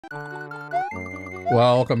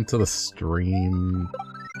Welcome to the stream.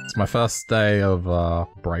 It's my first day of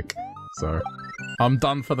break, so I'm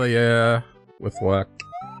done for the year with work.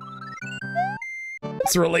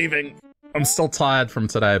 It's relieving. I'm still tired from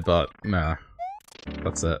today, but nah,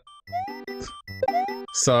 that's it.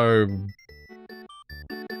 So,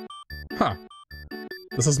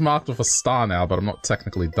 this is marked with a star now, but I'm not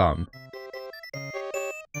technically done.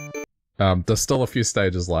 There's still a few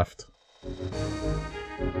stages left.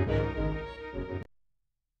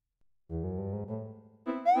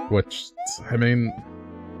 Which, I mean,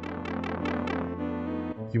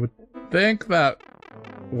 you would think that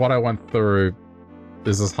what I went through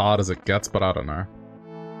is as hard as it gets, but I don't know.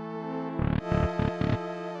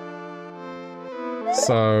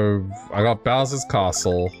 So, I got Bowser's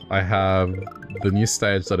Castle, I have the new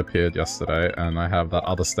stage that appeared yesterday, and I have that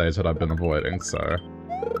other stage that I've been avoiding, so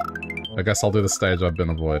I guess I'll do the stage I've been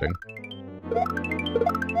avoiding.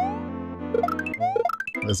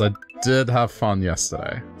 As I did have fun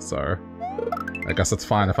yesterday, so I guess it's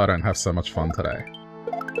fine if I don't have so much fun today.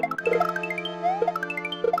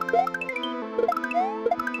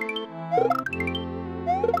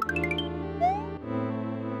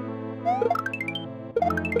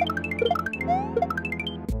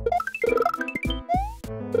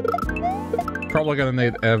 Probably gonna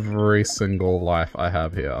need every single life I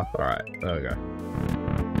have here. Alright, there we go.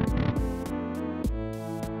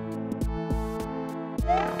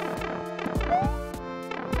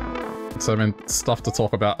 So, I mean, stuff to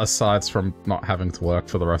talk about aside from not having to work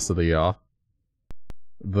for the rest of the year.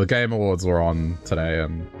 The Game Awards were on today,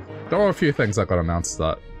 and there were a few things that got announced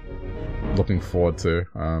that I'm looking forward to.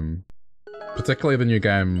 Particularly the new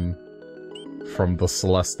game from the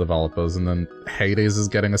Celeste developers, and then Hades is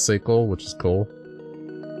getting a sequel, which is cool.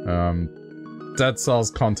 Dead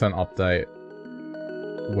Cells content update,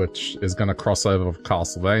 which is going to cross over with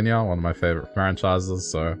Castlevania, one of my favorite franchises,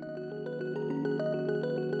 so...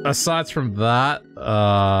 Aside from that,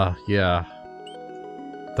 yeah.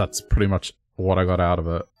 That's pretty much what I got out of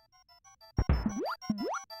it.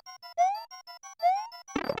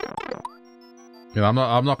 You know,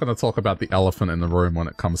 I'm not gonna talk about the elephant in the room when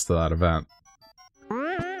it comes to that event.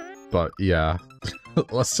 But, yeah.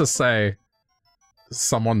 Let's just say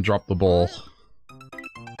someone dropped the ball.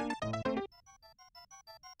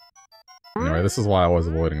 Anyway, this is why I was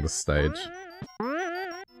avoiding this stage.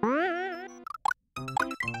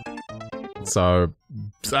 So,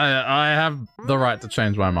 I have the right to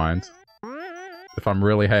change my mind. If I'm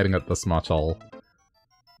really hating it this much, I'll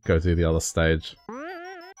go to the other stage.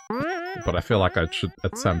 But I feel like I should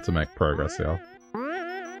attempt to make progress here.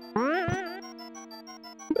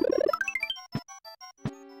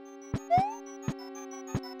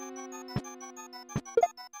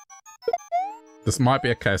 This might be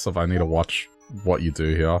a case of I need to watch what you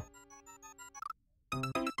do here.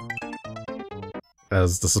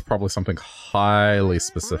 As this is probably something highly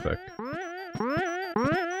specific.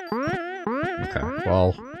 Okay,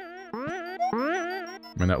 well...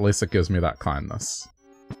 I mean, at least it gives me that kindness.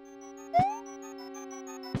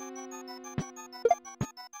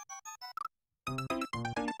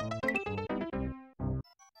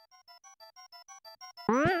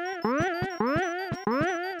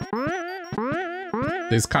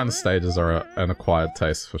 These kind of stages are an acquired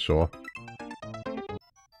taste, for sure.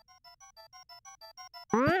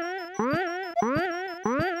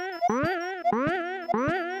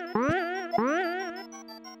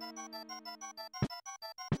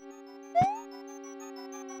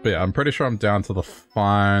 But yeah, I'm pretty sure I'm down to the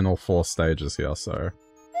final 4 stages here, so...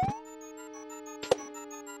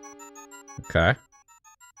 Okay.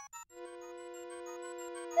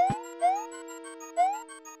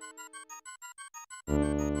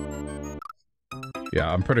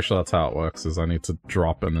 Yeah, I'm pretty sure that's how it works, is I need to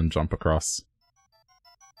drop and then jump across.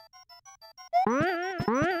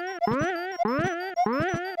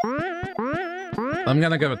 I'm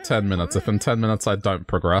gonna give it 10 minutes. If in 10 minutes I don't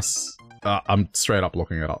progress, I'm straight up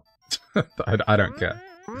looking it up. I don't care.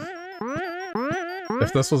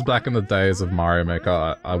 If this was back in the days of Mario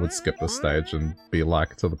Maker, I would skip this stage and be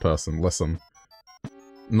like to the person, listen,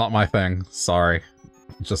 not my thing, sorry.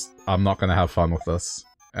 Just, I'm not gonna have fun with this.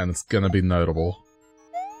 And it's gonna be notable.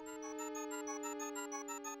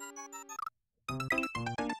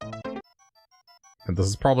 And this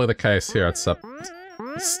is probably the case here, except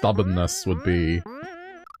stubbornness would be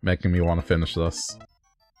making me want to finish this.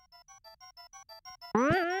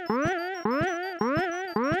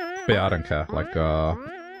 But yeah, I don't care. Like, there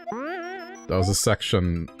was a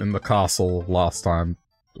section in the castle last time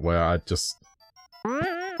where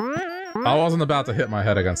I wasn't about to hit my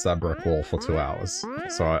head against that brick wall for 2 hours.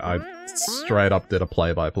 So I straight up did a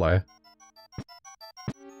play-by-play.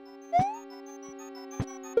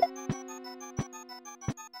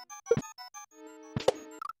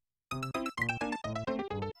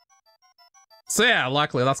 So yeah,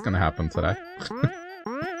 likely that's gonna happen today.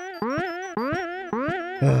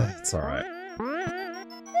 It's alright.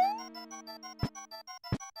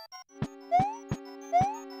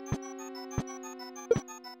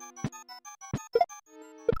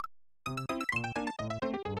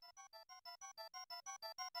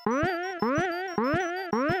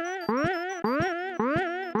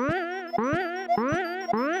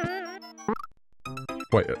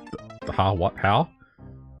 Wait, how? What? How?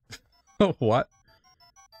 What?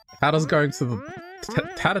 How does going to the...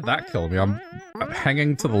 how did that kill me? I'm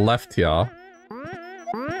hanging to the left here,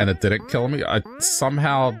 and it didn't kill me? I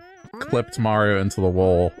somehow clipped Mario into the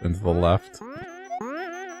wall, into the left.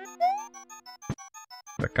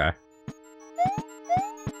 Okay.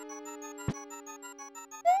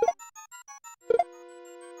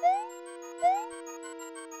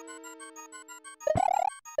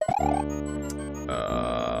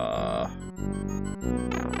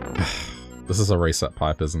 This is a reset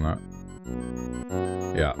pipe, isn't it?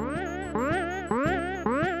 Yeah.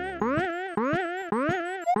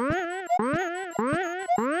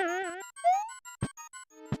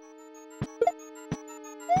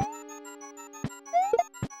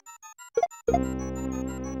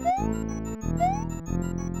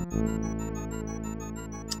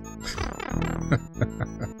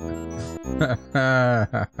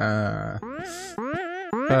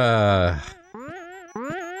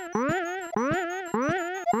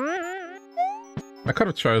 I could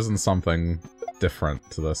have chosen something different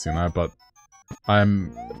to this, you know, but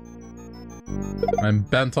I'm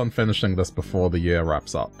bent on finishing this before the year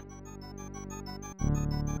wraps up.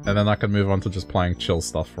 And then I can move on to just playing chill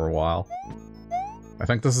stuff for a while. I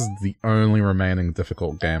think this is the only remaining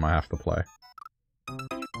difficult game I have to play.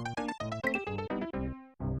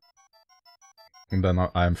 And then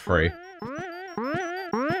I'm free.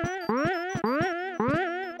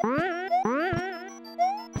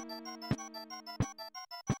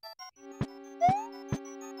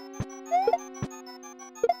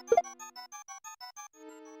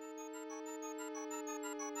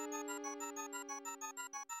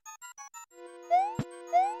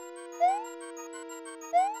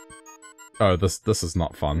 Oh, this is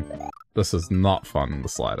not fun. This is not fun in the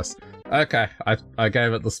slightest. Okay, I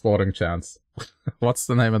gave it the sporting chance. What's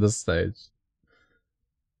the name of this stage?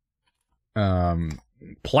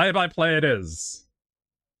 Play-by-play it is.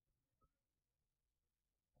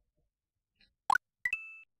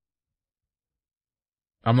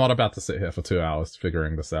 I'm not about to sit here for 2 hours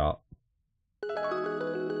figuring this out.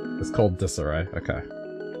 It's called Disarray, okay.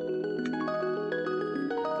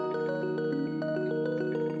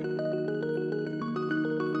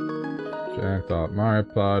 Janked up Mario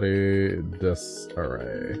Party,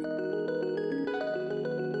 Disarray.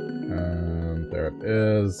 And there it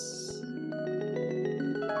is.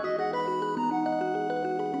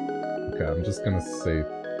 Okay, I'm just gonna see.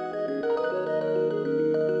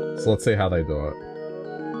 So let's see how they do it.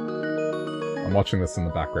 I'm watching this in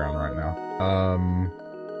the background right now.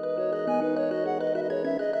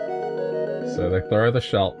 So they throw the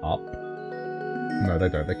shell up. No, they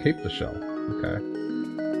don't. They keep the shell. Okay.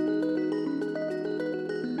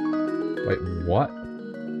 Wait, what?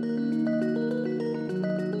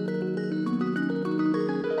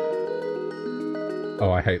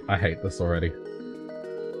 Oh, I hate this already.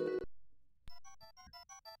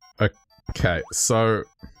 Okay, so...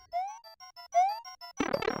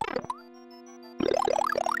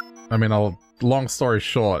 I mean, long story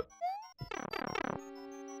short,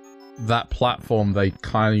 that platform they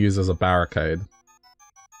kind of use as a barricade.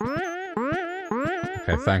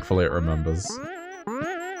 Okay, thankfully it remembers.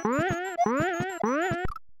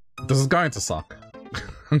 This is going to suck.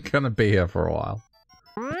 I'm gonna be here for a while.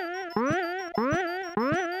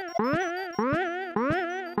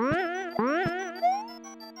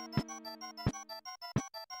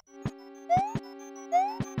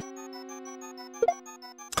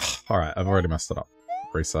 Alright, I've already messed it up.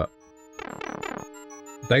 Reset.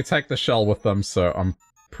 They take the shell with them, so I'm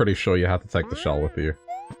pretty sure you have to take the shell with you.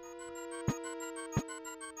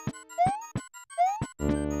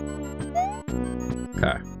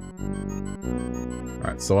 Okay.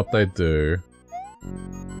 Alright, so what they do...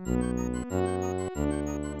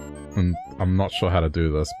 And I'm not sure how to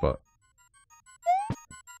do this, but...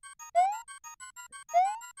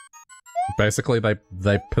 Basically,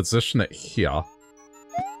 they position it here.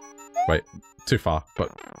 Wait, too far, but...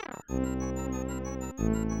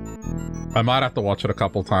 I might have to watch it a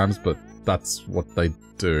couple times, but that's what they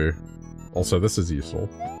do. Also, this is useful.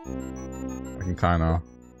 I can kinda...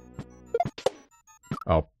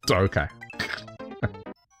 Oh, okay.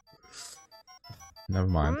 Never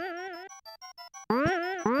mind.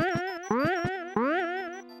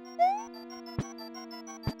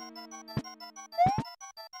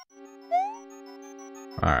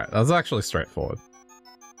 Alright, that's actually straightforward.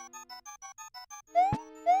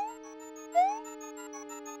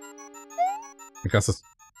 I guess it's...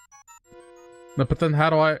 No, but then how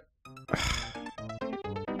do I...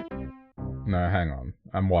 No, hang on.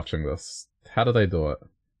 I'm watching this. How do they do it?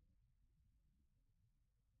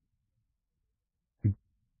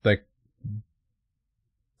 They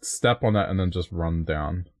step on it and then just run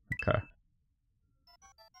down. Okay.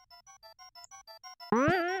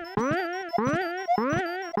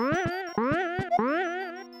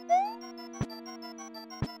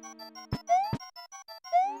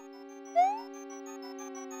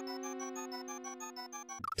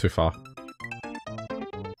 Too far.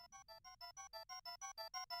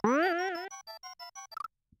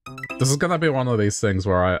 This is gonna be one of these things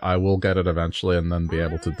where I will get it eventually and then be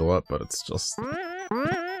able to do it, but it's just...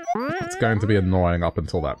 It's going to be annoying up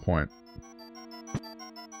until that point.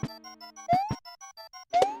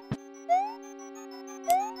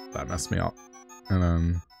 That messed me up. And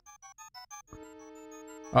then...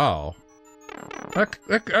 Oh.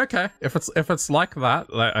 Okay. If it's like that,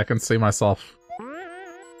 I can see myself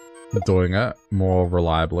doing it more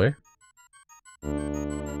reliably.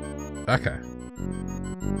 Okay.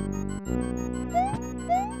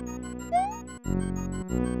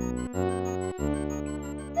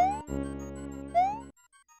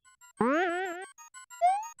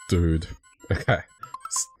 Dude. Okay.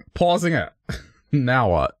 Pausing it. Now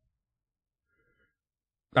what?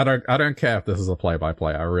 I don't care if this is a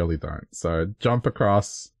play-by-play. I really don't. So, jump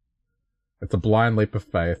across. It's a blind leap of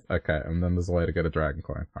faith. Okay, and then there's a way to get a dragon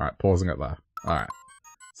coin. Alright, pausing it there. Alright.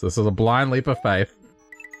 So this is a blind leap of faith.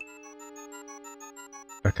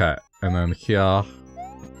 Okay, and then here...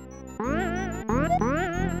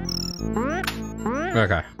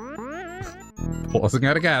 Okay. Pausing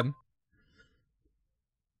it again.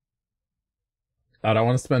 I don't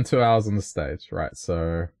want to spend 2 hours on the stage. Right,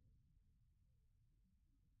 so...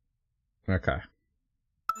 Okay.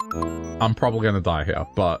 I'm probably gonna die here,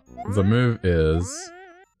 but the move is...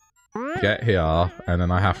 Get here, and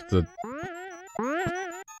then I have to...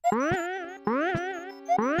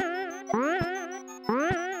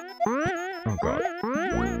 Oh god.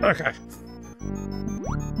 Okay.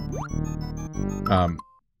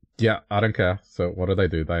 Yeah, I don't care. So what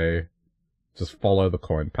do? They just follow the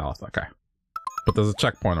coin path. Okay. But there's a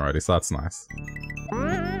checkpoint already, so that's nice.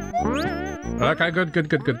 Okay, good.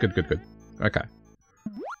 Okay.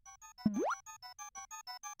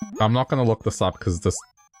 I'm not gonna look this up because this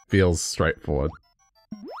feels straightforward.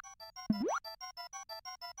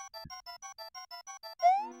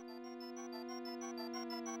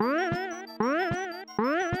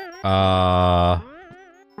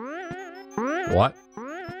 What?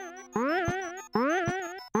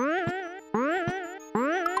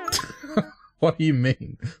 What do you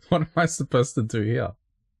mean? What am I supposed to do here?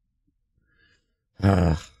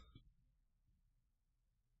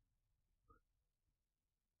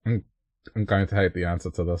 I'm going to hate the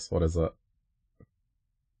answer to this. What is it?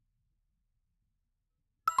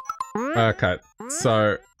 Okay,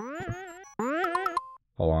 so...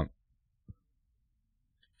 Hold on.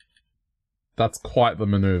 That's quite the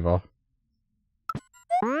maneuver.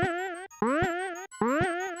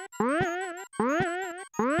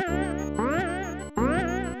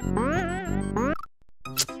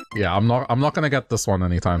 Yeah, I'm not gonna get this one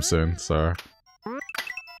anytime soon, so...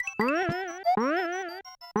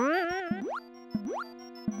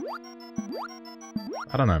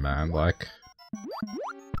 I don't know, man, like...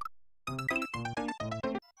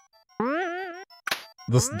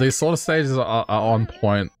 These sort of stages are on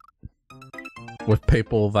point with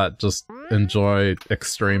people that just enjoy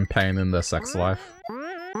extreme pain in their sex life.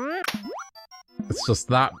 It's just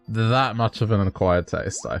that much of an acquired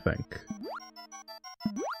taste, I think.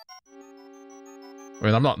 I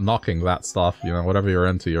mean, I'm not knocking that stuff, you know, whatever you're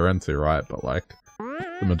into, right? But, like,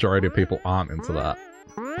 the majority of people aren't into that.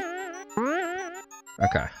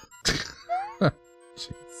 Okay.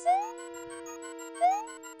 Jeez.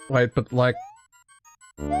 Wait, but, like...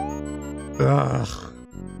 Ugh.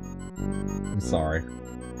 I'm sorry.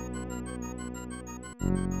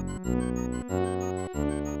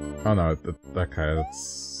 Oh no, okay,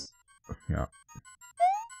 that's... Yeah.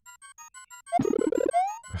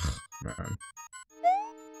 Ugh, man.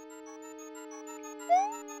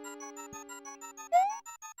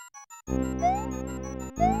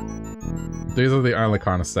 These are the only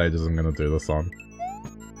kind of stages I'm gonna do this on.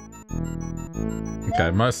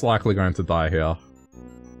 Okay, most likely going to die here.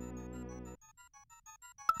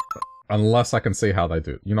 Unless I can see how they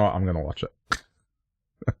do. You know what? I'm gonna watch it.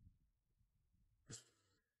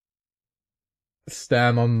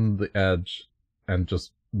 Stand on the edge and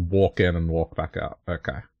just walk in and walk back out.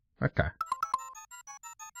 Okay. Okay.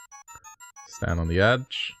 Stand on the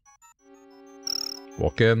edge.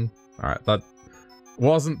 Walk in. Alright, that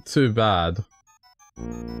wasn't too bad.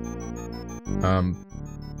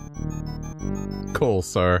 Cool,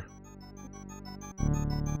 sir.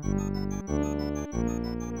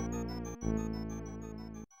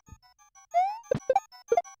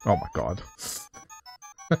 Oh my god.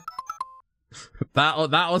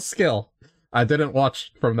 That was skill. I didn't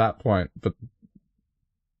watch from that point, but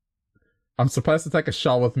I'm supposed to take a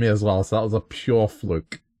shot with me as well, so that was a pure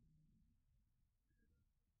fluke.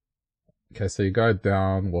 Okay, so you go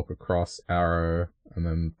down, walk across, arrow, and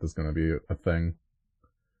then there's gonna be a thing.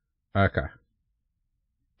 Okay.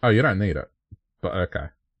 Oh, you don't need it, but okay.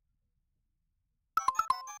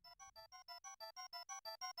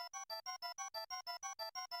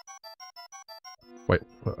 Wait,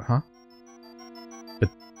 what, huh? It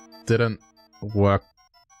didn't work.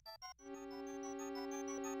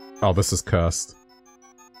 Oh, this is cursed.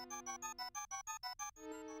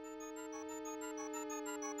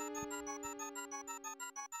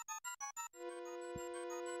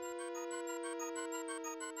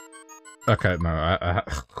 Okay, no, I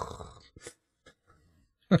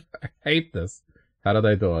I hate this. How do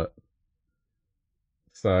they do it?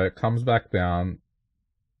 So it comes back down,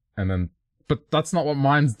 and then... But that's not what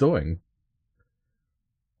mine's doing.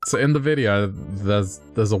 So in the video,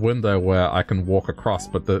 there's a window where I can walk across,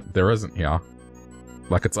 but there isn't here.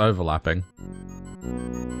 Like, it's overlapping.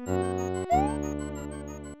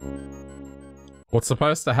 What's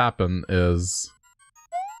supposed to happen is...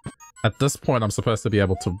 At this point, I'm supposed to be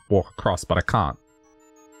able to walk across, but I can't.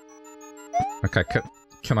 Okay,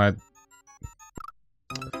 can I...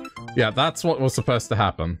 Yeah, that's what was supposed to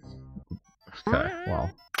happen. Okay,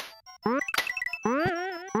 well...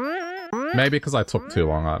 Maybe because I took too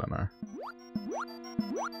long, I don't know.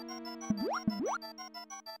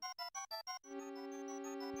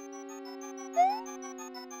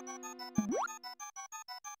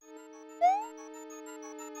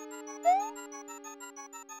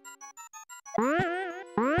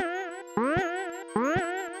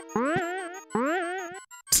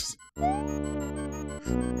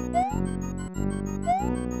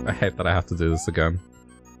 I hate that I have to do this again.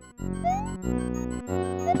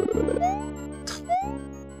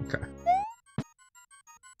 Okay.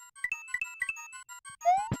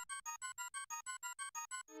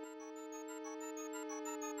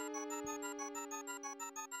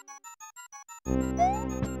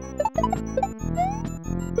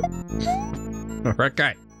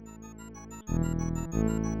 Okay.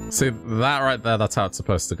 See, that right there, that's how it's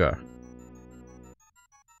supposed to go.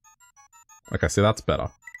 Okay, see, that's better.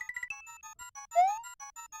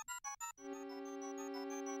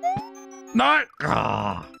 No!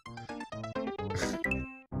 Ah.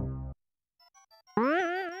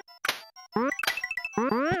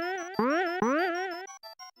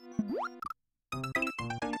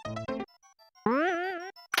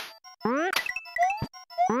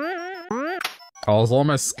 I was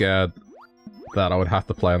almost scared that I would have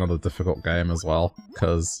to play another difficult game as well,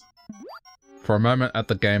 because for a moment at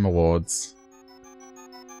the Game Awards,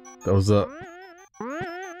 there was a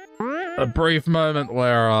brief moment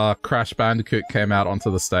where Crash Bandicoot came out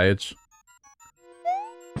onto the stage.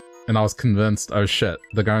 And I was convinced, oh shit,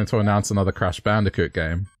 they're going to announce another Crash Bandicoot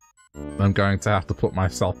game. I'm going to have to put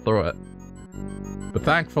myself through it. But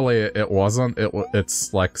thankfully it wasn't.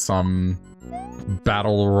 It's like some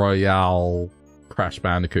Battle Royale Crash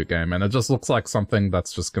Bandicoot game. And it just looks like something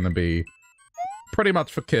that's just going to be pretty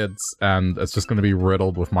much for kids. And it's just going to be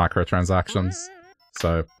riddled with microtransactions.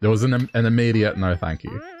 So there was an immediate no thank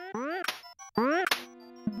you.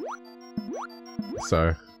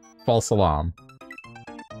 So, false alarm.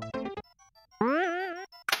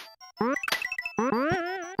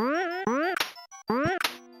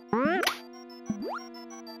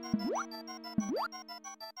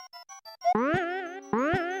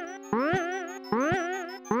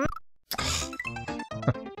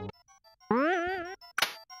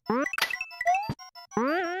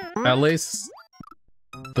 At least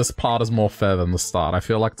this part is more fair than the start. I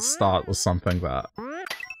feel like the start was something that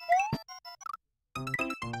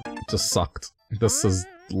just sucked. This is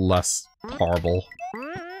less horrible.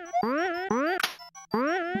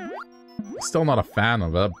 Still not a fan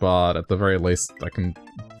of it, but at the very least I can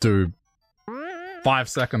do 5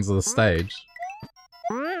 seconds of the stage.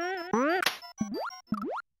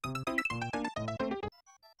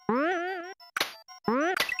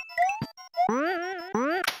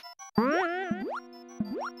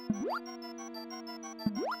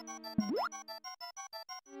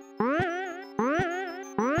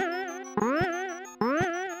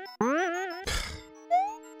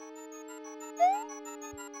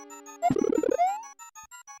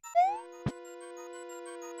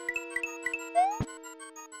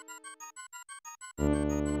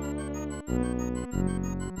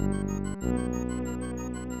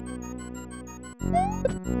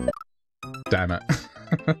 Damn it.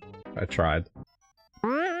 I tried.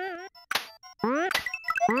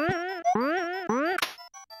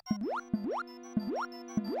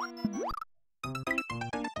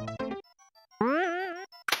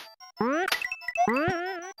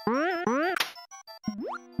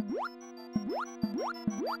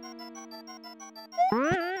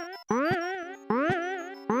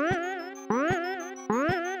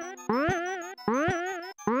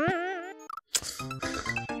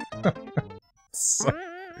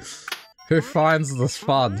 Who finds this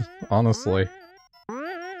fun, honestly?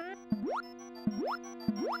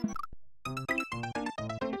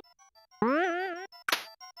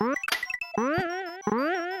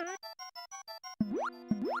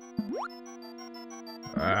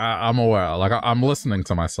 I'm aware, like, I'm listening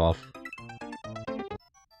to myself.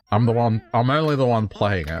 I'm only the one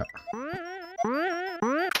playing it.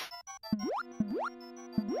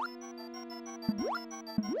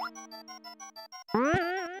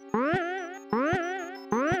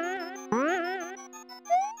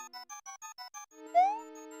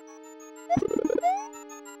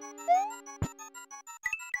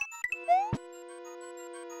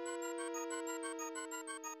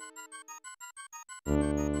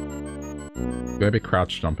 Maybe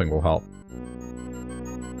crouch jumping will help.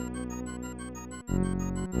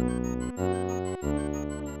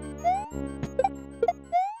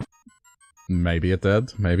 Maybe it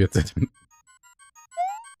did, maybe it didn't.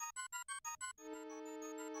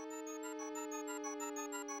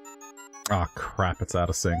 Oh crap, it's out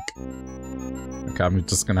of sync. Okay, I'm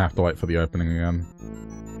just gonna have to wait for the opening again.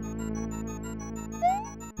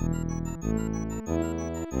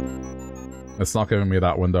 It's not giving me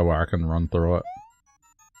that window where I can run through it.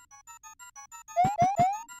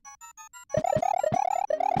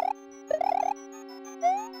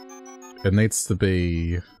 It needs to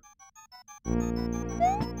be...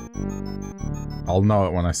 I'll know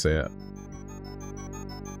it when I see it.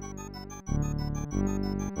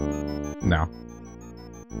 Now.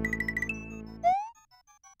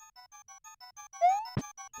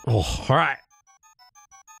 Oh, alright!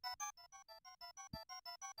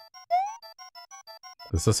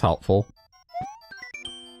 Is this helpful?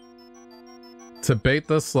 To beat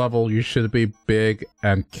this level, you should be big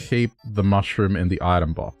and keep the mushroom in the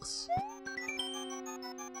item box.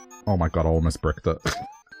 Oh my god, I almost bricked it.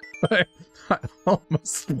 I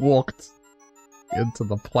almost walked into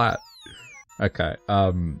the plat. Okay,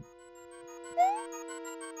 Ugh.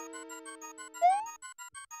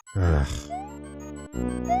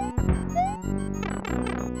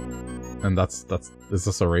 And is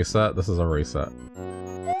this a reset? This is a reset.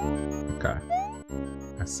 Okay.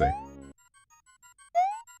 I see.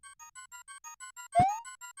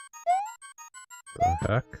 The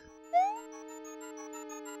heck?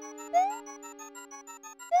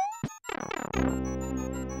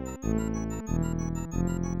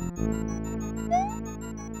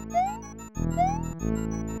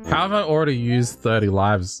 How have I already used 30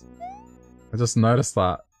 lives? I just noticed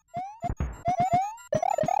that.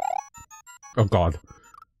 Oh god.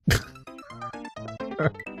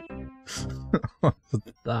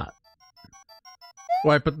 What's that?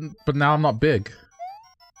 Wait, but now I'm not big.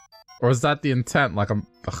 Or is that the intent? Like I'm...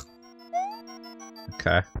 Ugh.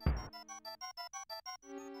 Okay.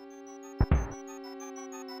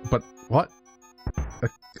 But what?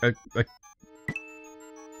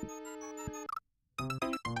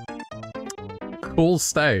 Cool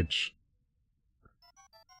stage.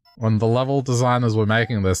 When the level designers were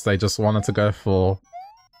making this, they just wanted to go for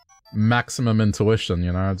maximum intuition,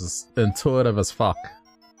 you know? Just intuitive as fuck.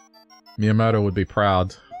 Miyamoto would be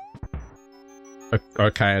proud.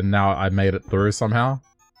 Okay, and now I made it through somehow?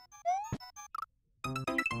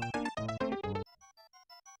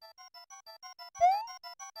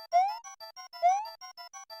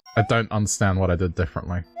 I don't understand what I did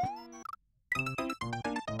differently.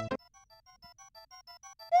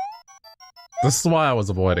 This is why I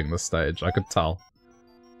was avoiding this stage, I could tell.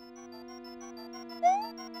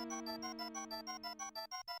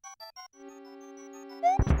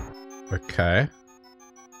 Okay.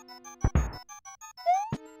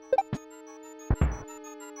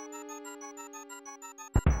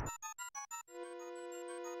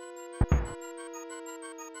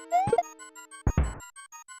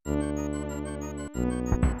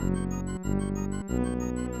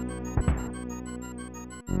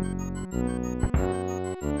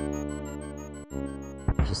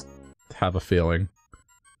 have a feeling.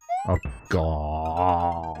 Oh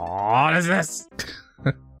god, what is this?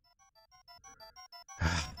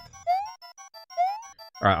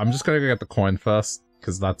 Alright, I'm just gonna go get the coin first,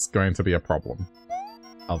 because that's going to be a problem.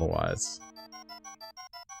 Otherwise.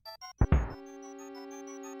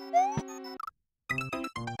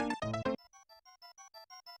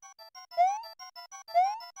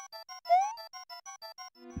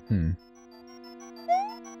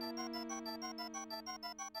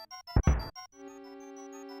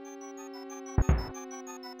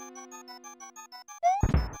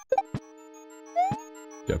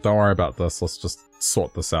 Yeah, don't worry about this. Let's just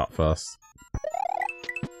sort this out first.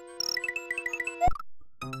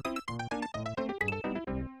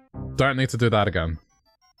 Don't need to do that again.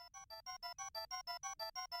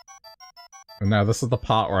 And now this is the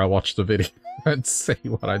part where I watch the video and see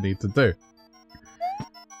what I need to do.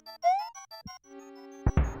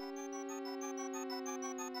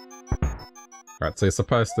 Right, so you're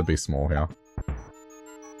supposed to be small here.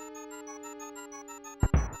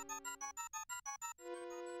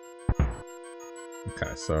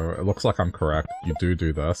 Okay, so it looks like I'm correct. You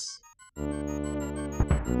do this. And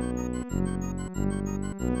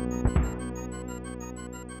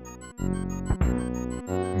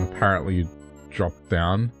apparently you drop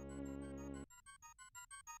down.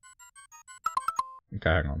 Okay,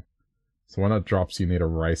 hang on. So when it drops, you need to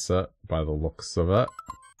race it by the looks of it.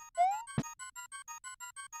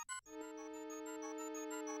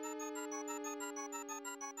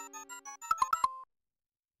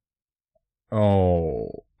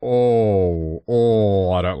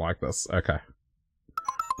 Oh, I don't like this. Okay.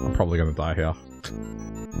 I'm probably gonna die here.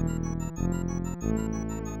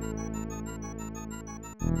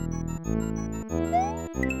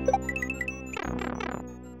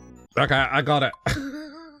 Okay, I got it.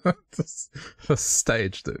 this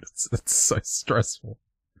stage, dude, it's so stressful.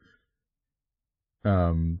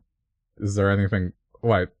 Is there anything...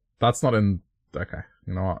 Wait, that's not in... Okay,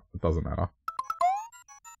 you know what? It doesn't matter.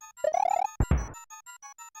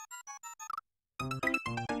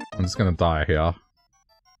 I'm just gonna die here.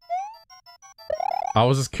 I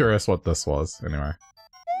was just curious what this was, anyway.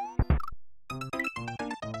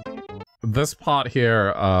 This part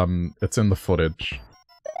here, it's in the footage.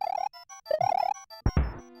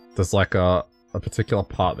 There's like a particular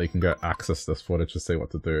part that you can go access this footage to see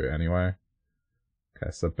what to do anyway.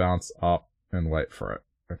 Okay, so bounce up and wait for it.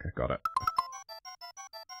 Okay, got it.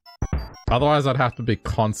 Otherwise I'd have to be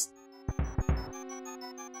constantly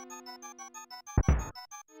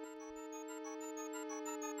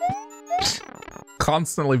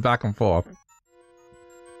back and forth.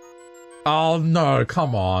 Oh no,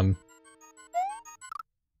 come on.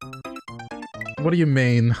 What do you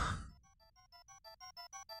mean?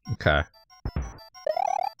 Okay.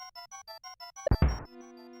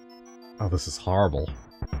 Oh, this is horrible.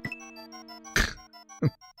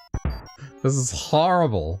 This is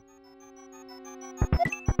horrible.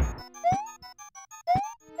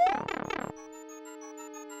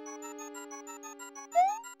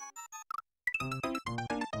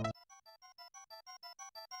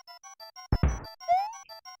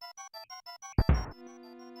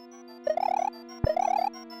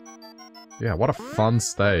 Yeah, what a fun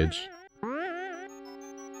stage.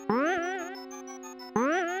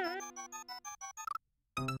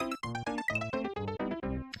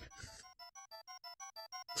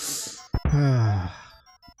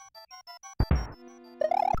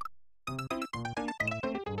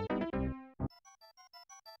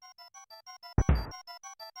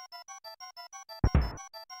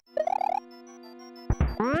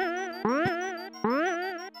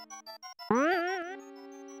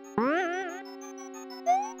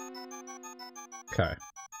 Okay.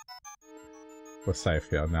 We're safe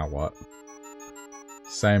here, now what?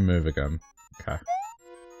 Same move again. Okay.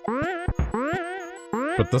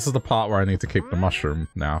 But this is the part where I need to keep the mushroom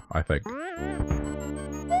now, I think.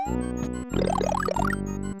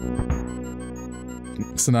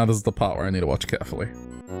 So now this is the part where I need to watch carefully.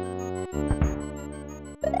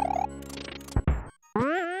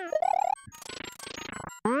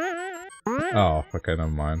 Oh, okay, never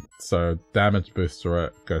mind. So, damage boost through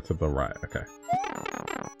it, go to the right, okay.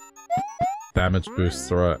 Damage boost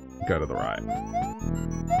through it, go to the right.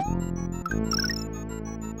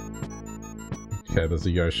 Okay, there's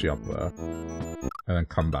a Yoshi up there. And then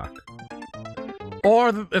come back.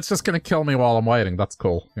 Or it's just gonna kill me while I'm waiting, that's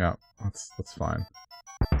cool. Yeah, that's fine.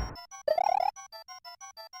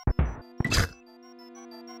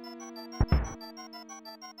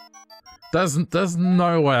 There's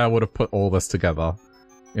no way I would have put all this together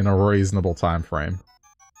in a reasonable time frame.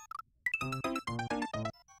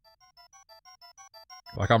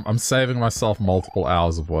 Like, I'm saving myself multiple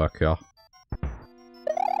hours of work here.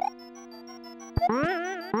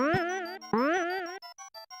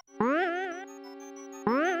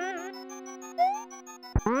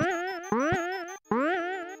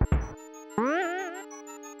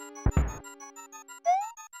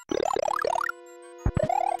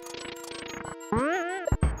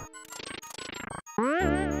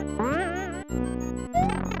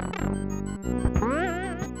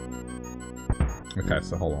 Okay,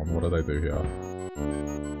 so hold on, what do they do here?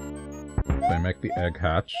 They make the egg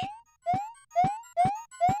hatch.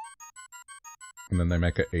 And then they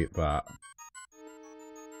make it eat that.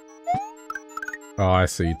 Oh, I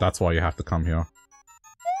see. That's why you have to come here.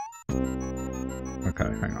 Okay,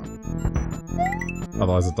 hang on.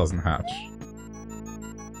 Otherwise it doesn't hatch.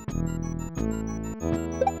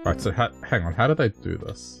 Right, so hang on, how do they do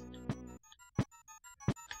this?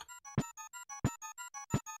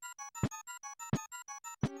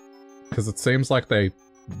 Because it seems like they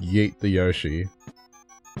yeet the Yoshi.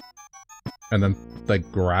 And then they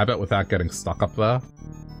grab it without getting stuck up there.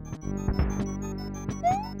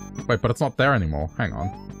 Wait, but it's not there anymore. Hang on.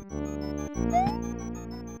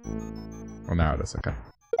 Oh, now it is. Okay.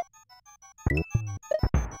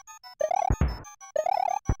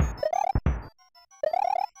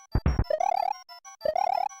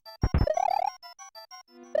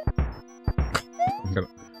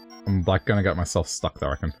 I'm like gonna get myself stuck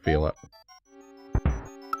there. I can feel it.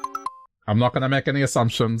 I'm not gonna make any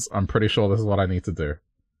assumptions. I'm pretty sure this is what I need to do.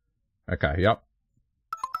 Okay, yep.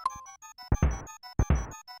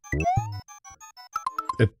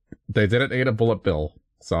 They didn't eat a bullet bill,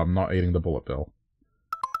 so I'm not eating the bullet bill.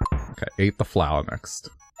 Okay, eat the flower next.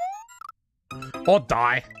 Or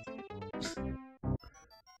die!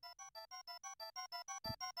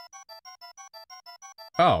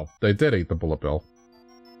 Oh, they did eat the bullet bill.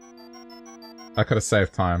 I could have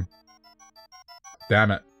saved time.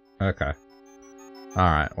 Damn it. Okay.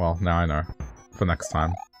 Alright, well, now I know. For next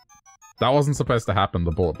time. That wasn't supposed to happen,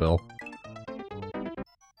 the bullet bill.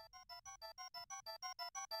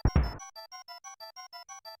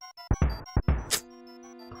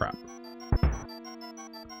 Crap.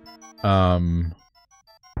 I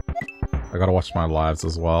gotta watch my lives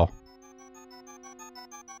as well.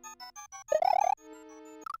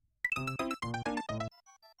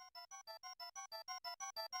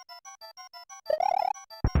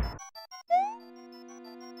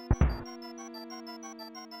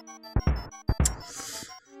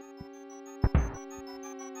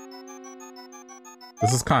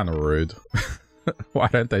 This is kind of rude. Why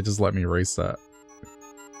don't they just let me reset?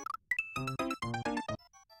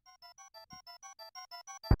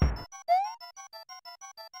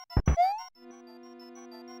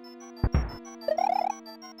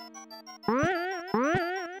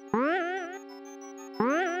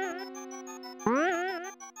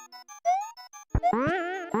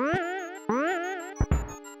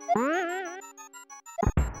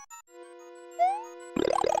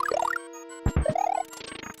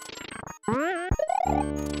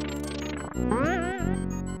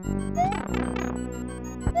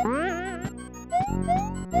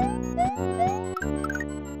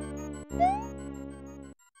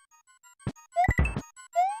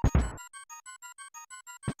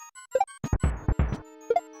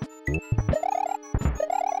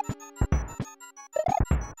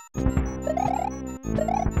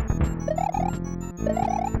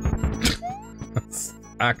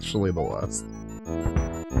 Actually the worst.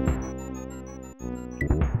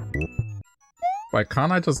 Wait,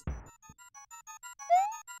 can't I just...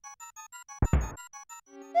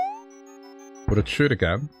 Would it shoot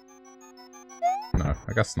again? No,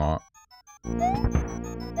 I guess not.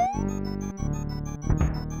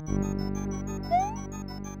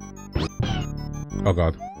 Oh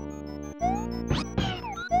god.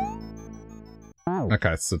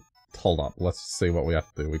 Okay, so hold up. Let's see what we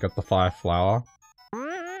have to do. We got the fire flower.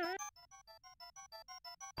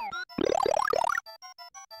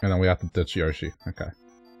 And then we have to ditch Yoshi. Okay.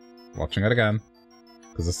 Watching it again.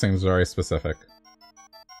 Because this seems very specific.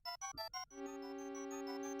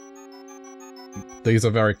 These are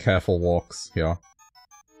very careful walks here.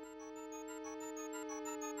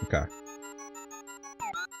 Okay.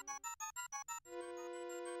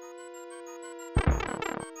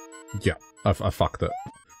 Yeah, I fucked it.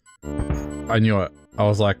 I knew it. I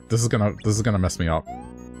was like, this is gonna mess me up.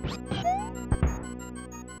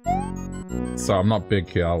 So I'm not big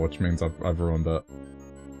here, which means I've ruined it.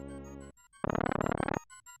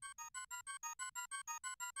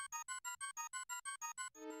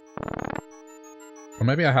 Or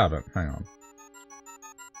maybe I haven't. Hang on.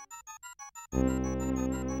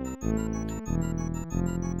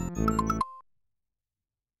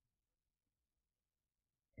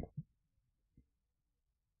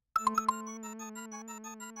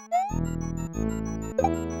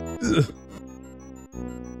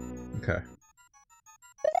 Okay.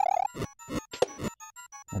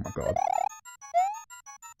 Oh my god.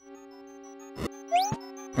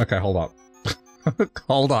 Okay, hold up.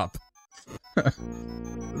 Hold up.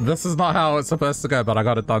 This is not how it's supposed to go, but I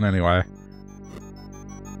got it done anyway.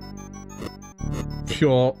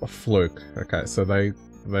 Pure fluke. Okay, so they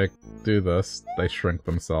do this. They shrink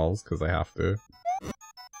themselves because they have to.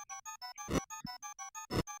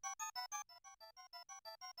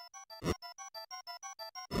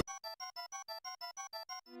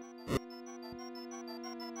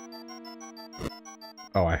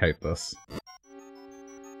 Oh, I hate this.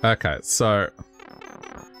 Okay, so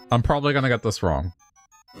I'm probably gonna get this wrong.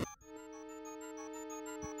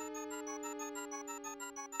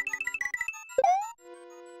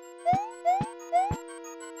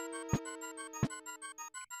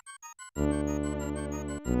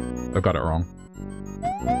 I got it wrong.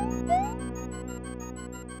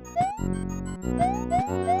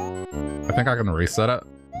 I think I can reset it,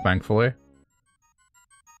 thankfully.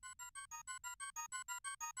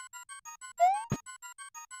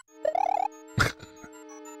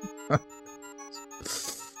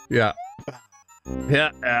 Yeah.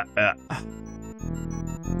 Yeah.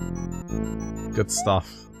 Good stuff.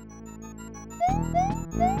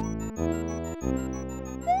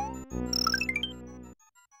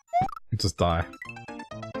 Just die.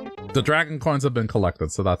 The dragon coins have been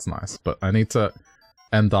collected, so that's nice, but I need to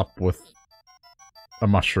end up with a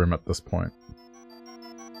mushroom at this point.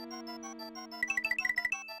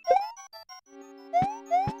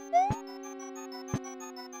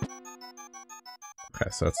 Okay,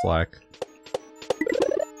 so it's like...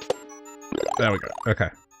 There we go. Okay.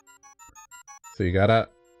 So you got it,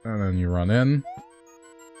 and then you run in.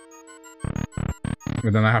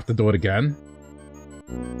 And then I have to do it again.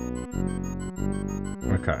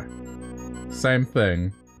 Okay. Same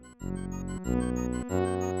thing.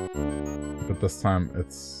 But this time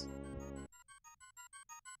it's...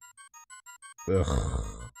 Ugh.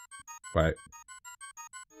 Wait.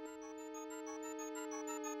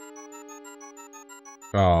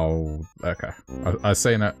 Oh, okay. I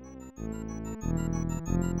seen it.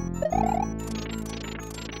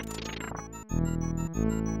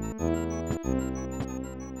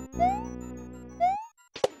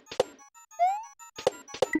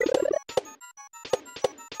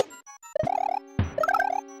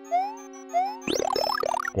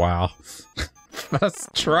 Wow.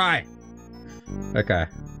 First try. Okay.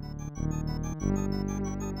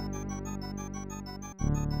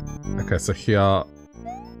 Okay, so here...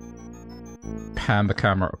 Pan the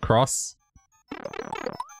camera across.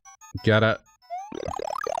 Get it.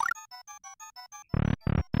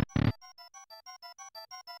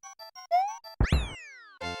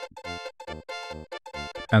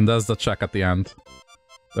 And there's the check at the end.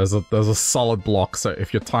 There's a solid block, so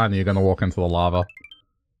if you're tiny, you're gonna walk into the lava.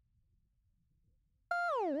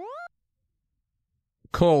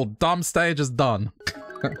 Cool, dumb stage is done.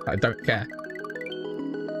 I don't care.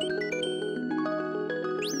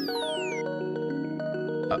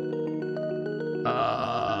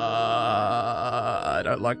 I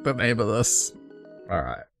don't like the name of this.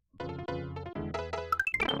 Alright.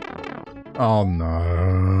 Oh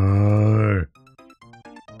no.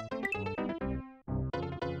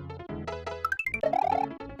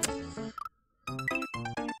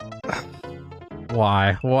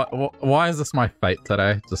 Why? Why is this my fate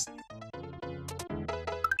today? Just...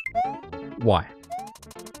 Why?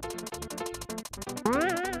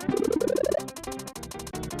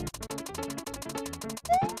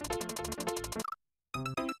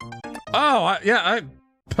 Oh, yeah,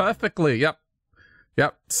 perfectly, yep.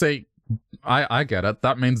 Yep, see, I get it.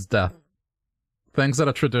 That means death. Things that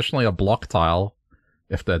are traditionally a block tile,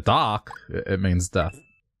 if they're dark, it means death.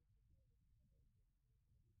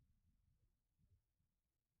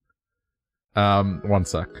 One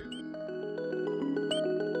sec.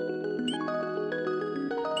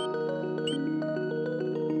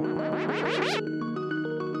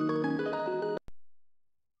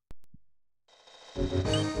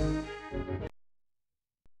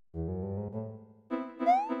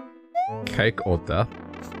 Cake or death?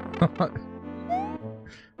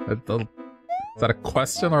 Is that a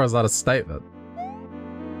question or is that a statement?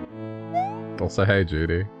 Also, hey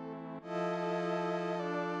Judy.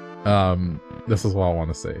 This is what I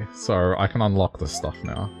want to see. So I can unlock this stuff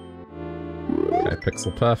now. Okay,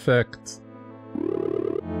 pixel perfect.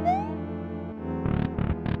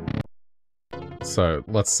 So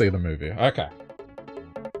let's see the movie. Okay.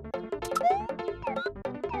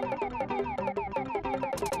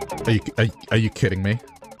 Are you kidding me?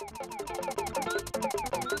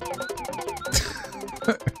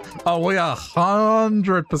 Oh, we are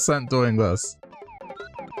 100% doing this.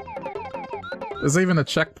 There's even a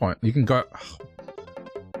checkpoint. You can go...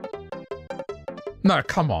 No,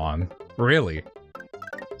 come on. Really?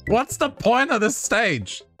 What's the point of this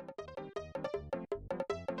stage?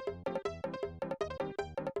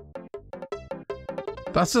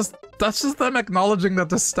 That's just them acknowledging that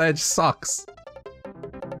this stage sucks.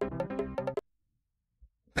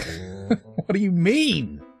 What do you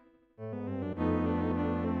mean?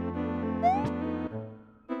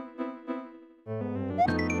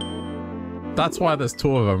 That's why there's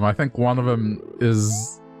two of them. I think one of them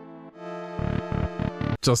is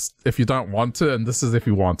just if you don't want to, and this is if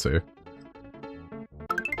you want to.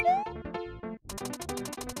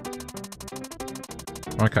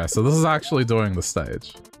 Okay, so this is actually doing the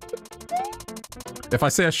stage. If I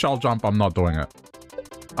see a shell jump, I'm not doing it.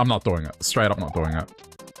 I'm not doing it. Straight up not doing it.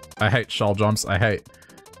 I hate shell jumps. I hate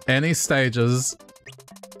any stages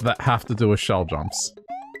that have to do with shell jumps.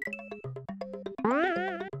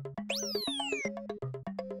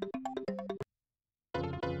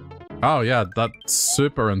 Oh yeah, that's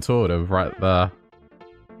super intuitive right there.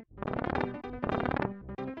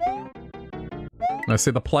 Now see,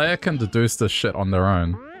 the player can deduce this shit on their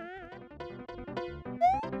own.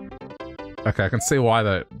 Okay, I can see why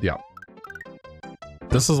they... yeah.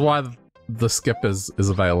 This is why the skip is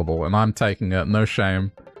available, and I'm taking it, no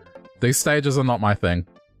shame. These stages are not my thing.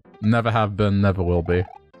 Never have been, never will be.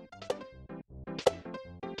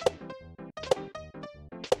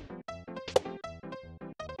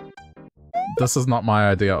 This is not my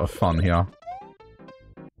idea of fun here.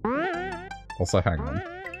 Also, hang on.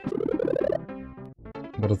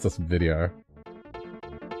 What is this video?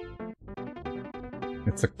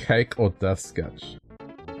 It's a cake or death sketch.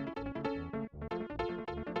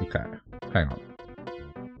 Okay, hang on.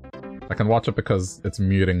 I can watch it because it's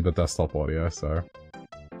muting the desktop audio, so...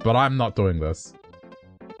 But I'm not doing this.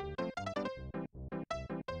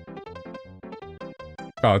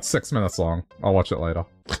 Oh, it's 6 minutes long. I'll watch it later.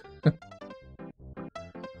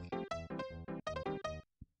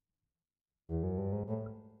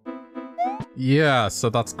 Yeah, so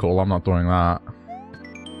that's cool. I'm not doing that.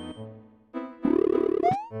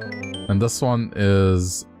 And this one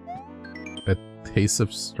is...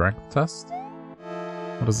 adhesive strength test?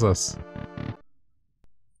 What is this?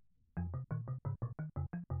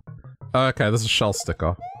 Okay, this is shell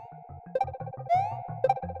sticker.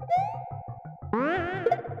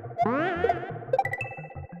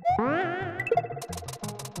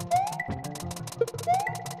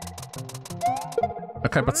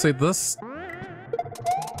 Okay, but see, this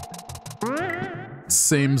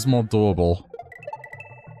seems more doable.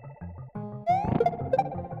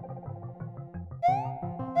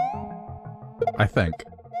 I think.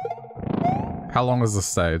 How long is the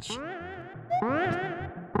stage?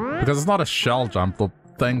 Because it's not a shell jump, the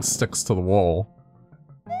thing sticks to the wall.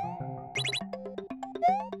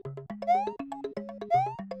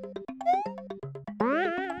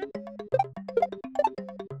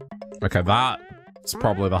 Okay, that's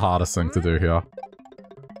probably the hardest thing to do here.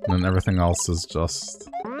 And then everything else is just...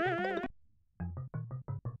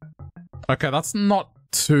 Okay, that's not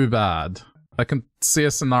too bad. I can see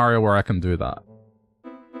a scenario where I can do that.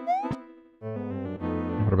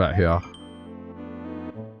 What about here?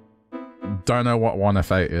 Don't know what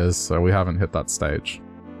 1F8 is, so we haven't hit that stage.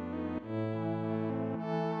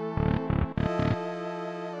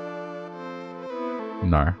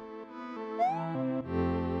 No.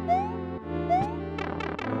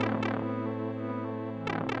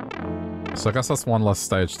 So I guess that's one less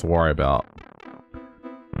stage to worry about.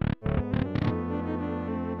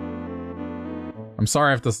 I'm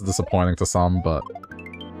sorry if this is disappointing to some, but...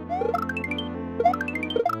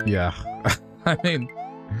 yeah. I mean,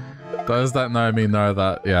 those that know me know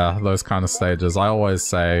that, yeah, those kind of stages, I always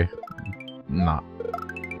say, nah.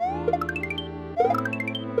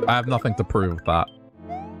 I have nothing to prove with that.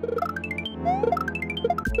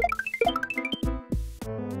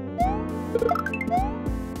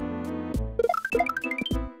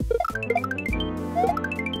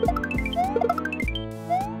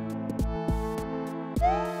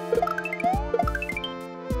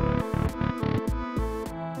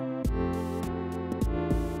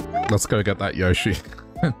 Let's go get that Yoshi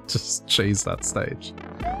and just cheese that stage.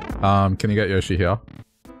 Can you get Yoshi here?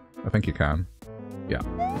 I think you can. Yeah.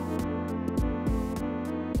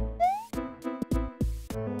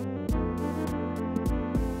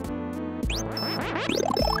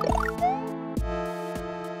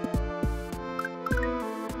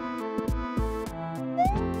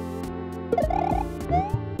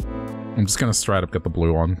 I'm just gonna straight up get the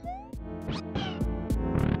blue one.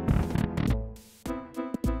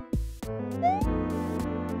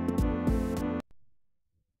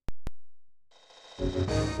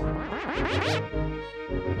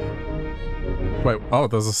 Wait, oh,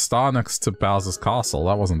 there's a star next to Bowser's Castle.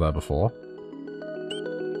 That wasn't there before.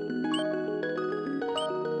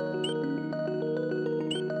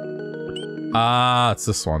 Ah, it's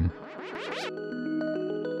this one.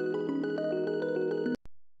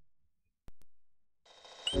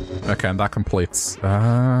 Okay, and that completes.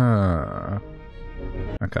 Ah.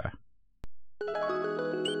 Okay.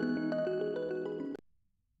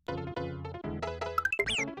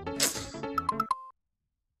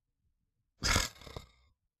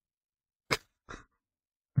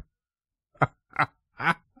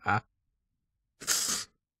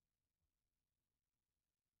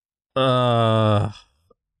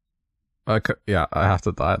 Okay, yeah, I have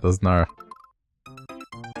to die. There's no...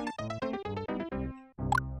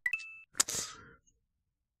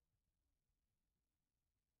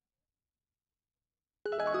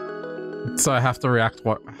 So I have to react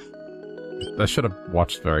what... I should have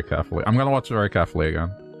watched very carefully. I'm gonna watch very carefully again.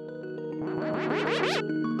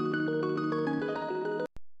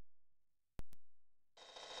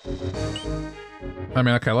 I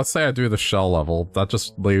mean, okay, let's say I do the shell level. That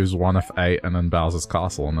just leaves 1F8 and then Bowser's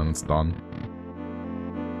Castle, and then it's done.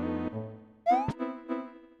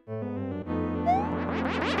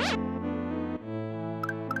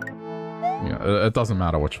 Yeah, it doesn't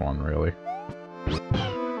matter which one, really.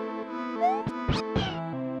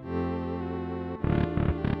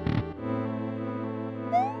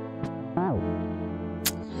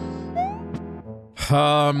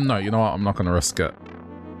 No, you know what? I'm not gonna risk it.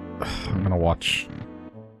 I'm gonna watch.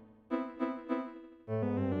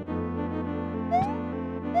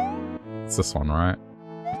 It's this one, right?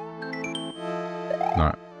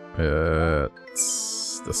 No.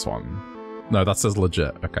 It's this one. No, that says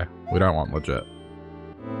legit. Okay. We don't want legit.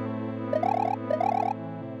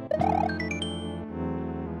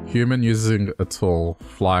 Human using a tool,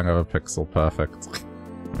 flying over pixel, perfect.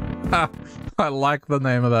 I like the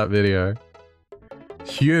name of that video.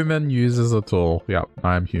 Human uses a tool. Yep,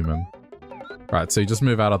 I am human. Right, so you just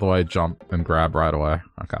move out of the way, jump, and grab right away.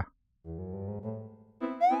 Okay.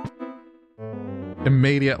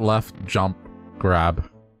 Immediate left, jump, grab.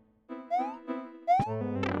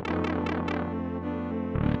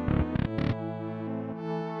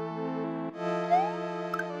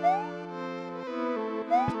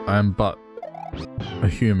 I am but a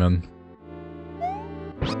human.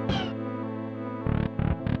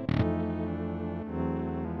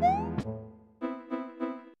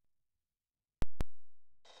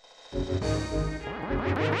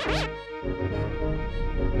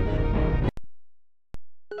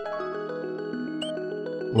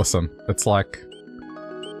 Listen, it's like...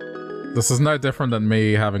 This is no different than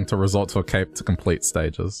me having to resort to a cape to complete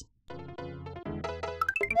stages.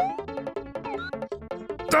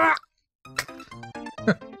 Ah!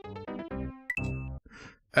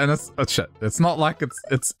 And it's... Oh, shit. It's not like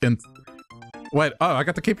it's in... Wait, oh, I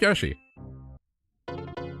got to keep Yoshi.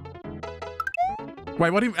 Wait,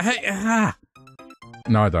 what do you... Hey, ah!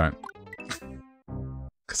 No, I don't.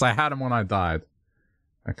 Because I had him when I died.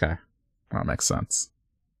 Okay. That makes sense.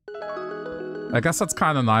 I guess that's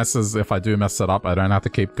kind of nice, as if I do mess it up, I don't have to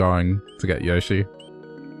keep going to get Yoshi.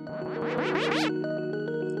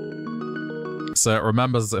 So it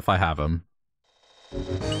remembers if I have him.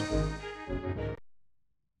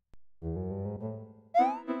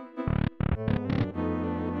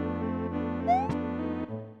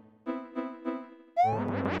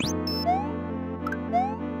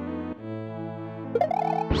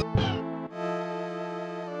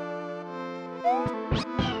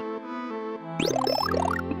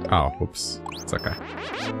 Oh, whoops. It's okay.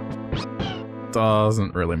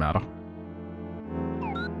 Doesn't really matter.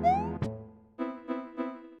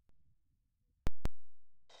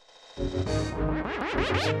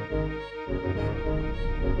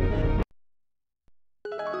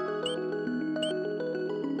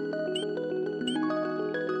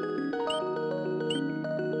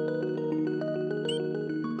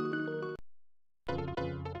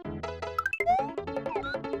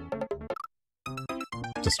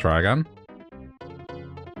 Just try again.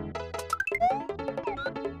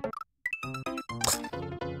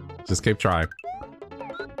 Just keep trying.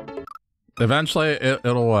 Eventually,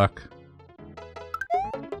 it'll work.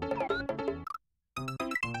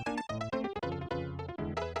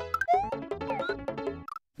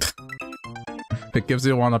 It gives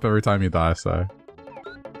you a 1-up every time you die, so...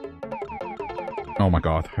 Oh my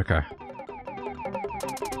god, okay.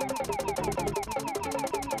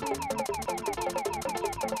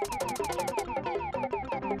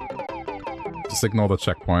 Just ignore the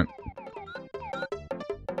checkpoint.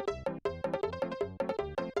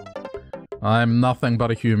 I'm nothing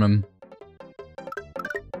but a human.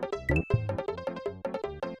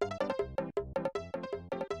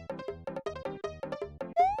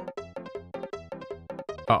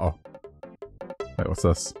 Uh-oh. Wait, what's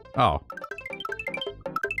this? Oh.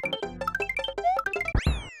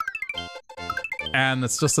 And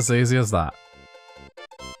it's just as easy as that.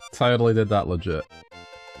 Totally did that legit.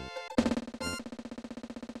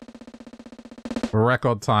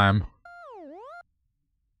 Record time.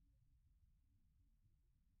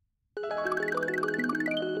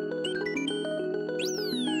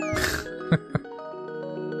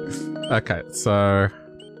 Okay, so...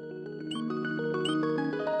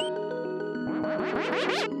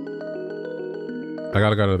 I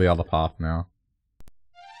gotta go to the other path now.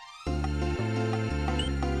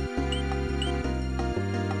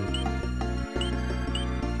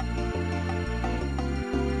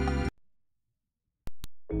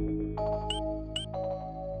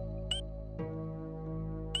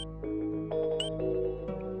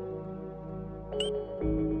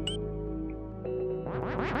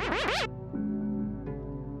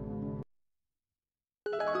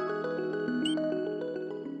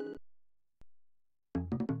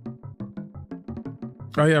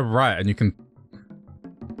 Oh yeah, right, and you can...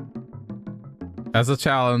 As a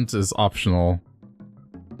challenge is optional.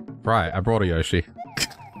 Right, I brought a Yoshi.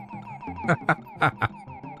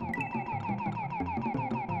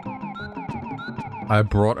 I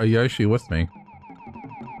brought a Yoshi with me.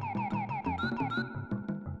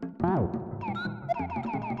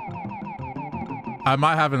 I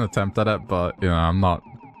might have an attempt at it, but, you know, I'm not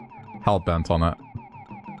hell-bent on it.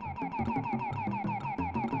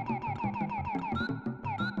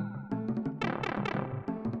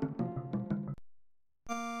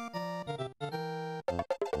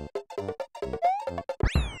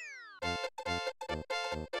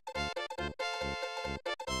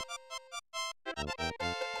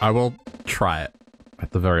 I will try it,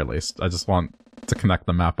 at the very least. I just want to connect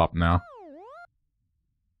the map up now.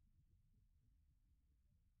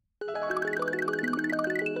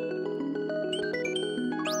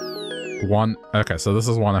 Okay, so this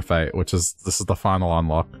is 1F8, which is, this is the final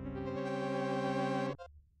unlock.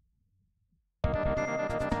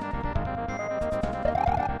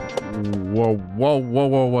 Whoa, whoa, whoa,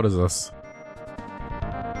 whoa, what is this?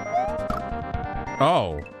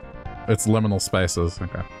 Oh! It's liminal spaces,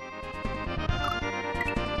 okay.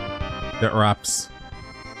 It wraps.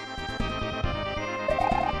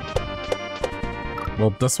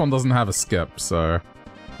 Well, this one doesn't have a skip, so...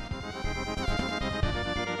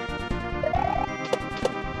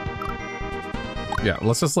 Yeah,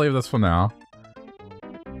 let's just leave this for now.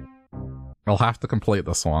 I'll have to complete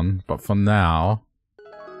this one, but for now...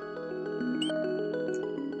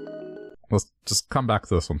 Let's just come back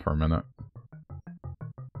to this one for a minute.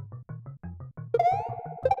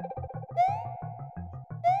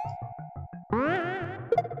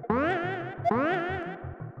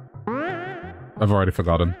 I've already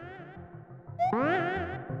forgotten.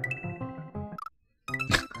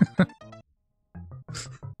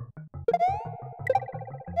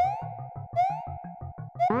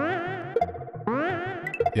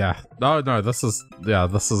 Yeah. Oh, no, this is... Yeah,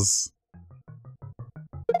 this is...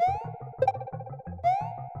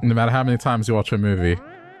 No matter how many times you watch a movie.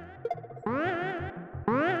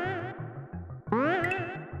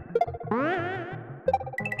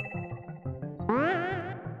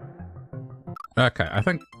 Okay, I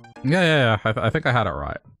think... Yeah. I think I had it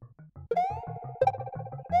right.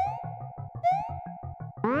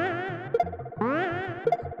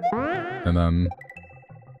 And then...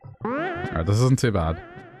 Alright, this isn't too bad.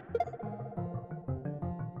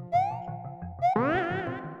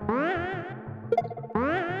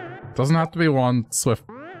 Doesn't have to be one swift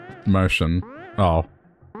motion. Oh.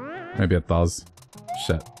 Maybe it does.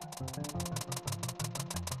 Shit.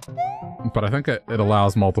 But I think it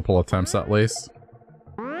allows multiple attempts at least.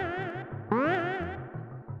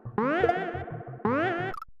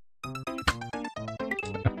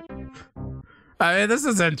 I mean, this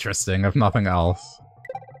is interesting, if nothing else.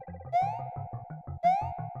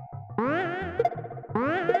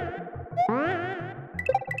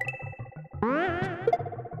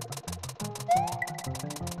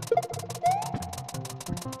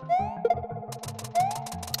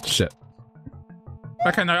 Shit.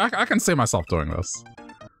 Okay, no, I can see myself doing this.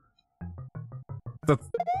 That's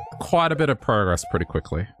quite a bit of progress pretty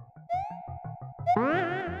quickly.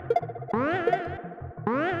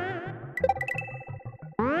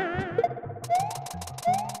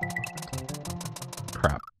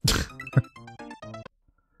 Crap.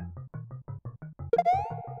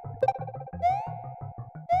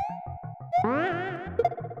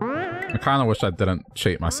 kind of wish I didn't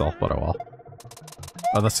cheat myself, but oh well.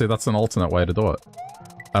 Oh, let's see, that's an alternate way to do it.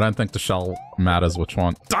 I don't think the shell matters which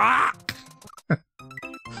one. Ah! I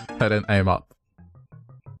didn't aim up.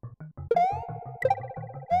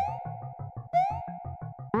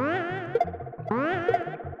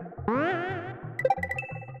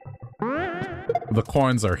 The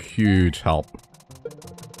coins are huge help.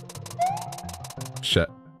 Shit.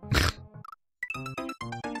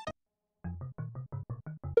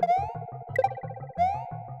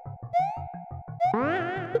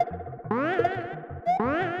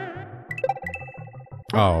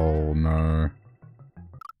 Oh no.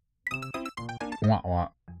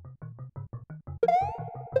 What?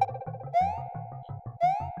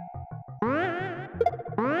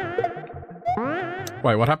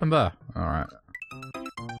 Wait, what happened there? Alright.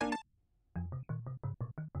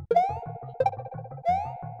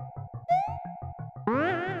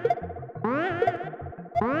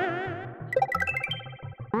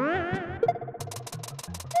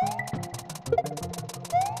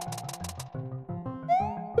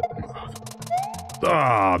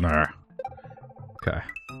 Oh, no. Okay.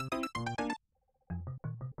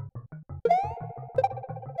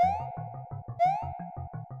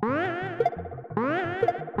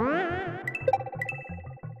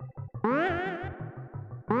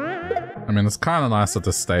 I mean, it's kind of nice that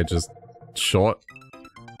this stage is short.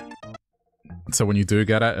 So when you do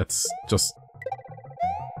get it, it's just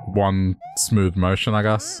one smooth motion, I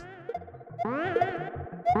guess.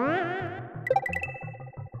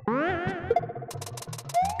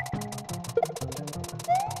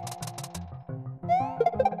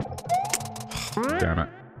 Damn it.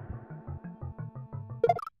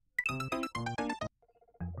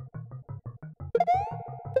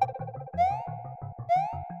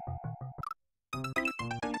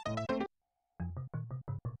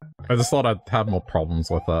 I just thought I'd have more problems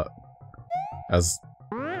with it. As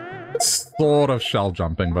sort of shell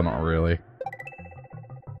jumping, but not really.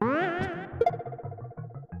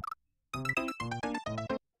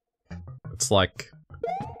 It's like...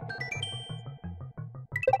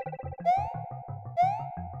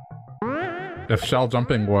 if shell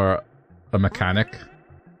jumping were a mechanic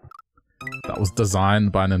that was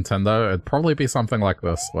designed by Nintendo, it'd probably be something like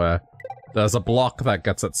this, where there's a block that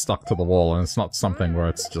gets it stuck to the wall, and it's not something where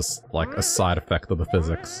it's just, like, a side effect of the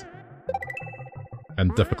physics.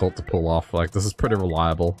 And difficult to pull off. Like, this is pretty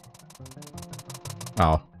reliable.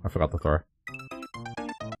 Oh, I forgot to throw.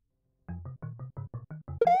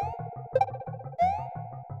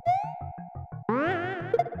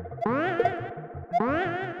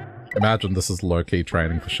 Imagine this is low-key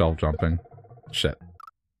training for shell jumping. Shit.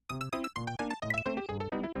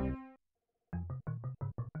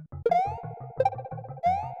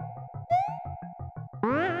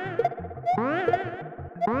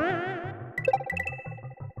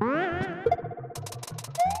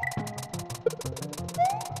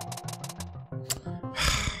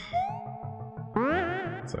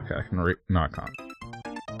 It's okay, I can no, I can't.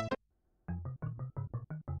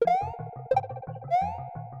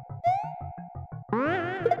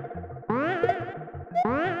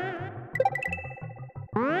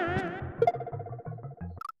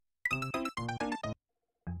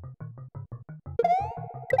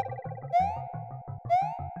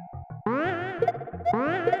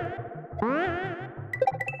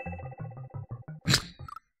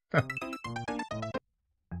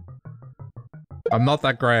 I'm not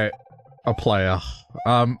that great a player.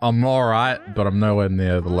 I'm alright, but I'm nowhere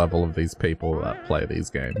near the level of these people that play these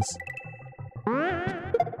games.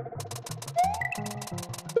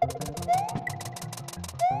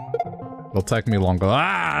 It'll take me longer.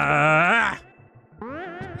 Ah!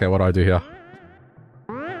 Okay, what do I do here?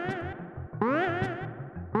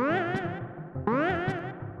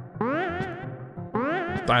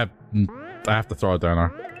 I have to throw it, don't I?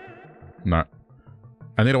 No.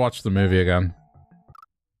 I need to watch the movie again.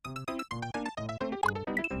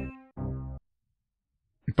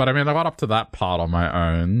 But I mean, I got up to that part on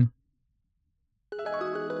my own.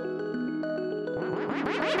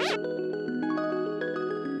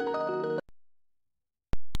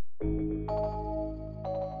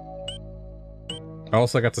 I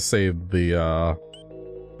also got to see the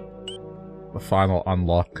final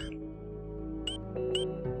unlock.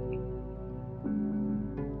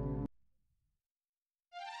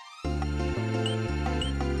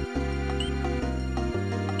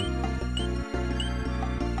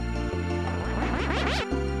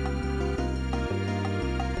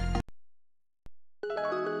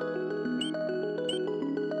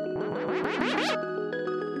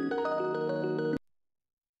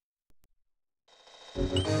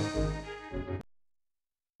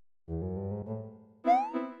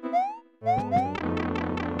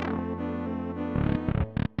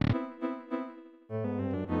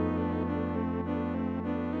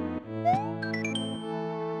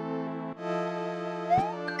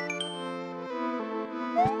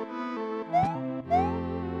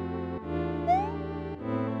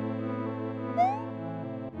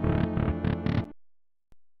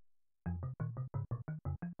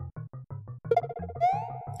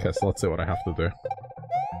 Okay, so let's see what I have to do.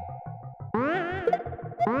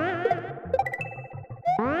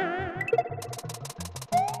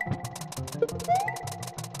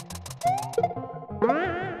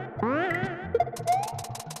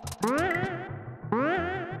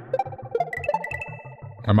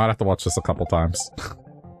 I might have to watch this a couple times.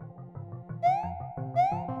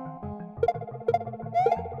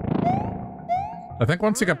 I think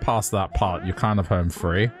once you get past that part, you're kind of home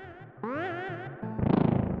free.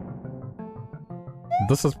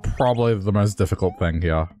 This is probably the most difficult thing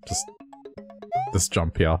here. Just this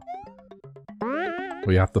jump here.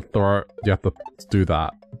 Where you have to throw, you have to do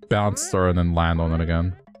that. Bounce, throw, and then land on it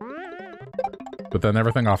again. But then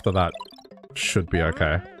everything after that should be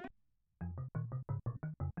okay.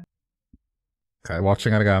 Okay,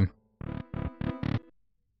 watching it again.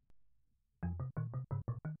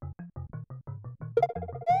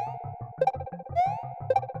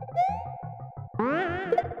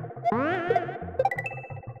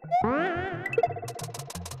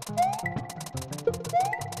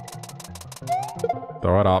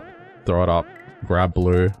 Throw it up, grab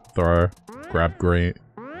blue, throw, grab green,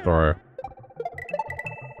 throw.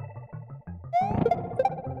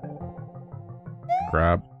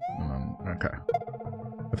 Grab, and then, okay.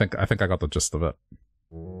 I think I got the gist of it.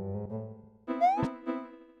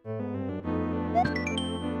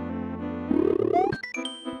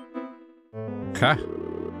 Okay.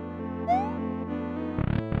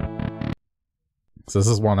 So this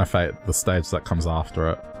is one F8, the stage that comes after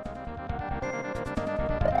it.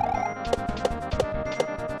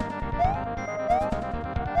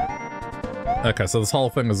 Okay, so this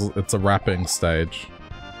whole thing is, it's a rapping stage.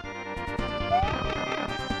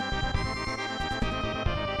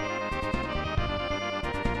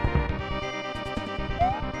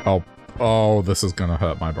 Oh, this is gonna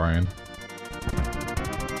hurt my brain.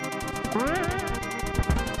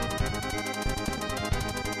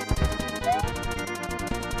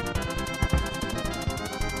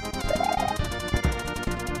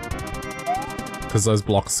 Because those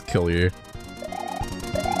blocks kill you.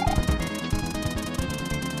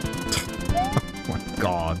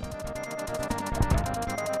 God.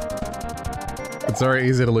 It's very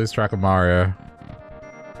easy to lose track of Mario.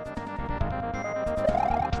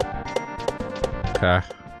 Okay.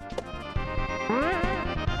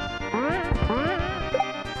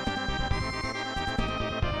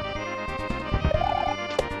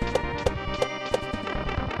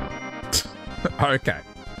 Okay.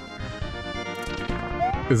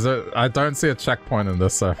 Is it? I don't see a checkpoint in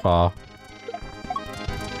this so far.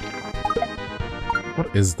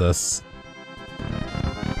 What is this?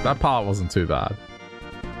 That part wasn't too bad.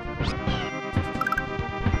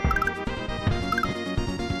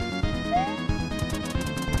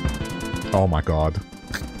 Oh my god.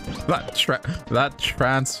 that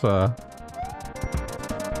transfer.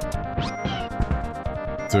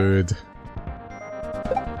 Dude.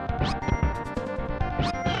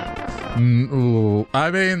 Ooh. I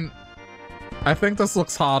mean, I think this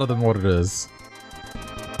looks harder than what it is.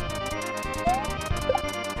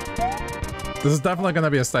 This is definitely going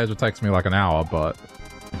to be a stage that takes me like an hour, but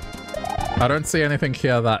I don't see anything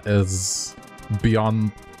here that is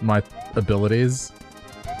beyond my abilities.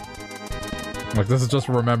 Like, this is just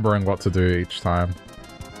remembering what to do each time.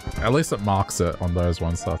 At least it marks it on those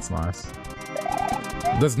ones, so that's nice.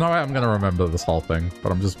 There's no way I'm going to remember this whole thing,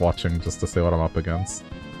 but I'm just watching just to see what I'm up against.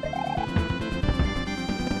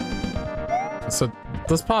 So,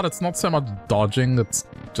 this part, it's not so much dodging, it's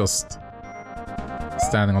just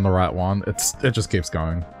standing on the right one. It just keeps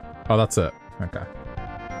going. Oh, that's it. Okay.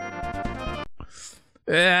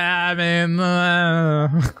 Yeah, I mean,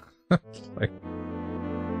 like,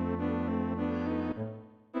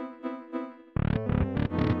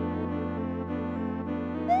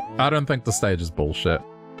 I don't think the stage is bullshit.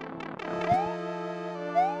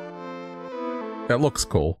 It looks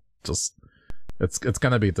cool. Just, it's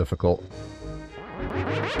gonna be difficult.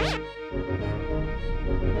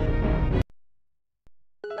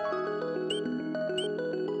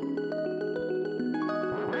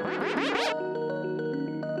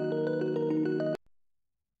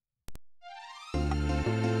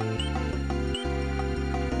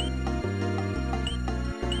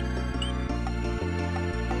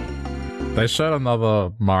 They showed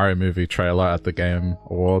another Mario movie trailer at the Game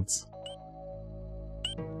Awards.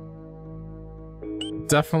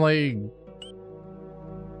 Definitely,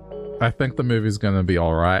 I think the movie's gonna be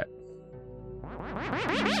alright.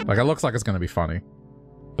 Like, it looks like it's gonna be funny.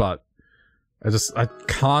 But I just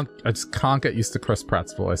can't get used to Chris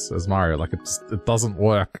Pratt's voice as Mario. Like, it doesn't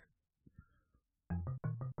work.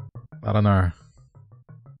 I don't know.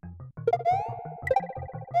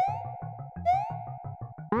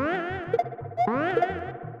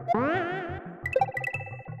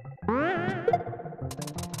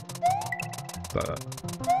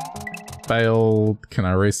 Failed. Can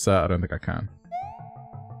I reset? I don't think I can.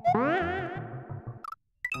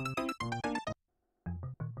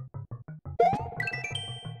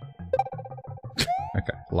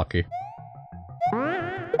 Okay, lucky.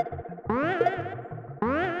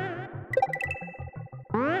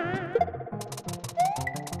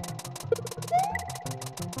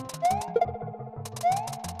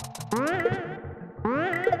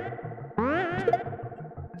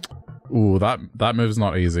 Ooh, that move's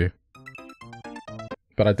not easy.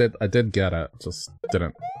 But I did get it, just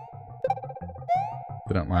didn't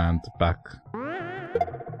land back.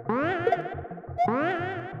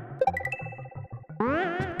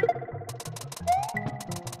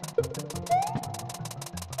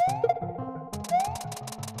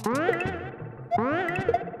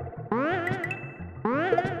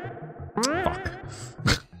 Fuck.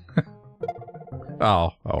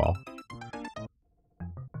 Oh well.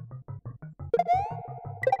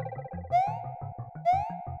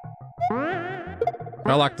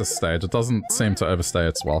 I like this stage. It doesn't seem to overstay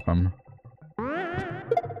its welcome.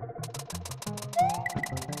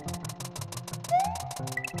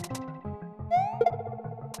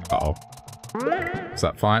 Uh-oh. Is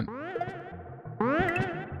that fine?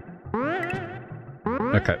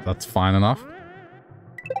 Okay, that's fine enough.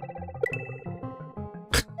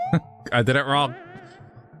 I did it wrong.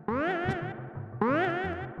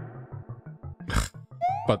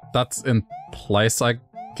 But that's in place, I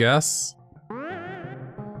guess?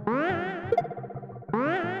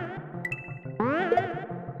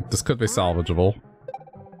 This could be salvageable.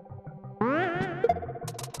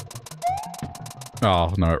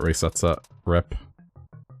 Oh, no, it resets it. Rip.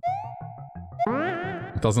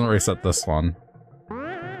 It doesn't reset this one.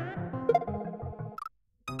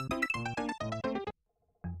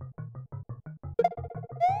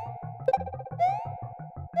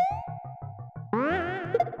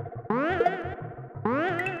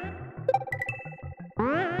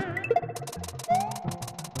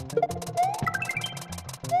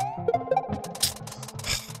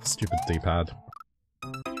 Stupid D-pad.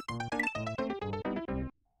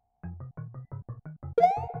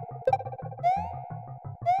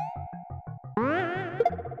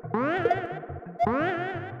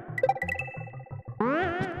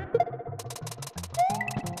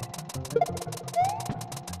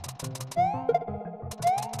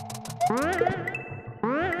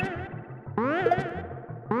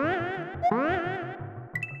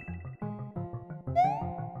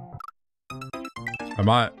 I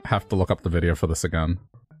might have to look up the video for this again.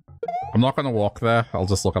 I'm not going to walk there, I'll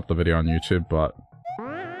just look up the video on YouTube, but...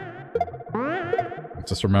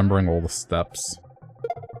 just remembering all the steps.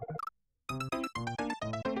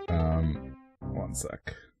 One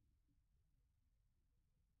sec.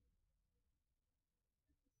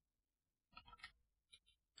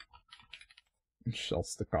 Shell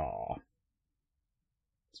sticker.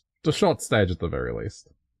 The short stage at the very least.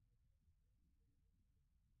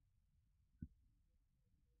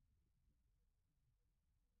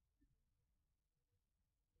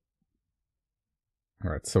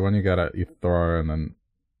 Alright, so when you get it, you throw and then...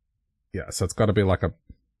 yeah, so it's gotta be like a...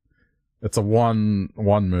 it's a one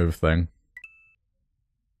move thing.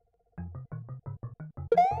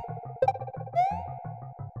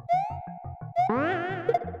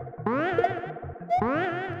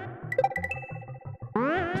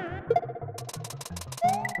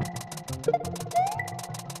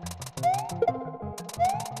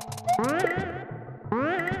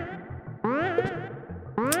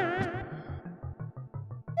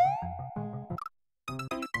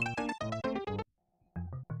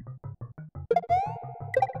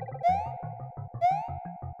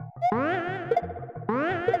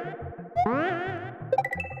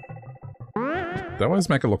 They always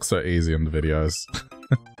make it look so easy in the videos.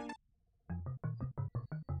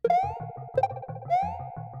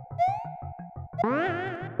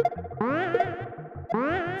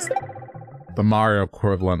 It's the Mario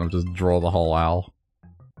equivalent of just draw the whole owl.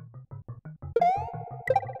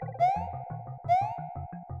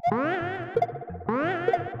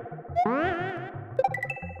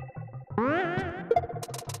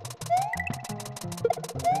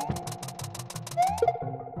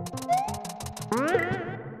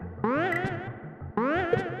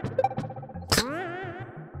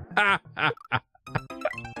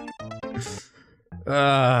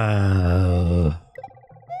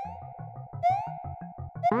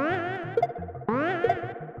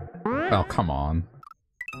 Oh, come on.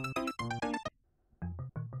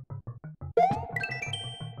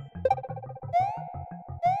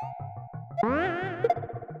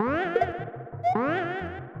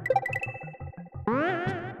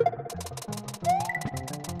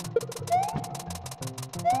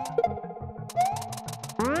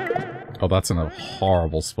 Oh, that's in a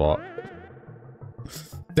horrible spot.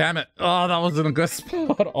 Damn it! Oh, that was in a good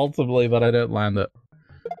spot, ultimately, but I didn't land it.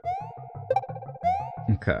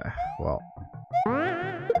 Okay, well.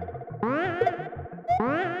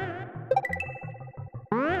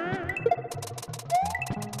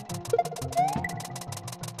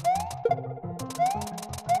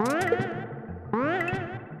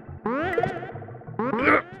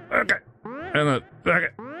 Okay. And then,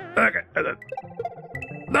 okay, and then.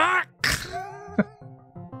 Ah!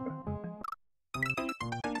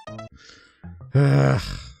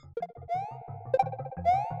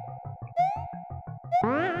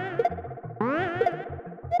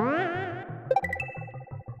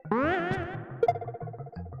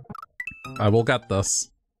 I will get this.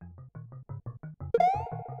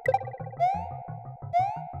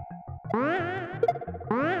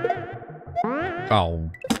 Oh.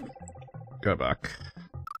 Go back.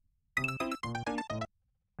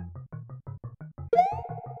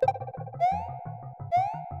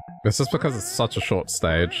 It's just because it's such a short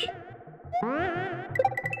stage.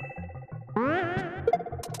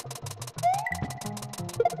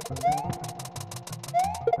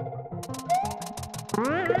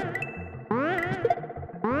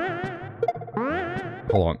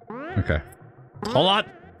 Hold on. Okay. Hold on!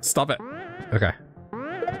 Stop it. Okay.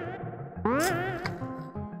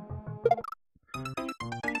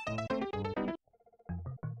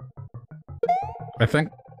 I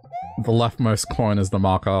think the leftmost coin is the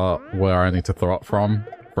marker where I need to throw it from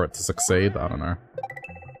for it to succeed. I don't know.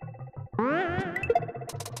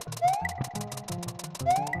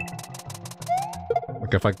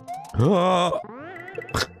 Like if I...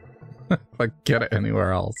 if I get it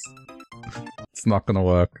anywhere else, it's not gonna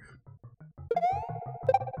work.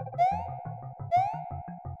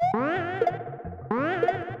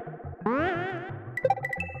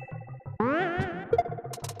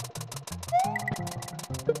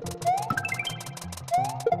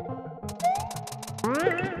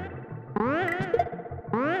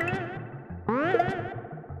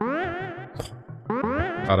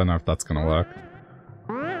 I don't know if that's gonna work.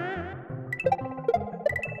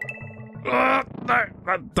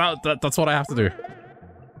 That's what I have to do.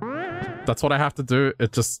 That's what I have to do.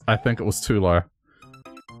 It just... I think it was too low.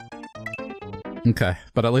 Okay,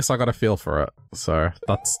 but at least I got a feel for it. So,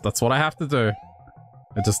 that's what I have to do.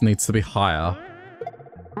 It just needs to be higher.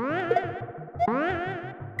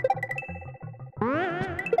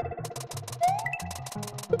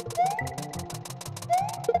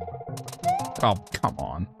 Oh, come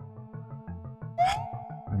on.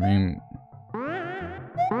 I mean...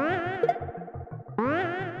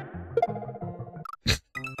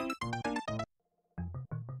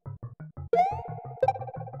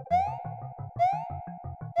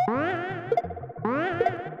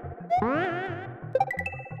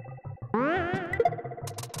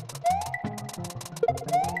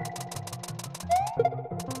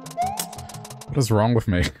 What is wrong with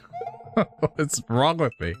me? What is wrong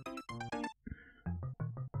with me?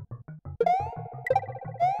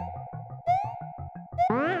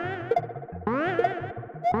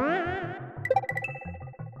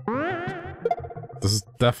 This is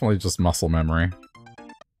definitely just muscle memory.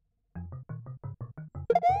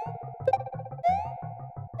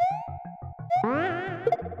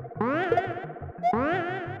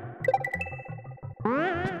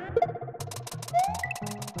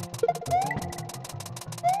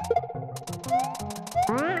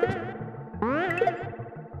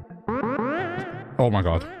 Oh my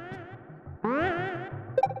god.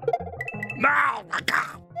 No! My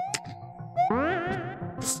god!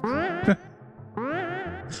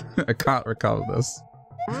 I can't recover this.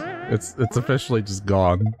 It's officially just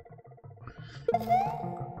gone.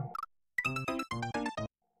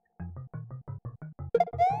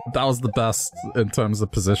 That was the best in terms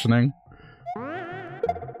of positioning.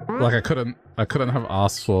 Like I couldn't have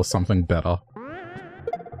asked for something better.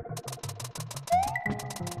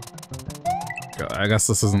 I guess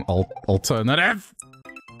this is an alternative.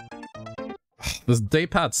 This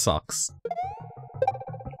D-pad sucks.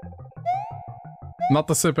 Not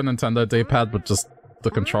the Super Nintendo D-pad, but just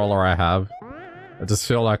the controller I have. I just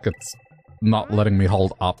feel like it's not letting me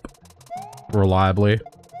hold up reliably.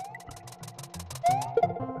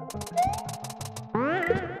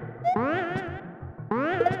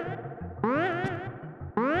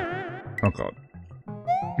 Oh god.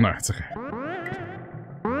 No, it's okay.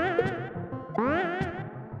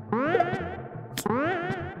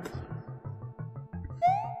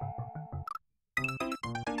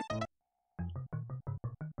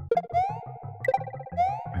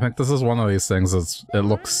 I think this is one of these things it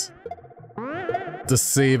looks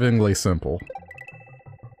deceivingly simple.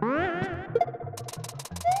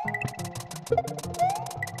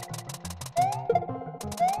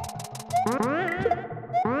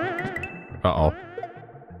 Uh-oh.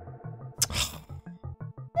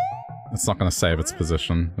 It's not gonna save its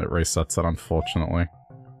position. It resets it, unfortunately.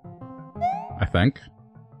 I think.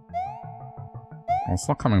 Well, it's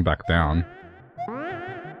not coming back down.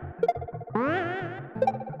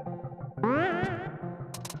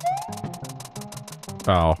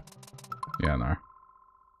 Oh. Yeah, no.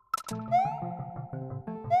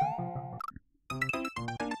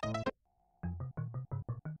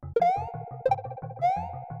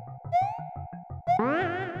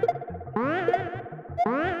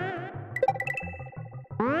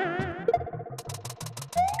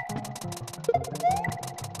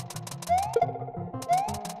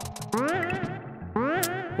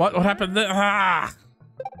 What happened there? Ah!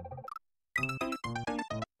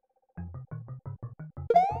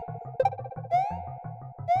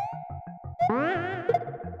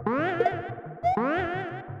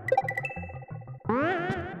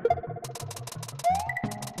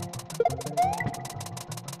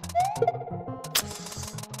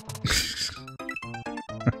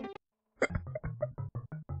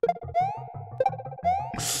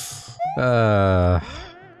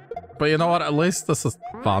 But you know what? At least this is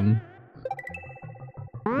fun.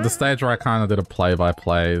 The stage where I kind of did a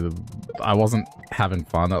play-by-play, I wasn't having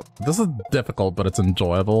fun. This is difficult, but it's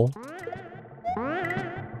enjoyable.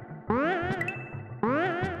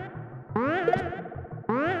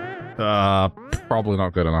 Probably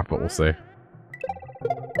not good enough, but we'll see.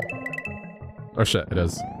 Oh shit, it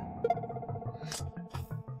is.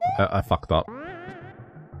 I fucked up.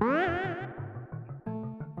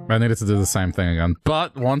 I needed to do the same thing again,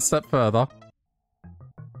 but one step further.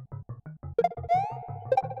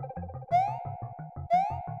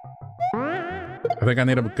 I think I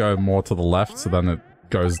need to go more to the left, so then it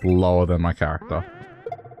goes lower than my character.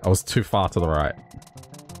 I was too far to the right.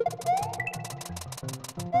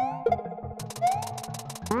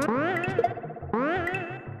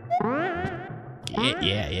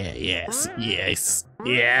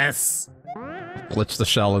 Yes! Glitch the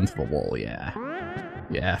shell into the wall, yeah.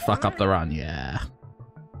 Yeah, fuck up the run, yeah.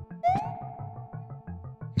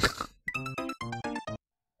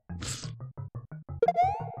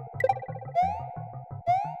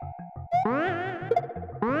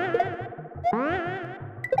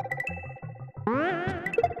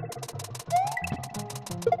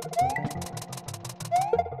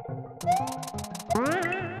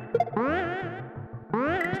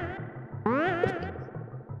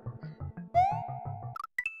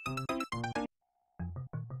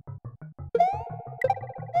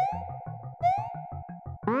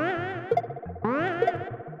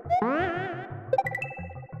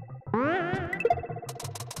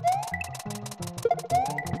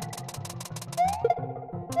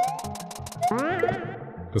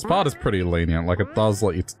 This part is pretty lenient, like it does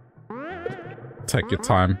let you take your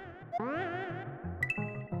time.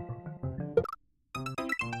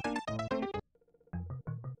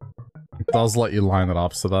 It does let you line it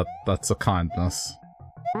up, so that's a kindness.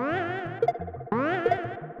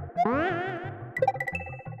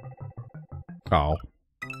 Oh.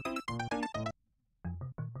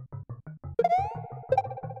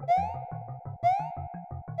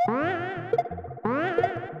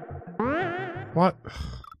 What?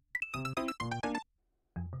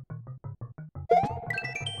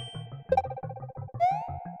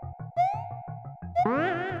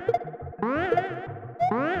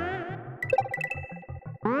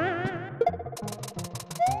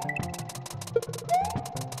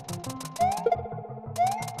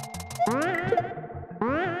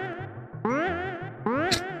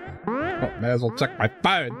 May as well check my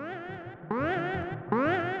phone.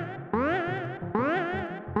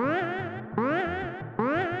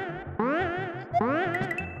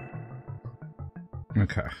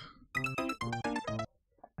 Okay.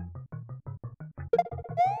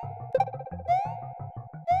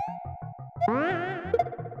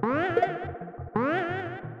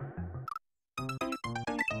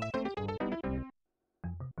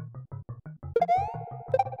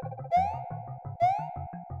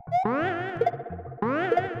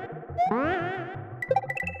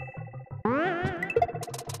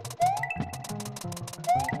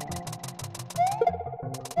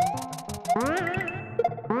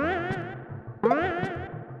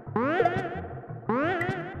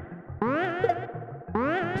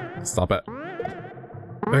 Stop it.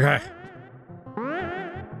 Okay.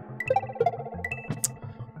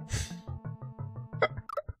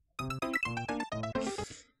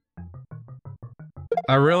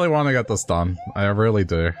 I really want to get this done. I really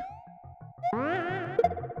do.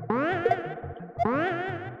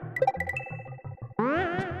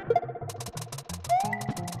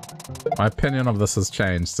 My opinion of this has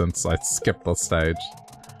changed since I skipped the stage,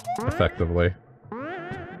 effectively.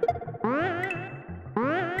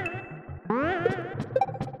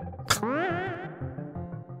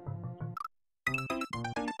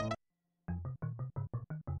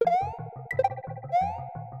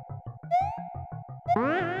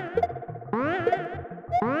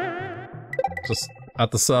 Just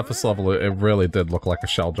at the surface level, it really did look like a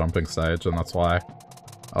shell jumping stage, and that's why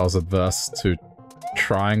I was adverse to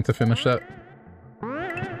trying to finish it.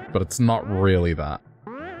 But it's not really that.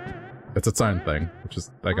 It's its own thing, which is,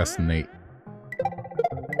 I guess, neat.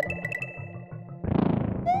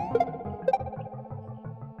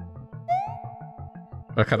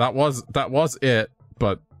 Okay, that was it,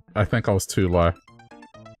 but I think I was too low.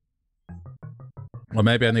 Or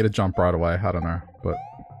maybe I need to jump right away, I don't know, but...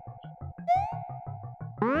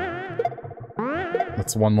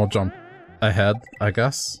 That's one more jump ahead, I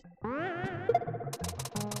guess.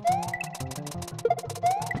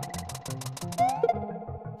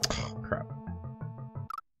 Oh, crap.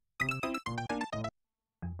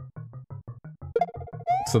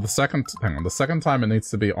 So the second... Hang on, the second time it needs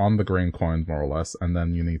to be on the green coin, more or less, and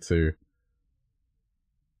then you need to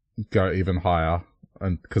go even higher.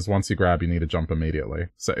 And because once you grab, you need to jump immediately.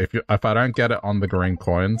 So if I don't get it on the green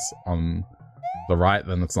coins on the right,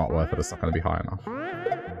 then it's not worth it. It's not going to be high enough.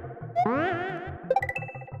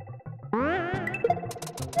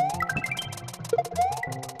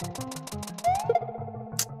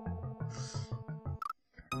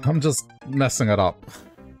 I'm just messing it up.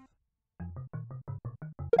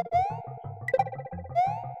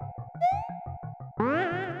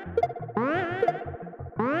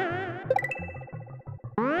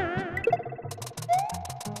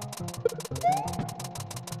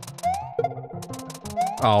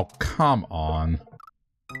 Oh, come on.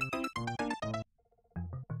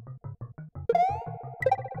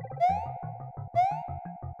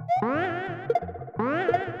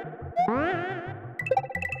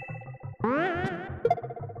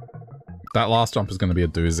 That last jump is going to be a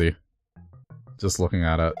doozy. Just looking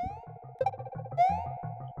at it.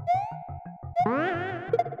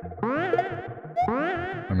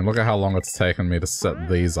 I mean, look at how long it's taken me to set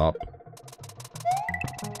these up.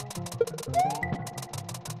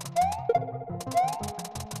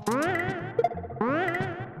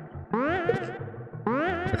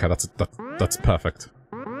 Okay, that's perfect.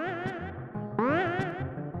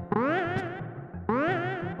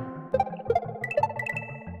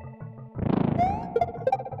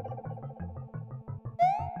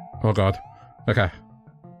 Oh god. Okay.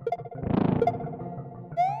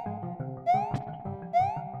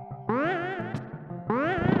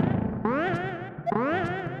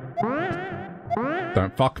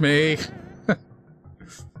 Don't fuck me!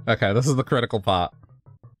 Okay, this is the critical part.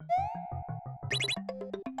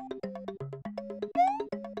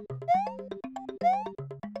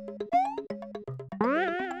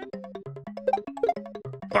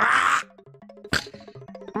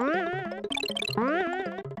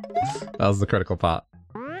 That was the critical part.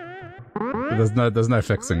 There's no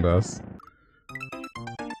fixing this.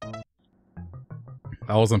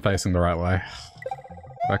 I wasn't facing the right way.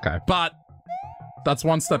 Okay, but that's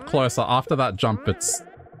one step closer. After that jump, it's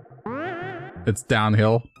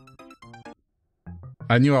downhill.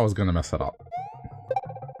 I knew I was gonna mess it up.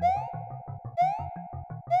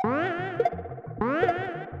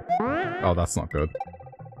 Oh, that's not good.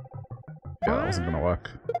 Yeah, that wasn't gonna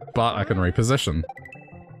work. But I can reposition.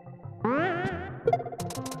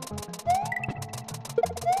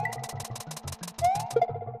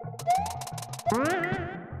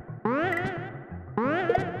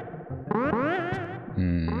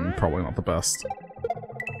 Probably not the best.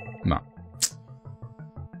 No.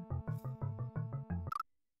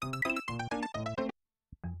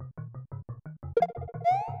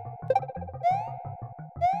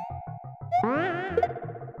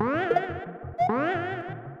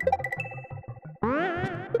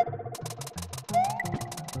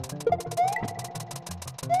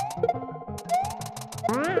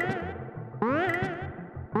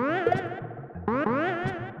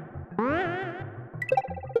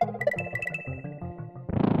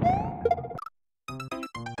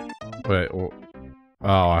 Wait, oh,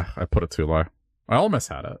 I put it too low. I almost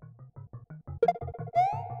had it.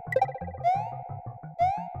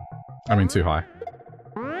 I mean, too high.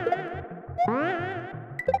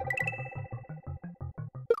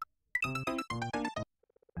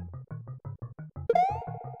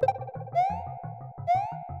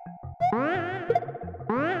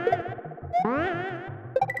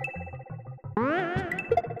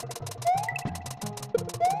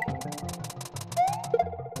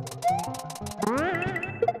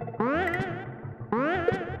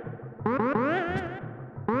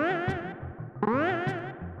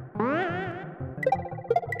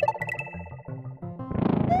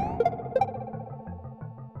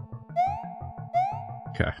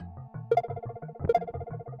 Okay.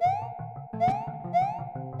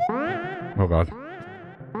 Oh god.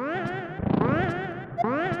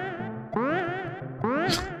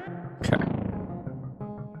 Okay.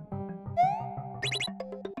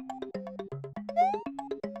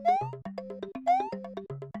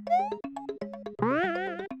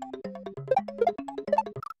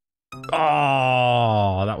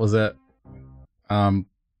 Oh, that was it.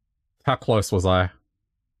 How close was I?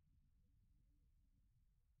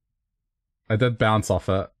 I did bounce off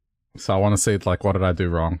it, so I want to see, like, what did I do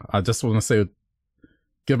wrong? I just want to see,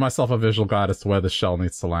 give myself a visual guide as to where the shell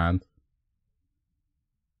needs to land.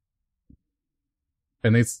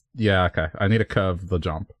 It needs, yeah, okay. I need to curve the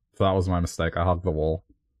jump. So that was my mistake. I hugged the wall.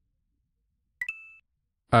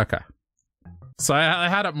 Okay. So I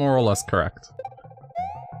had it more or less correct.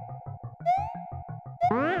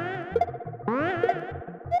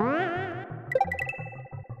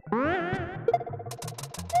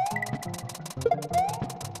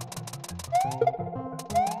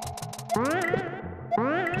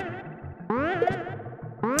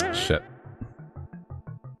 Shit.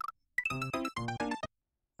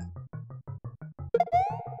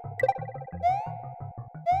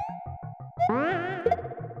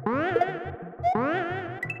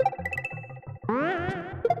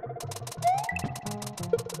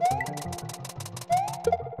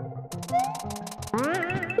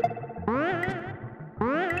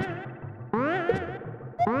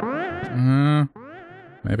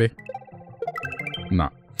 Maybe. No.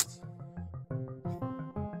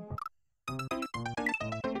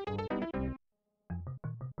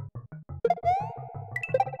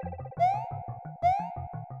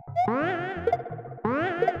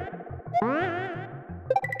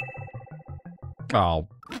 Oh.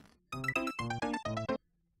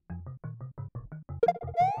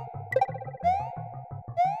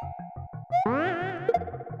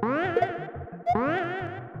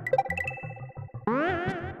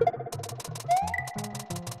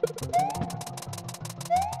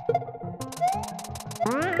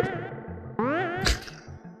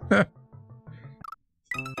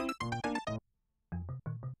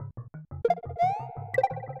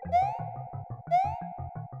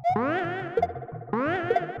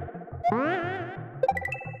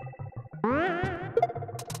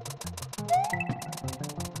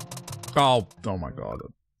 Oh my god.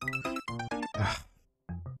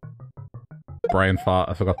 Brain fart,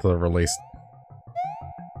 I forgot to release.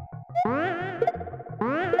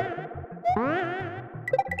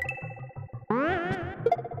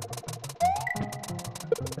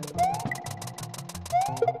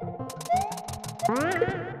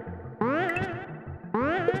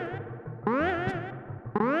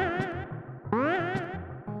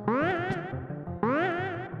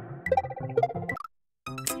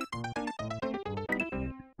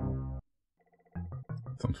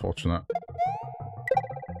 It's unfortunate.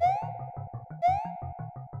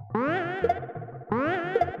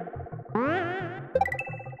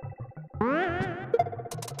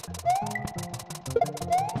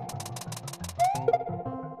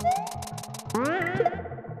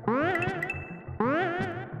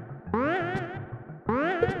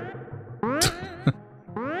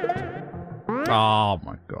 Oh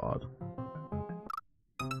my god.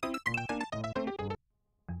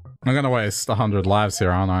 I'm gonna waste 100 lives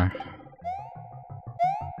here, aren't I?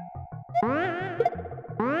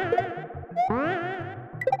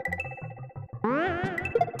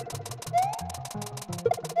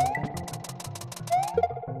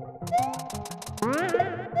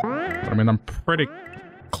 I mean, I'm pretty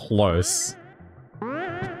close.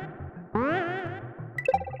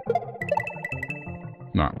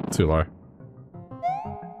 No, too low.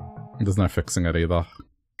 There's no fixing it either.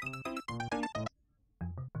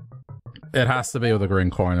 It has to be with the green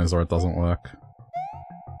coiners or it doesn't work.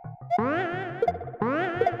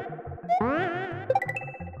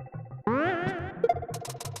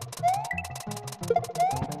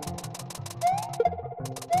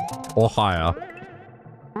 Or higher.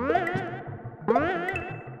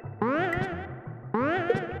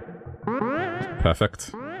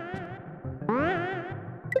 Perfect.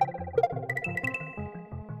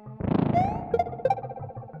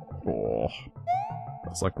 Oh.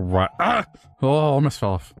 That's like right. Ah! Oh, almost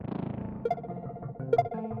fell off.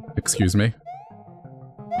 Excuse me.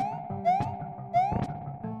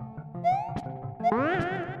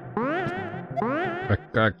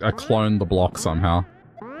 I cloned the block somehow.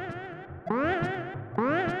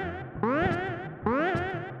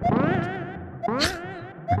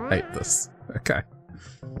 I hate this. Okay.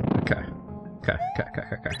 Okay. Okay, okay, okay,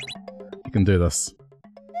 okay. You can do this.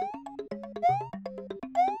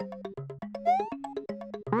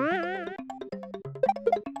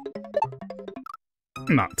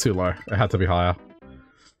 Not too low. It had to be higher.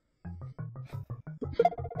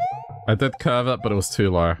 I did curve it, but it was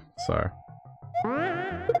too low, so...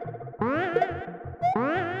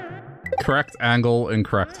 Correct angle,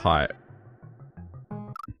 incorrect height.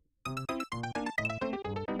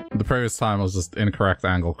 The previous time was just incorrect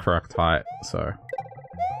angle, correct height, so...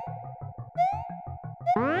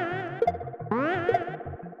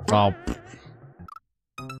 Oh.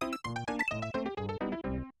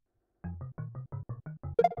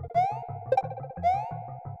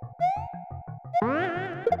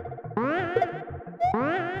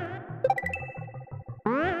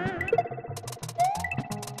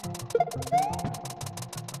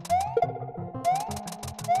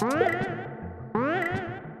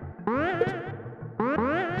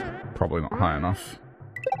 Probably not high enough.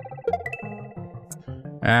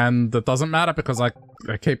 And it doesn't matter because I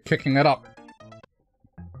keep kicking it up.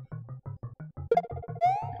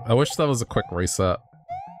 I wish there was a quick reset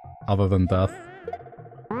other than death.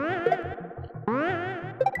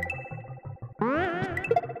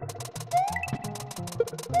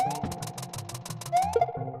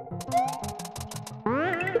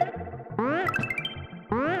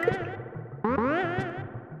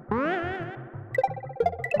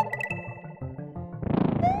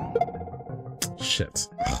 Shit.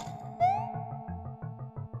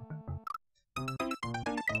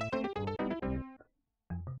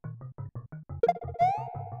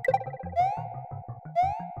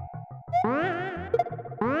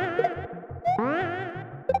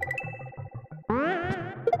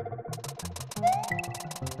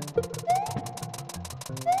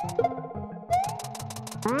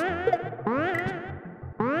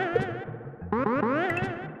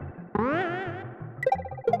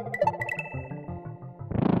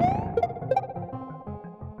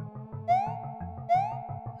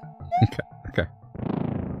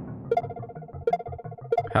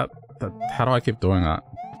 How do I keep doing that?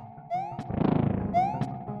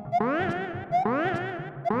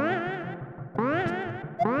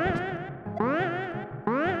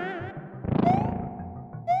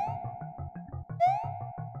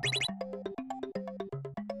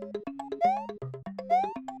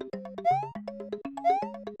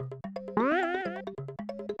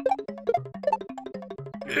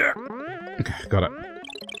 Okay, got it.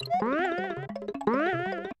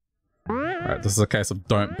 Alright, this is a case of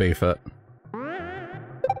don't beef it.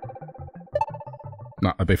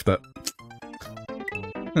 No, I beefed it.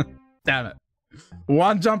 Damn it.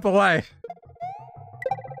 One jump away.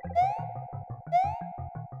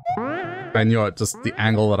 I knew it, just the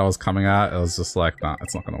angle that I was coming at, it was just like, nah,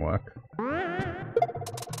 it's not gonna work.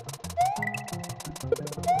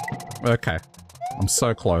 Okay. I'm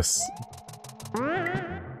so close.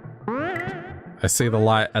 I see the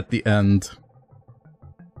light at the end.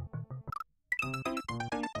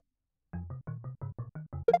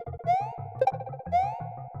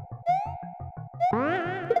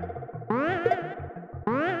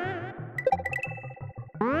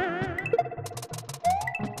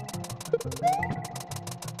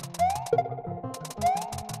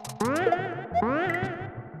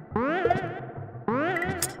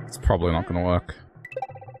 Probably not gonna work.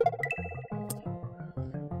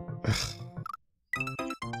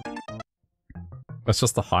 It's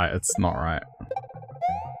just the height, it's not right.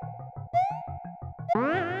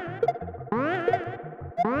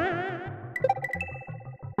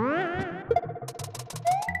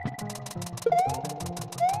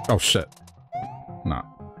 Oh shit. No.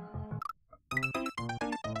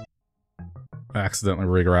 I accidentally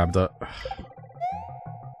re-grabbed it.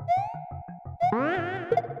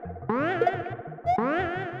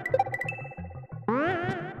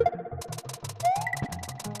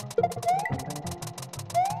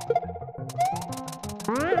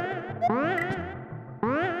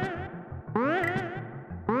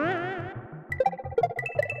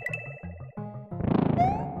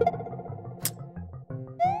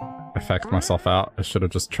 Myself out. I should have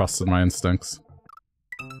just trusted my instincts.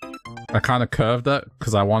 I kind of curved it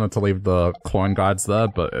because I wanted to leave the coin guides there,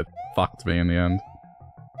 but it fucked me in the end.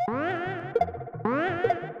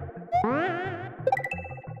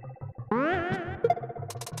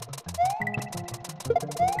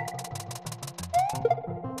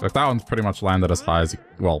 Like that one's pretty much landed as high as,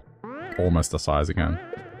 well, almost as high as you can.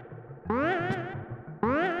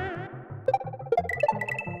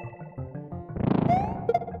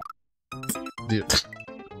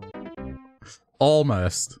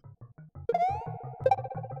 Almost.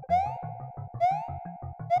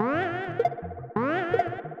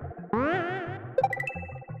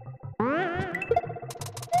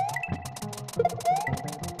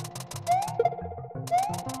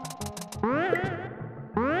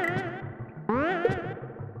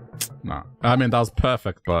 I mean, that was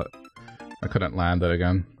perfect, but I couldn't land it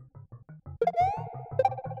again.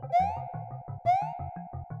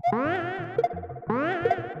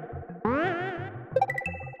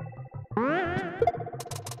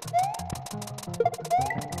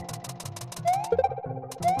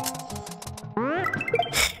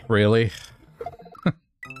 Really?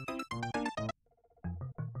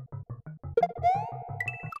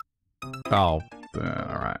 Oh,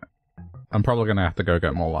 alright. I'm probably gonna have to go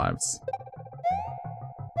get more lives.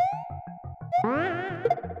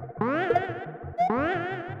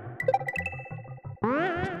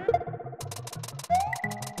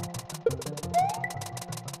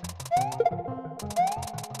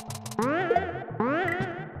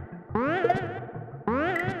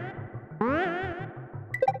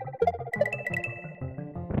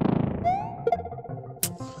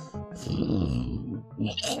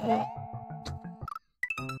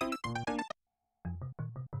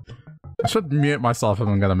 I should mute myself if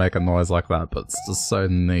I'm gonna make a noise like that, but it's just so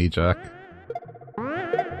knee-jerk.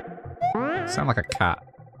 Sound like a cat.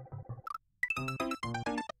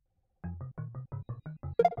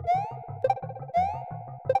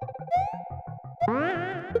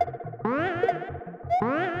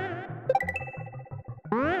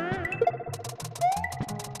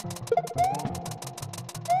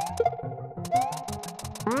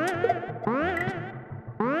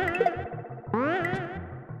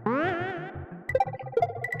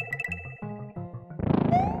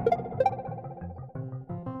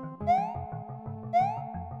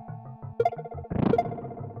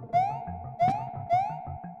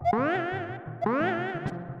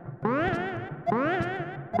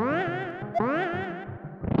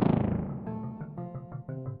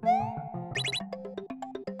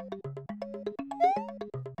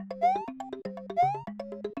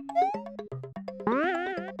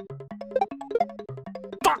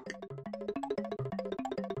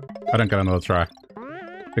 I don't get another try.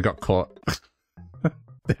 It got caught.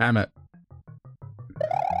 Damn it.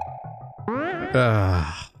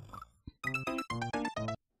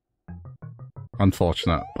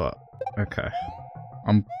 Unfortunate, but okay.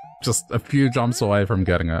 I'm just a few jumps away from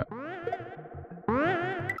getting it.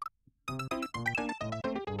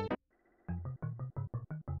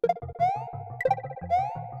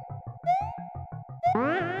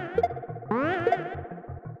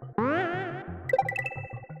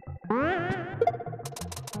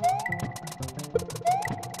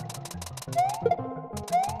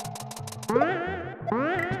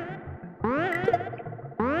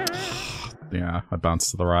 Yeah, I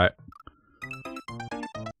bounced to the right.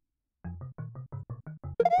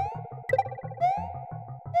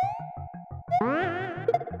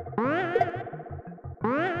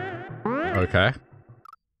 Okay.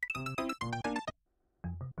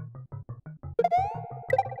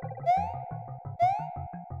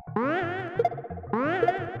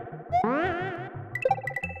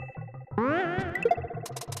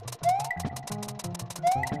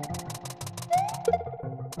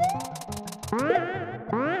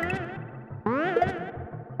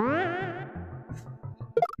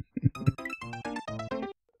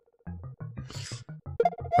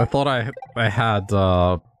 I thought I had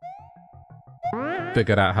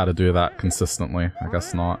figured out how to do that consistently. I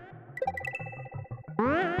guess not.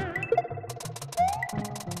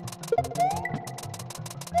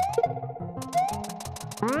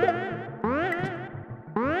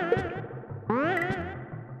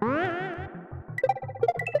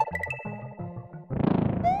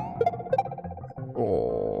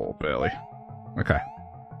 Oh, barely. Okay.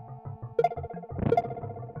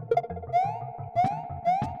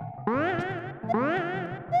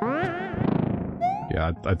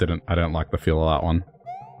 Yeah, I didn't like the feel of that one.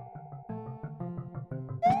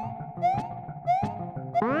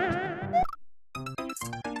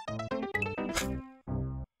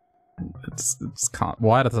 It just can't.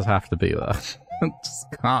 Why does it have to be there? It just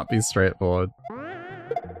can't be straightforward.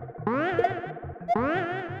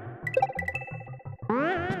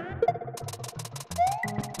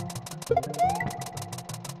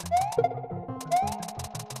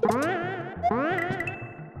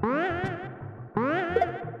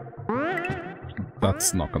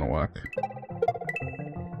 That's not gonna work.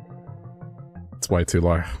 It's way too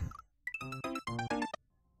low.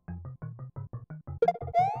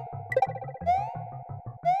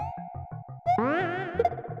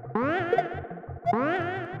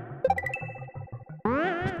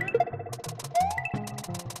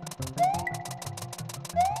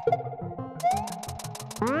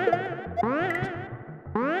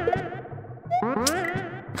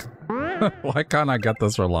 Why can't I get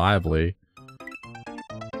this reliably?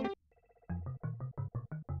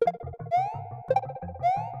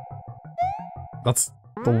 That's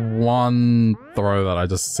the one throw that I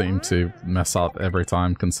just seem to mess up every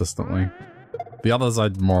time consistently. The others I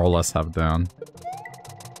more or less have down.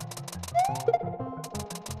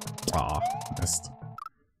 Ah, missed.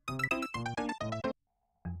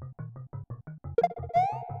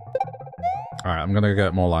 Alright, I'm gonna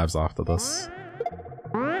get more lives after this.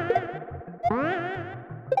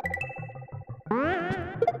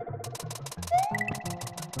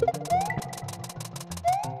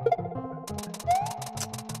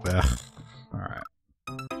 Ugh. Alright.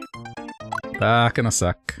 Back in a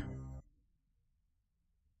sec.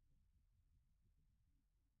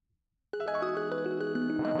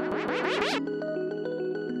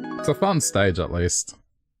 It's a fun stage, at least.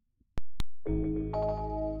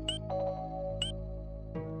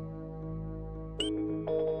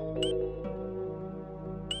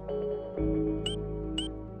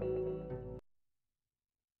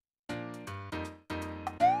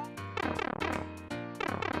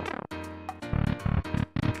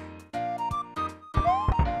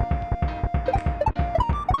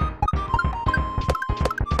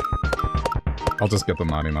 I'll just get the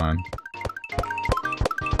 99.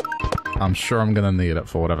 I'm sure I'm gonna need it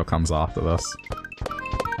for whatever comes after this.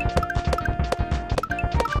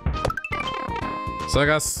 So I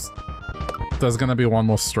guess there's gonna be one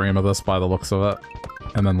more stream of this by the looks of it,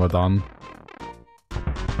 and then we're done.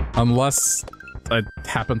 Unless I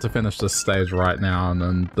happen to finish this stage right now and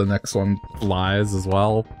then the next one flies as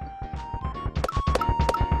well.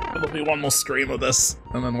 There'll be one more stream of this,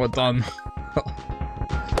 and then we're done.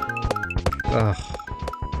 Ugh.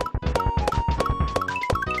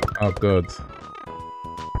 Oh, good.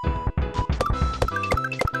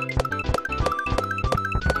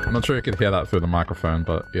 I'm not sure you could hear that through the microphone,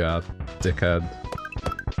 but yeah, dickhead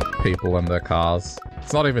people in their cars.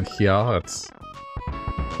 It's not even here, it's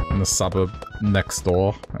in the suburb next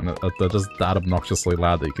door, and they're just that obnoxiously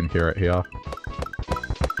loud that you can hear it here.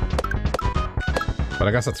 But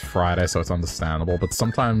I guess it's Friday, so it's understandable, but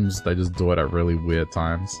sometimes they just do it at really weird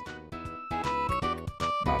times.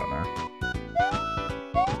 I don't know.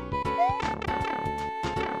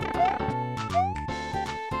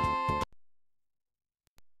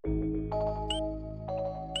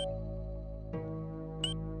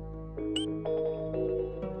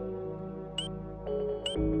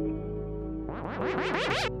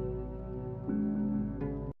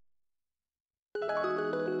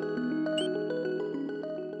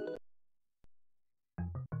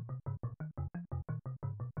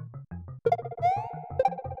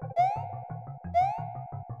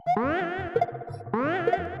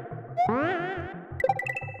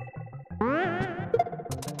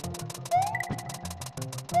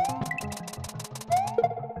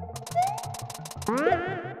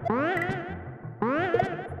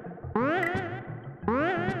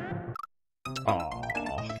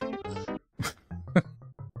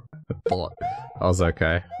 That was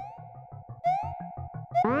okay.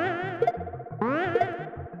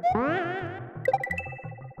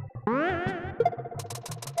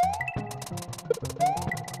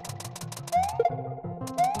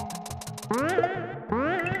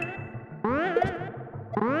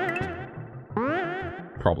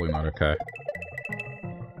 Probably not okay.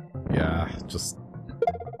 Yeah, just...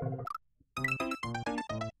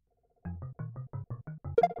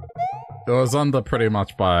 It was under pretty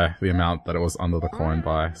much by the amount that it was under the coin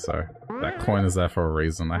by, so that coin is there for a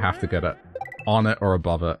reason. I have to get it on it or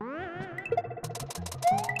above it.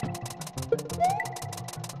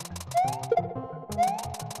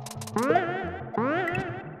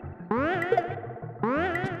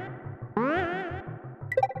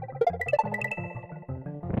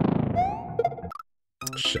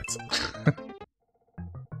 Shit.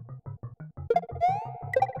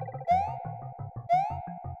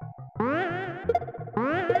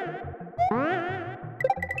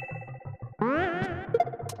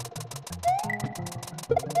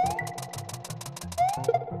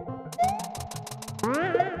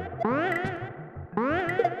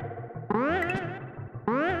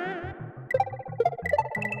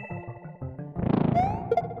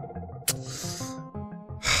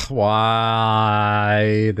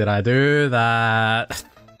 Why did I do that?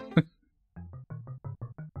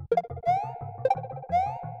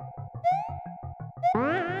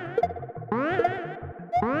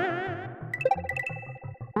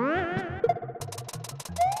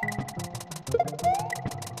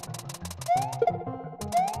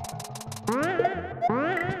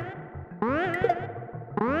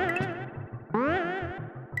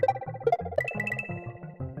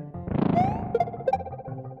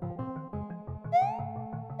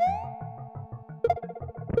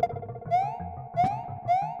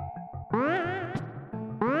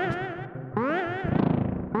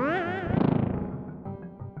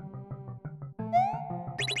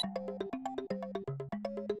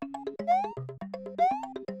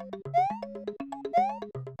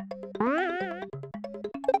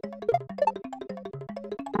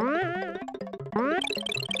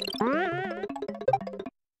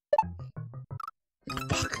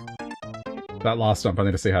 That last jump, I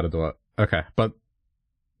need to see how to do it. Okay, but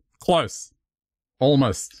close.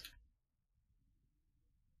 Almost.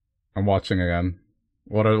 I'm watching again.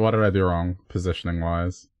 What did I do wrong,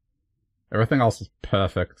 positioning-wise? Everything else was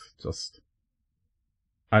perfect, just...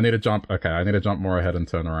 I need to jump... Okay, I need to jump more ahead and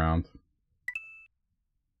turn around.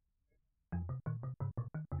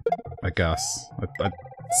 I guess. I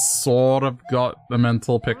sort of got the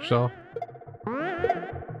mental picture.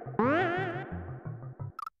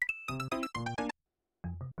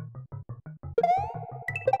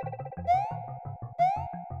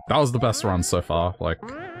 That was the best run so far, like,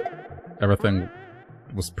 everything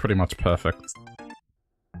was pretty much perfect.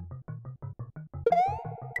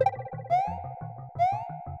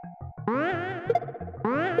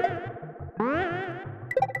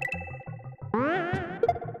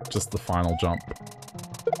 Just the final jump.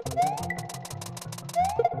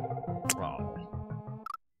 Oh.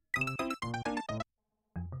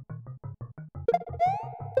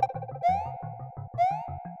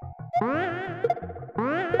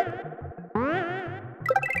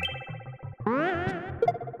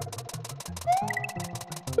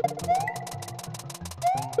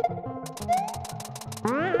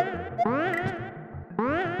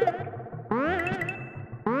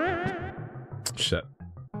 Shit.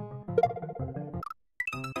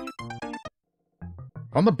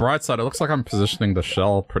 On the bright side, it looks like I'm positioning the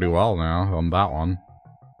shell pretty well now on that one.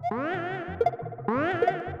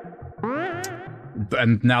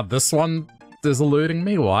 And now this one is eluding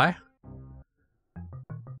me, why?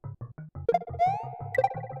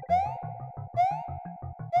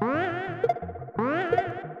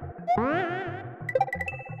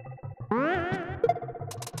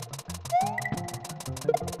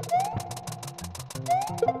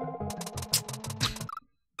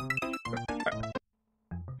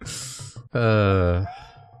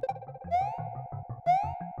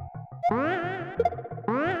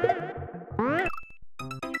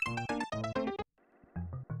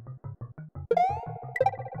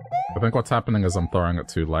 I think what's happening is I'm throwing it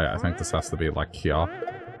too late. I think this has to be like here.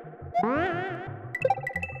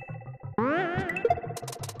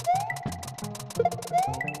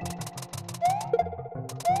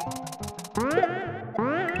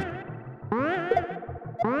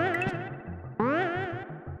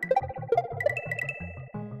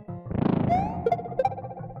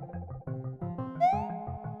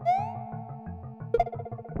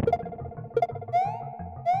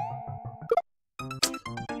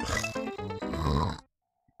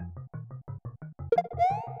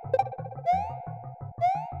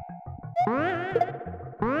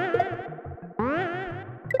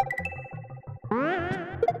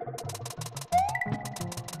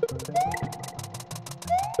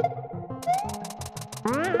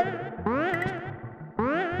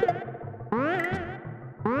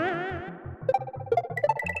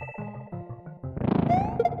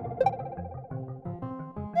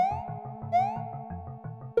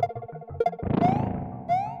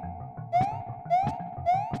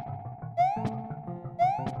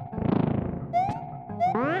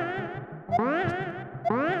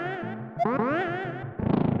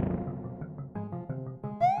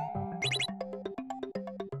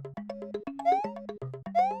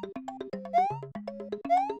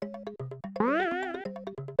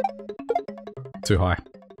 Too high.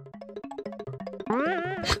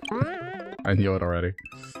 I knew it already.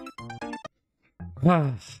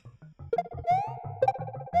 I'm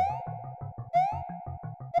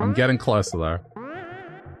getting closer though.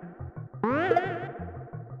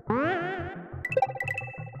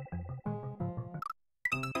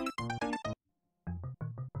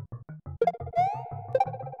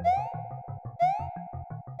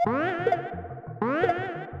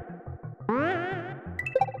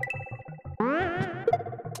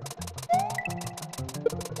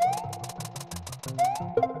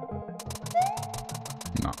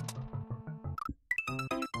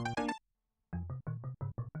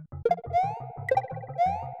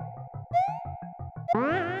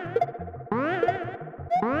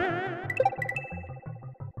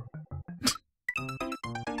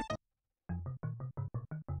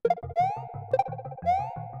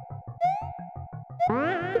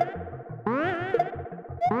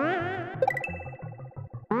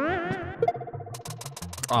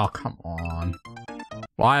 Oh, come on.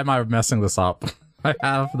 Why am I messing this up? I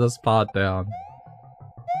have this part down.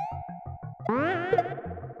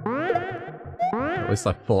 At least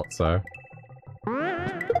I thought so.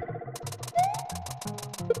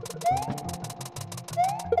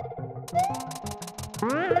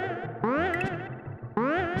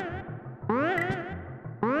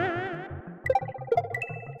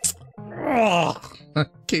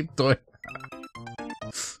 Keep doing that.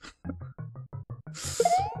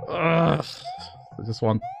 just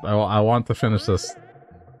want... I want to finish this.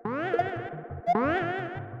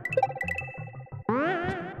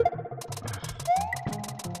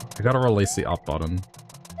 I gotta release the up button.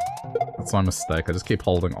 That's my mistake. I just keep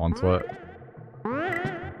holding onto it.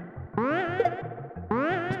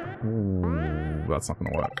 Ooh, that's not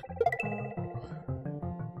gonna work.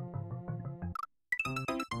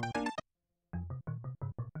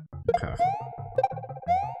 Okay.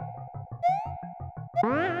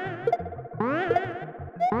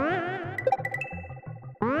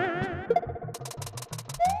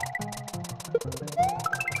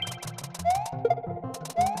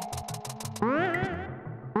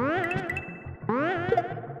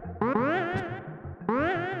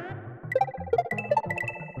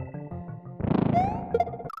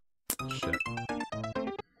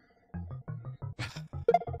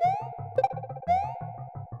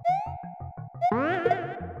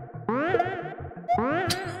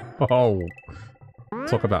 Oh,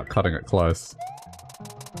 talk about cutting it close.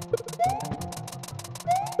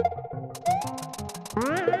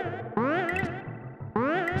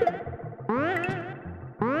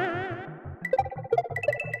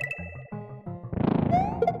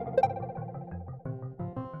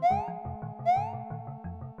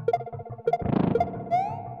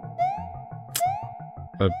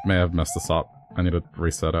 I may have messed this up. I need to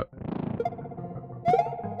reset it.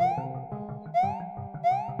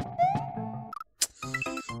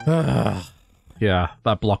 Yeah,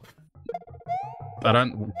 that block... I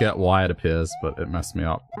don't get why it appears, but it messed me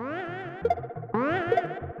up.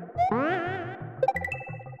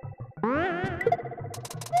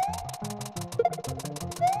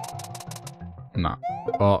 No.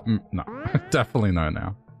 Oh, no. Definitely no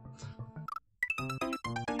now.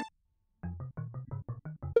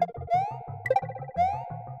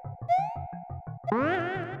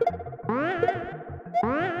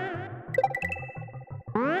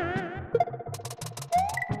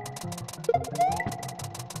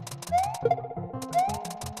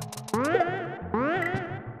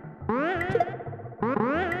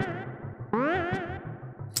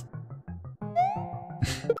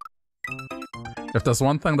 If there's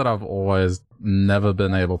one thing that I've always never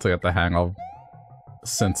been able to get the hang of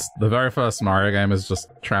since the very first Mario game is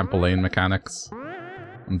just trampoline mechanics.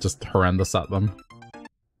 I'm just horrendous at them.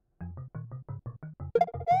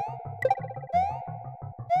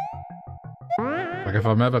 Like if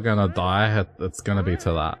I'm ever gonna die, it's gonna be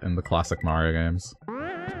to that in the classic Mario games.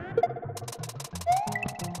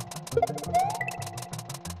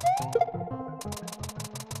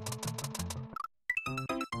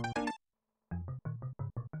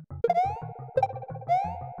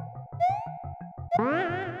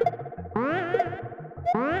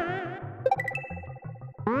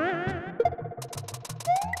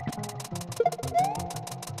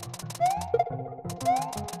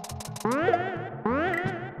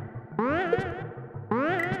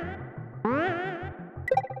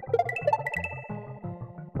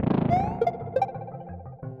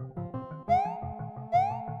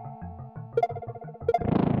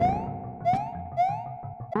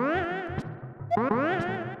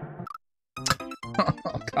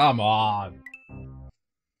 Come on.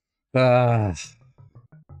 I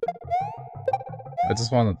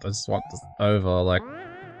just want this over. Like,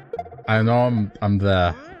 I know I'm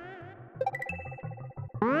there.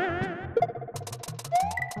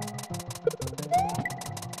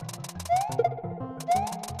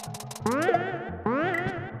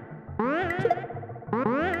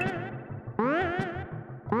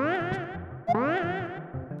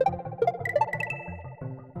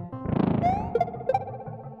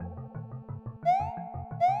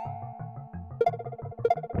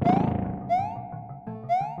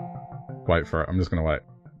 Wait for it. I'm just gonna wait.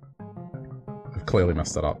 I've clearly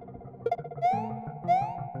messed it up.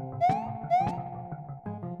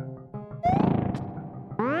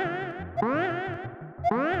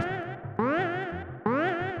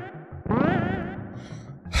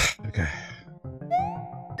 Okay.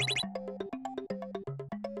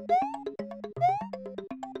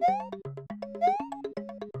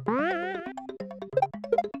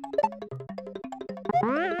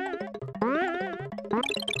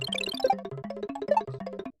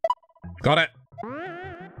 Got it!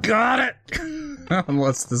 Got it!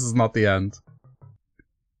 Unless this is not the end.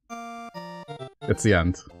 It's the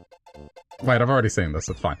end. Wait, I've already seen this,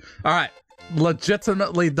 it's fine. Alright,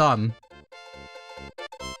 legitimately done.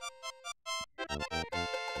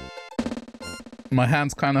 My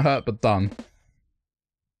hands kinda hurt, but done.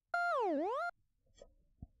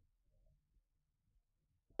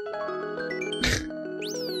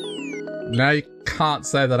 Now you can't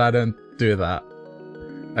say that I didn't do that.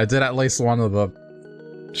 I did at least one of the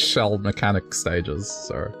shell mechanic stages,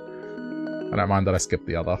 so I don't mind that I skipped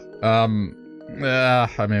the other. Yeah,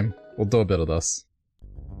 I mean, we'll do a bit of this.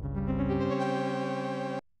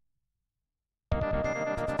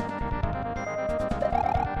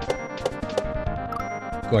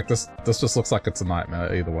 Like, this just looks like it's a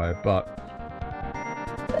nightmare either way, but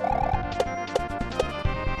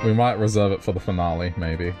we might reserve it for the finale,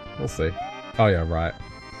 maybe. We'll see. Oh yeah, right.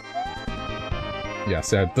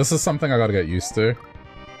 Yes, yeah, this is something I gotta get used to.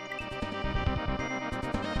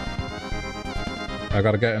 I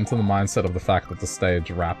gotta get into the mindset of the fact that the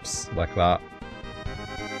stage wraps like that.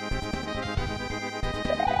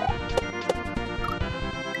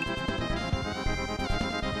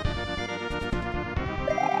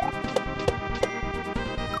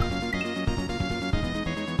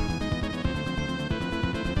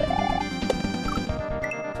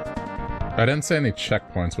 I didn't see any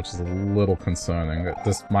checkpoints, which is a little concerning.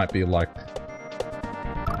 This might be like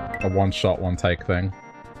a one-shot, one-take thing.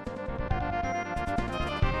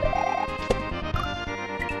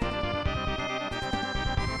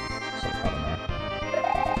 So, I don't know.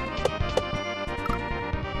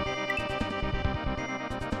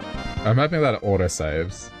 I'm hoping that it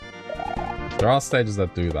auto-saves. There are stages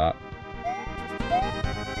that do that.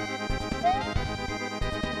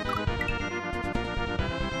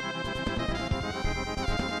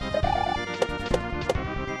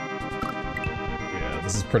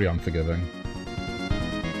 Pretty unforgiving.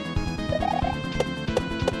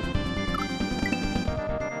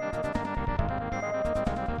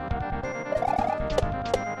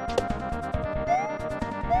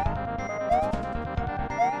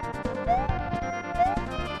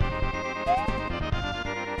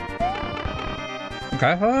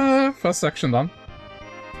 Okay, first section done.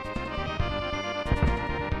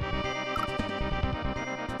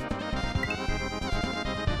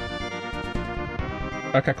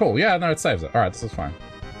 Okay, cool. Yeah, no, it saves it. Alright, this is fine.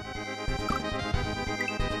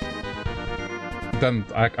 Then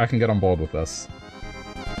I can get on board with this.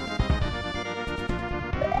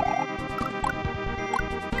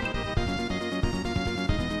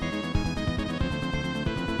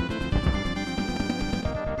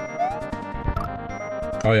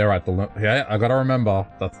 Oh yeah, right, yeah, I gotta remember,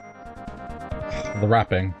 that's the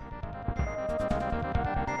wrapping.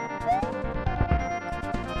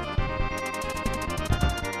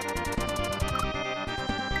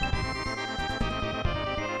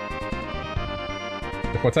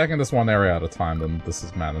 If we're taking this one area at a time, then this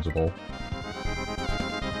is manageable.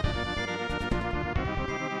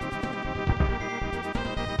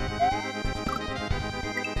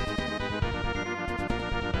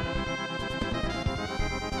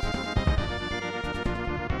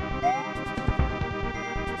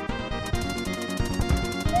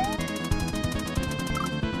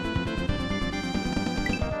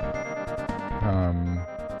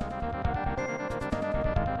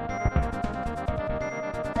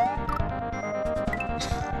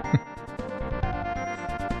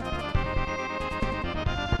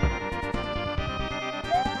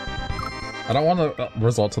 I don't want to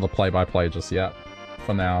resort to the play-by-play just yet.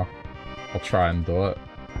 For now, I'll try and do it.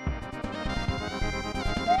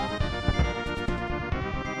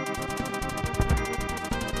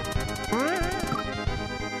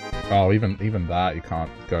 Oh, even that, you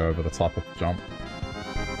can't go over the top of the jump.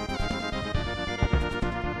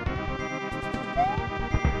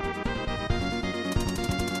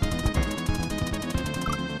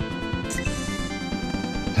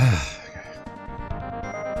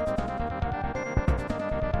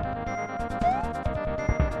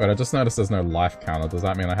 Wait, I just noticed there's no life counter. Does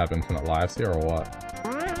that mean I have infinite lives here, or what?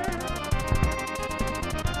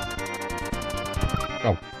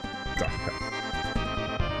 Oh. Okay.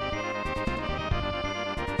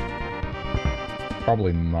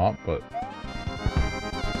 Probably not, but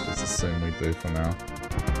let's just assume we do for now.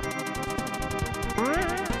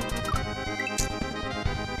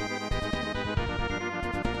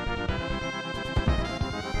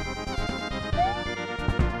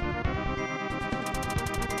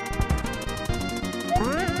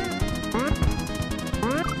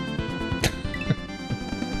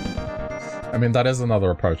 I mean, that is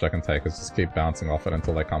another approach I can take, is just keep bouncing off it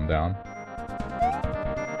until they come down.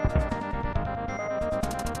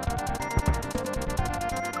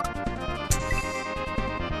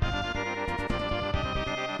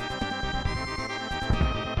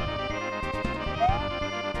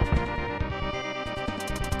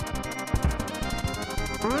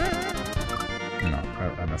 No,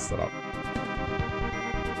 I messed it up.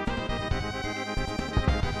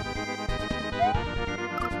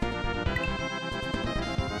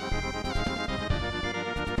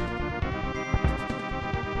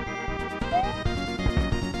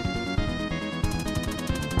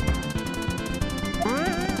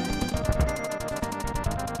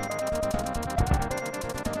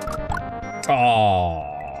 Oh,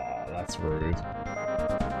 that's rude.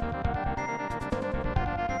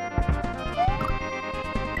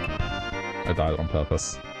 I died on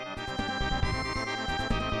purpose.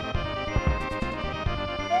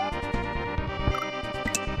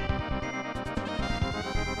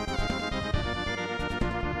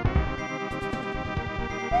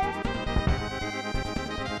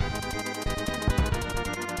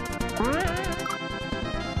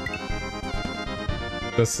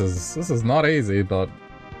 This is not easy, but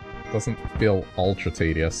doesn't feel ultra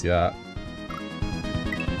tedious yet.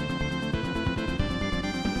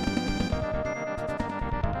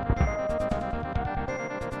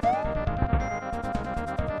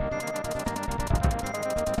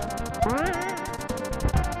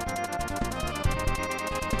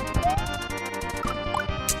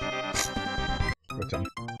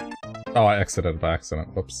 Oh, I exited by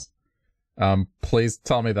accident. Whoops. Please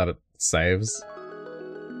tell me that it saves.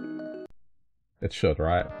 It should,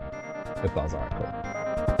 right? It does, alright, cool.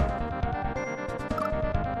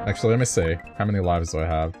 Actually, let me see. How many lives do I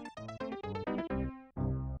have?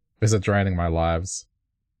 Is it draining my lives?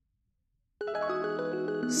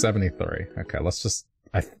 73. Okay, let's just...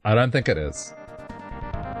 I don't think it is.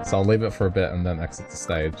 So I'll leave it for a bit and then exit the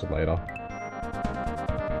stage later.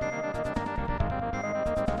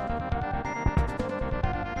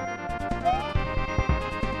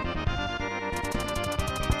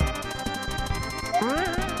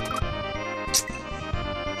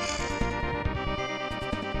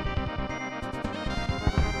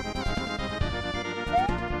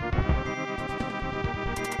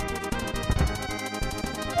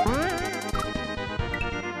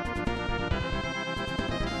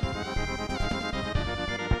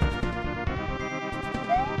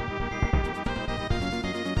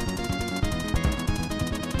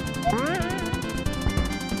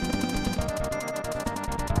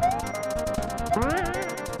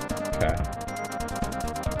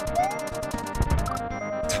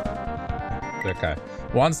 Okay.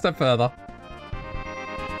 One step further.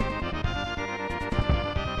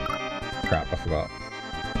 Crap, I forgot.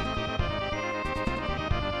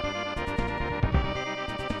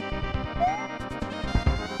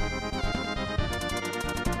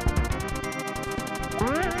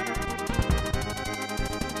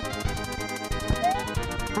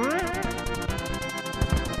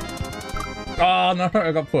 Oh no,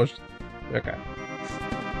 I got pushed. Okay.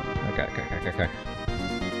 Okay.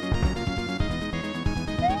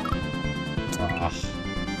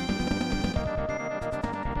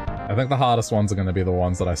 I think the hardest ones are going to be the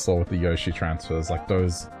ones that I saw with the Yoshi transfers. Like,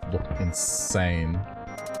 those look insane.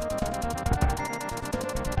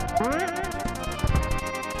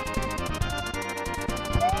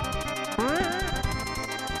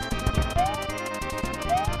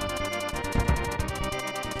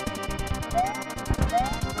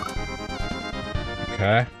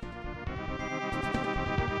 Okay.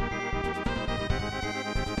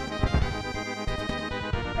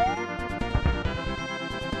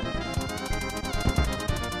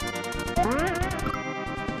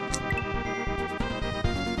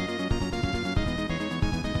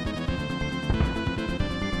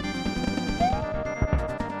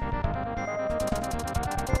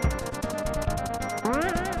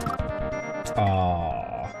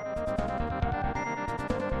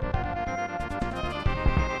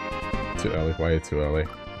 Way too early.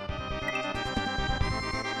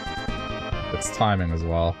 It's timing as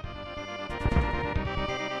well.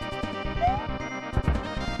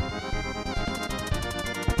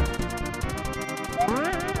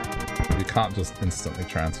 You can't just instantly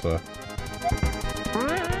transfer.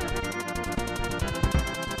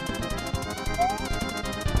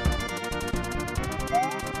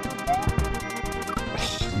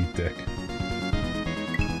 You dick.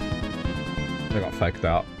 I got faked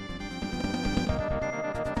out.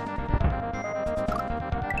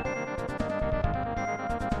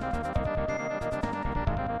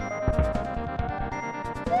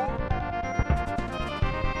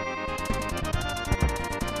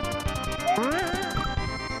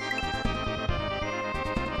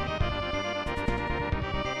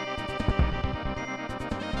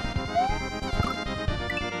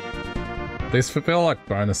 These feel like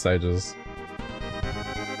bonus stages.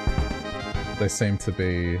 They seem to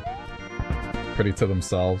be pretty to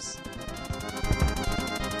themselves.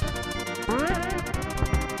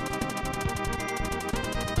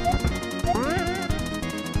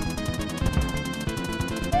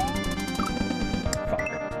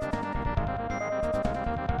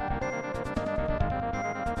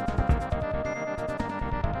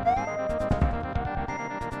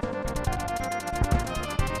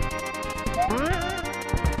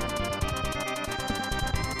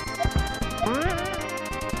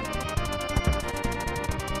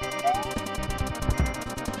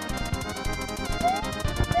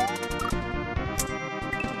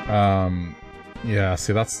 Yeah,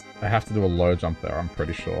 see that's... I have to do a low jump there, I'm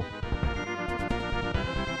pretty sure.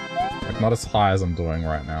 Like, not as high as I'm doing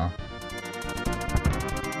right now.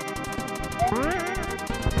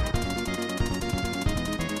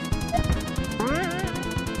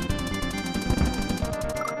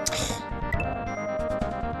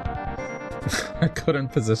 I couldn't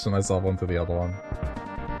position myself onto the other one.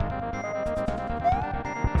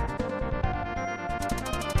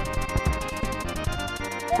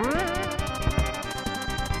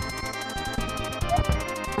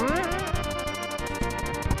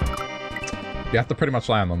 You have to pretty much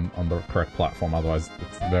land on the correct platform, otherwise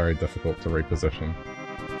it's very difficult to reposition.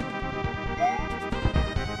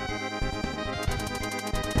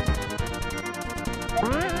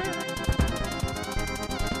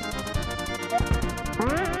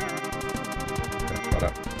 Okay, got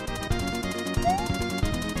it.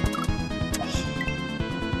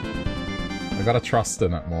 I gotta trust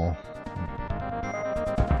in it more.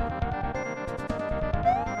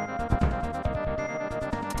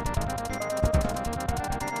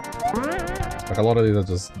 Like, a lot of these are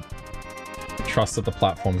just trust that the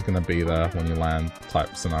platform's gonna be there when you land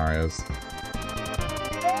type scenarios.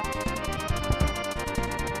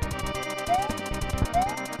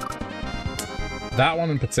 That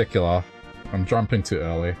one in particular, I'm jumping too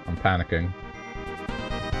early. I'm panicking.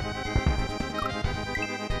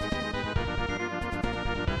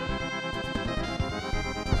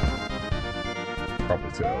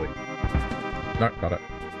 Probably too early. Nope, got it.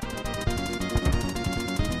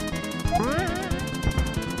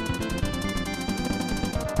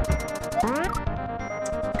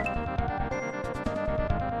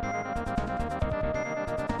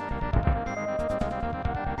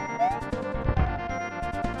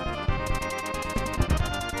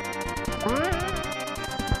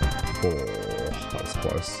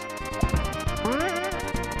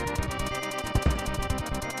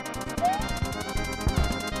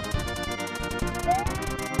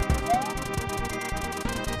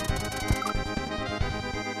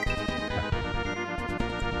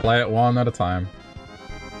 Play it one at a time.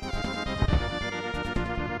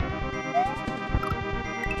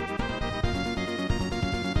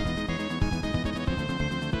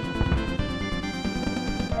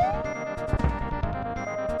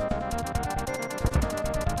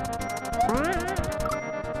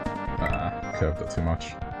 Curved it too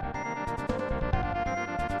much.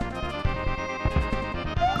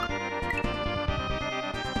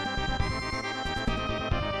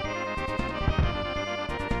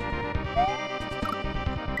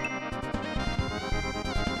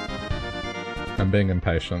 I'm being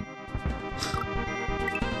impatient.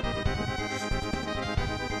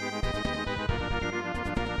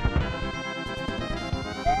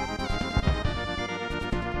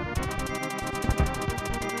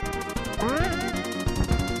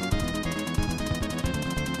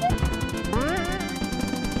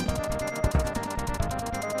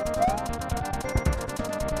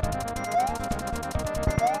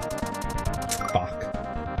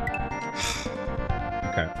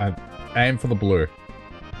 Aim for the blue.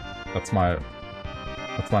 That's my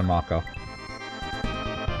marker.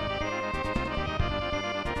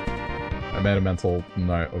 I made a mental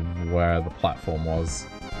note of where the platform was.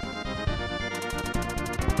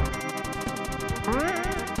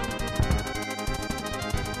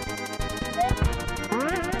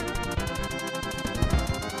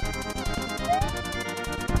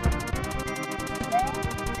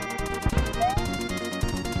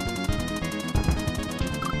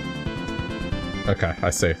 Okay, I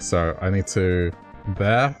see. So I need to...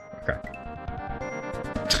 there? Okay.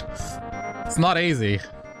 It's not easy.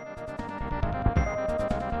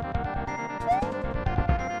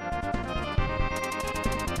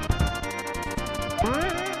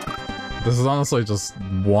 This is honestly just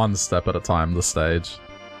one step at a time, the stage.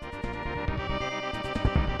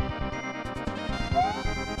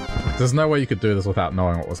 There's no way you could do this without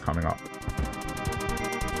knowing what was coming up.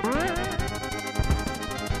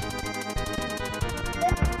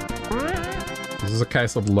 This is a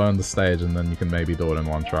case of learn the stage and then you can maybe do it in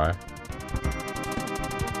one try.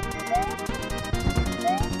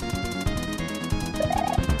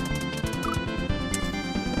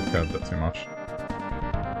 I curved it too much.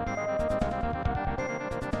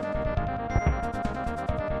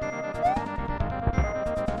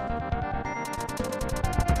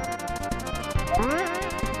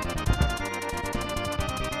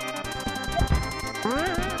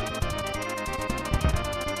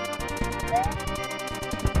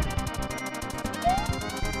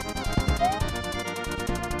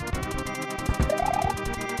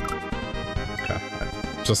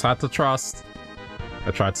 Just had to trust.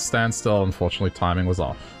 I tried to stand still, unfortunately timing was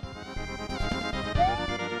off.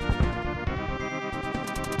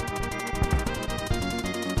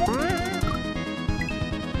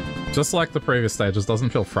 Just like the previous stages, doesn't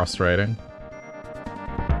feel frustrating.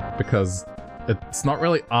 Because it's not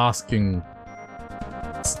really asking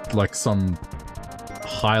like some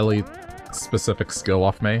highly specific skill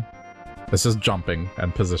off me. It's just jumping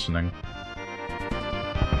and positioning.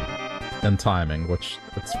 And timing, which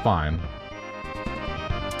it's fine.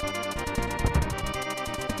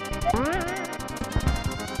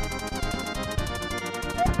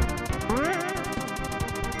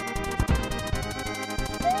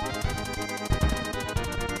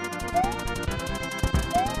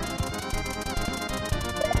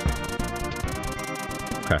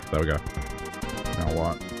 Okay, there we go. Now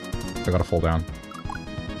what? I gotta fall down.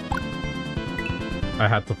 I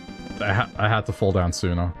had to fall down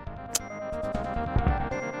sooner.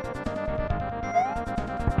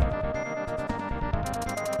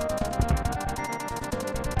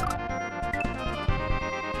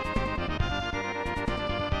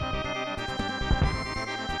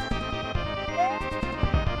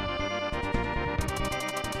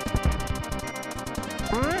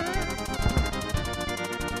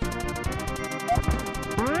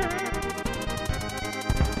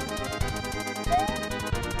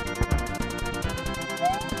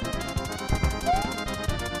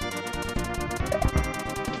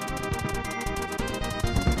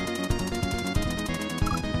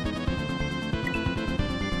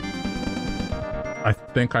 I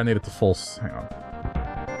think I needed to full... Hang on.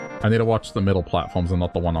 I need to watch the middle platforms and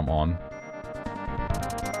not the one I'm on.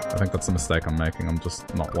 I think that's a mistake I'm making. I'm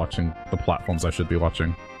just not watching the platforms I should be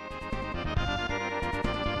watching.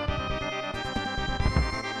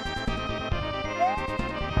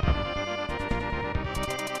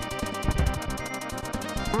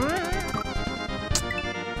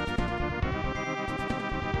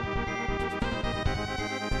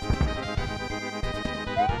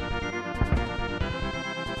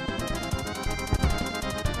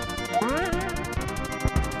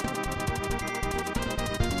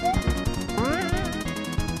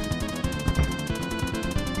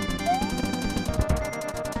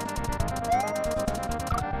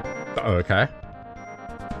 Okay.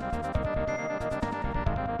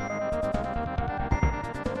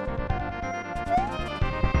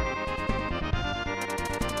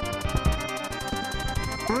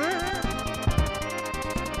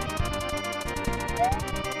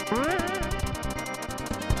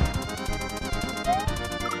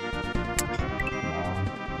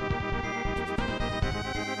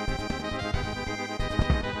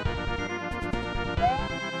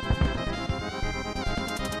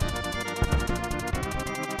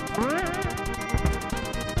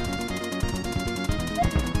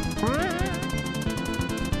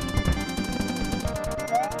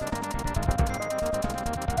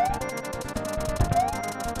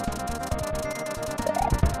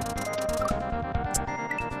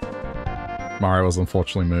 Mario was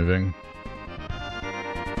unfortunately moving.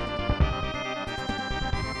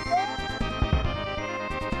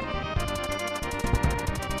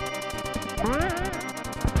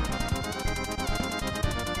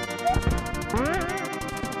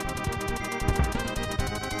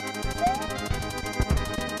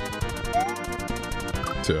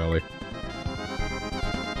 Too early.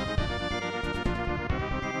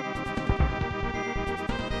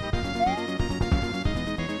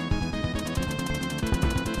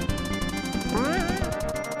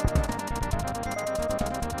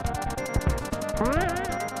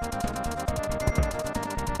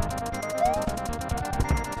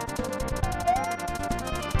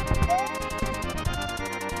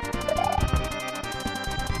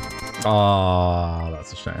 Ah,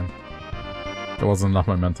 that's a shame. There wasn't enough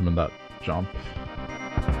momentum in that jump.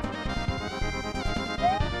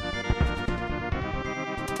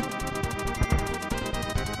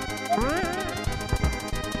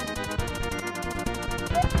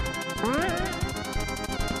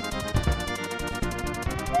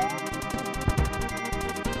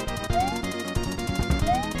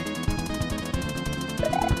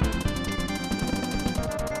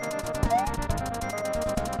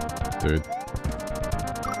 Dude.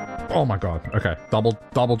 Oh my god. Okay.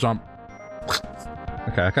 Double jump.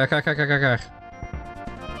 Okay.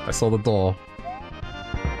 I saw the door.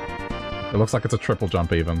 It looks like it's a triple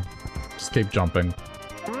jump even. Just keep jumping.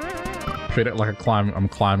 Treat it like I'm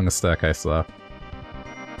climbing a staircase there.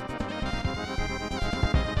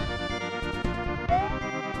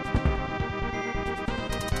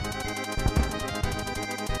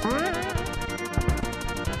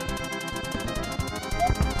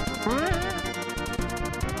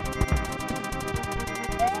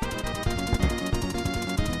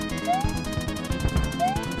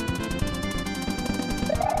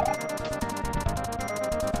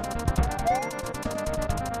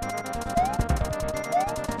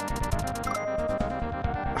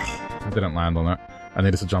 didn't land on it. I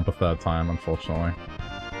needed to jump a third time, unfortunately.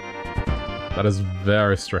 That is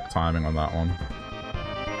very strict timing on that one.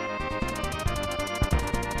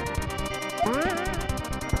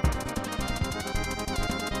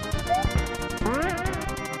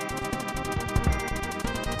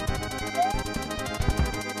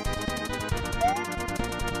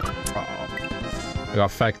 I got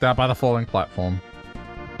faked out by the falling platform.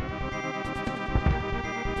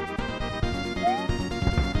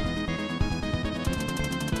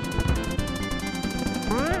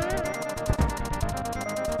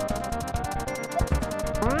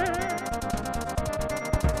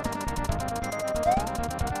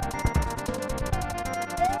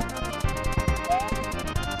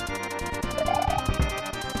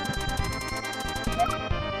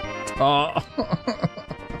 Oh.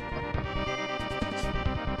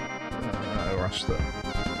 I rushed it.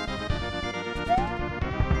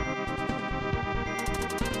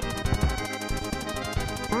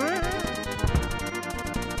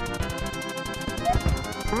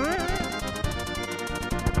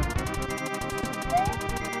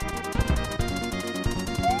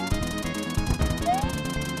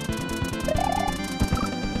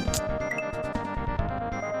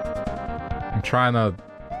 I'm trying to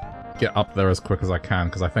get up there as quick as I can,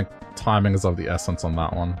 because I think timing is of the essence on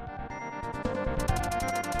that one.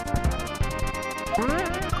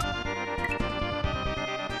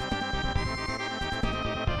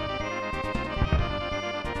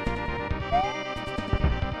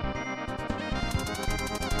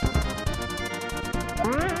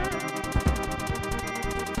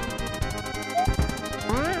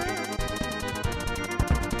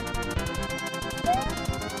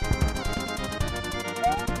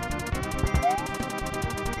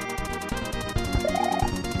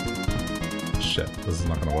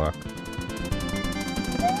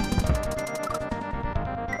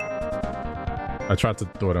 I tried to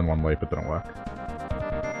do it in one leap, it didn't work.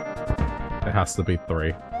 It has to be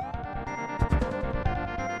 3.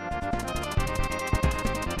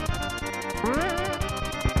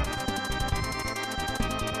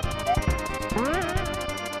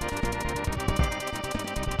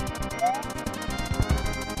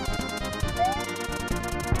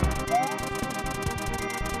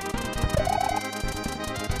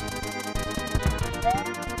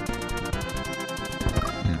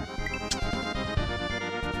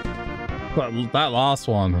 That last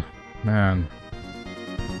one, man.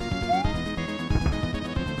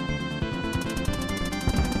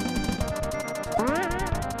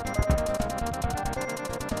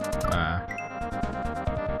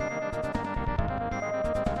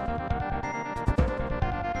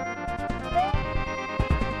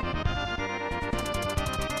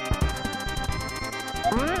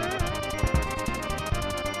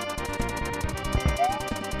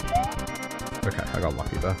 Okay, I got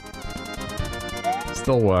lucky there.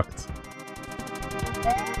 Still worked.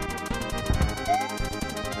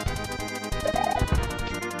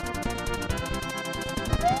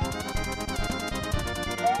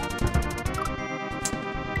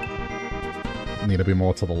 Need to be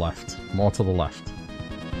more to the left. More to the left.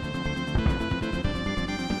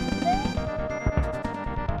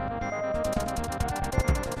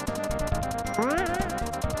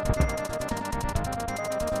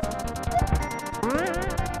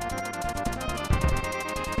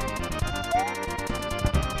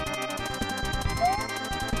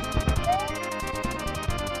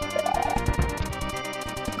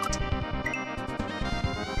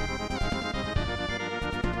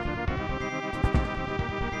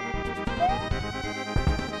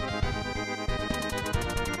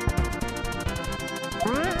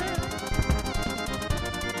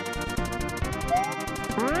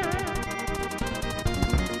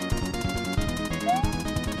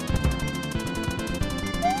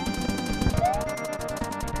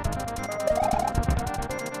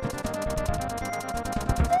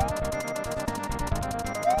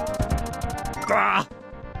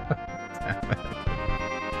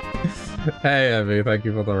 Hey, Evie, thank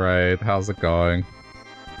you for the raid. How's it going?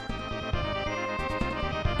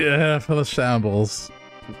 Yeah, for the shambles.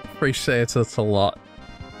 Appreciate it a lot.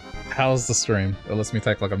 How's the stream? It lets me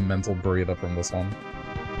take like a mental breather from this one.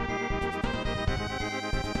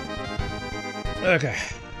 Okay.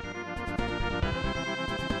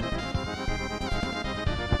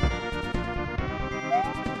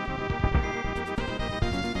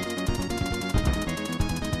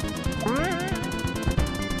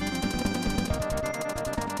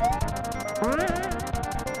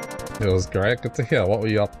 It was great. Good to hear. What were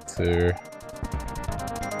you up to?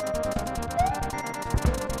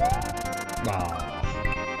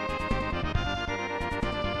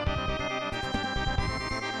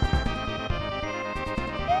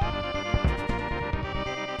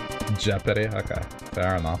 Jeopardy? Okay,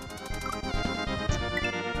 fair enough.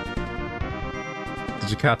 Did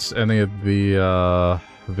you catch any of the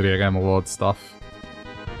Video Game Awards stuff?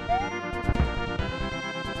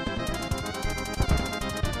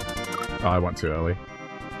 Oh, I went too early.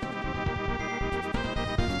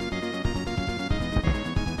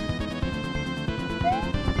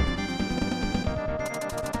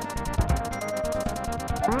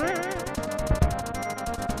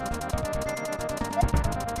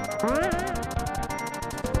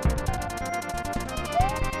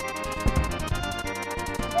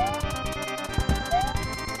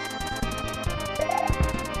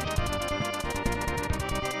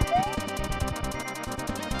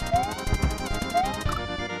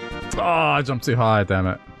 I jumped too high, damn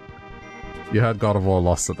it. You heard God of War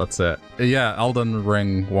lost it, that's it. Yeah, Elden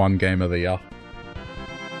Ring won Game of the Year.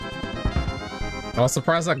 I was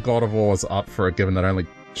surprised that God of War was up for it, given that it only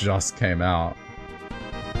just came out.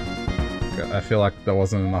 I feel like there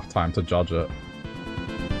wasn't enough time to judge it.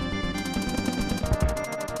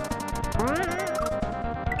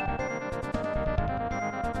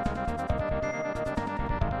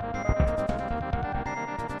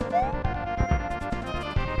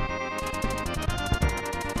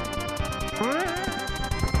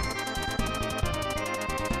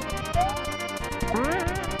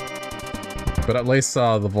 But at least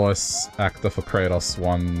the voice actor for Kratos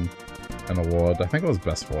won an award. I think it was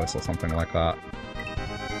Best Voice or something like that.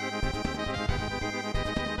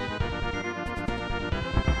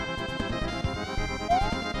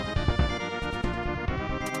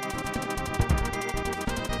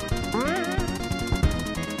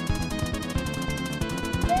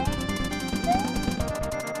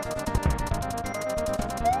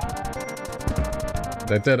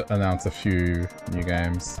 They did announce a few new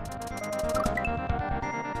games.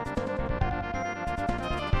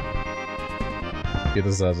 He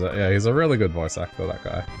deserves it. Yeah, he's a really good voice actor, that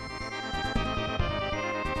guy.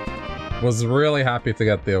 Was really happy to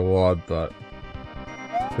get the award, but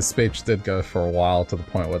his speech did go for a while to the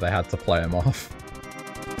point where they had to play him off.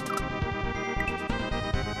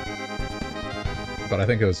 But I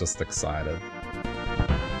think he was just excited.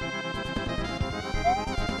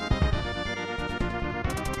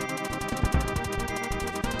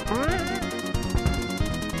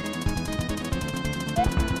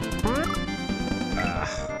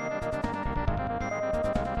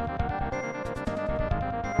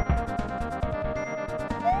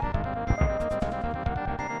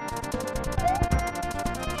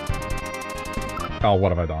 Oh,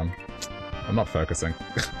 what have I done? I'm not focusing.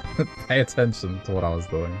 Pay attention to what I was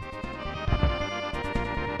doing.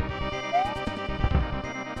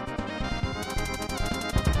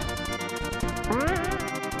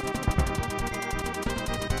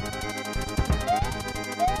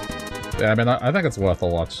 Yeah, I mean, I think it's worth a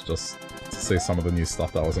watch just to see some of the new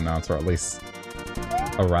stuff that was announced, or at least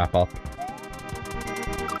a wrap-up.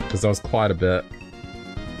 Because there was quite a bit.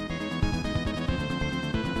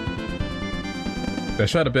 They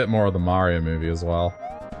showed a bit more of the Mario movie as well.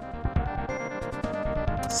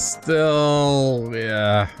 Still,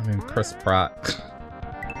 yeah, I mean, Chris Pratt.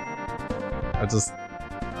 I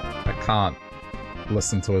can't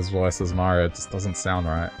listen to his voice as Mario, it just doesn't sound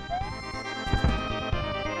right.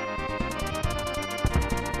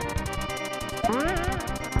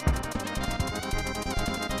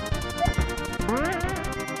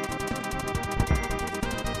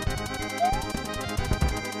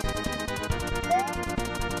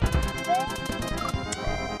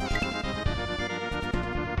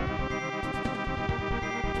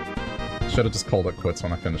 Should have just called it quits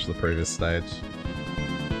when I finished the previous stage.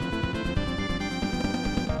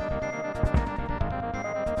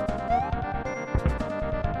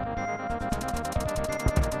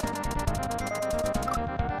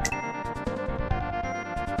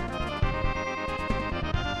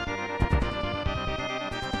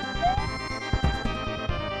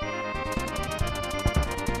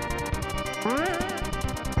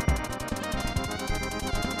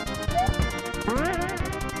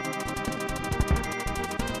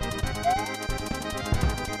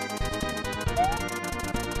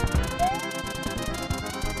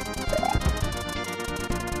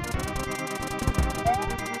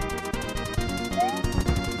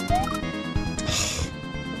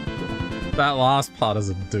 That last part is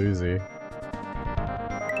a doozy.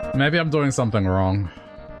 Maybe I'm doing something wrong.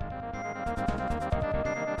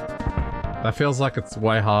 That feels like it's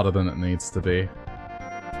way harder than it needs to be.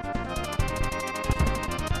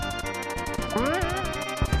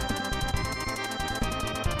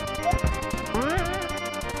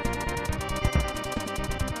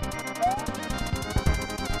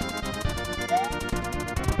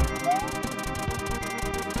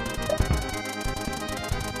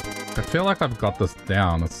 I feel like I've got this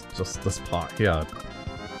down, it's just this part here.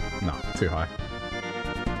 No, too high.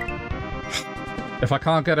 If I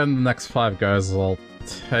can't get in the next 5 goes, I'll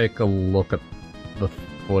take a look at the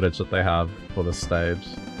footage that they have for the stage.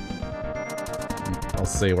 I'll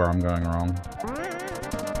see where I'm going wrong.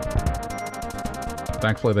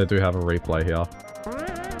 Thankfully they do have a replay here.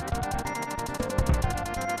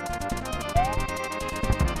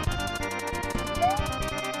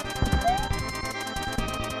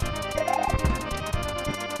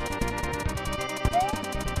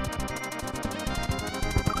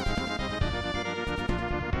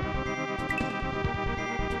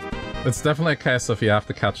 It's definitely a case if you have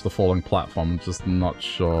to catch the falling platform, just not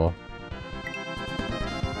sure.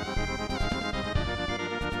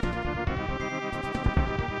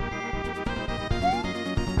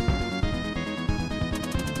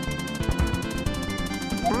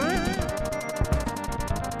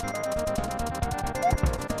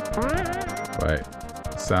 Wait,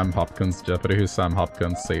 Sam Hopkins, Jeopardy, who's Sam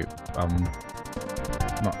Hopkins? See, I'm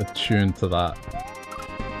not attuned to that.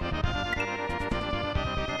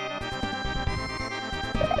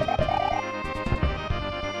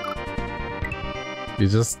 You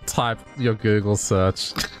just type your Google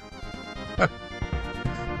search. I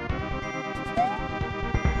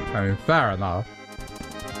mean, fair enough.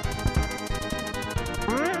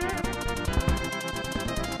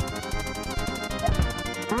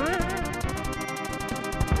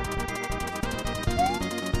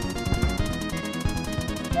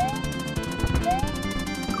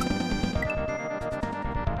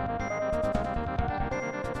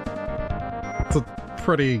 It's a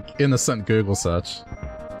pretty innocent Google search.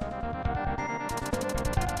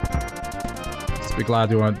 Just be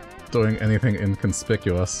glad you weren't doing anything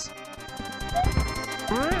inconspicuous.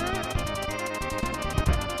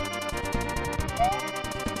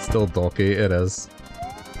 Still dorky, it is.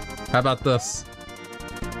 How about this?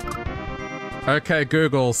 Okay,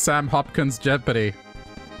 Google, Sam Hopkins Jeopardy.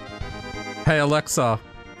 Hey Alexa,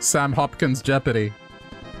 Sam Hopkins Jeopardy.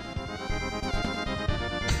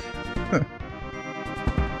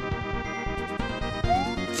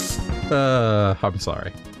 I'm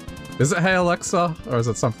sorry. Is it Hey Alexa, or is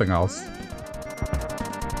it something else?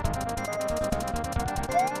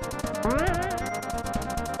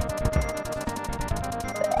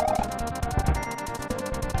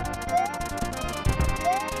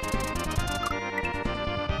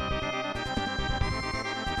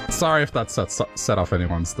 Sorry if that set off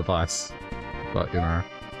anyone's device, but you know.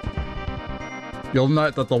 You'll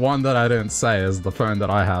note that the one that I didn't say is the phone that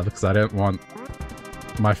I have, because I didn't want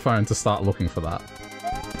my phone to start looking for that.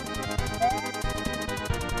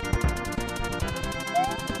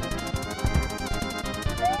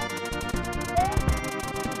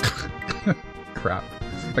 Crap.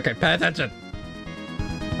 Okay, pay attention!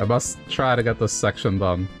 I must try to get this section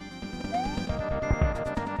done.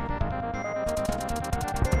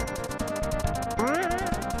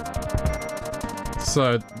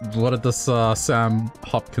 So, what did this Sam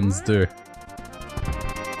Hopkins do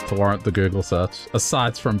to warrant the Google search,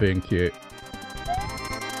 aside from being cute?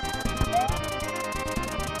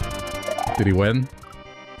 Did he win?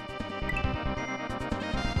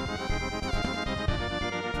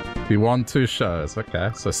 He won 2 shows,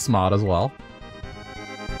 okay, so smart as well.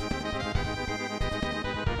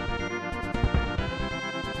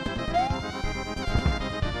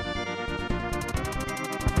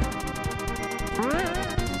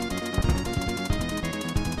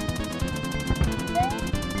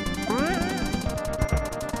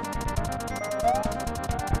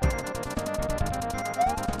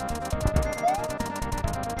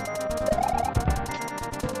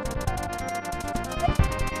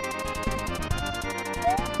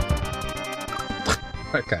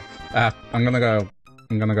 I'm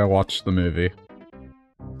gonna go watch the movie.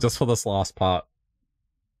 Just for this last part.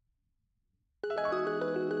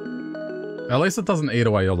 At least it doesn't eat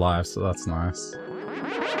away your life, so that's nice.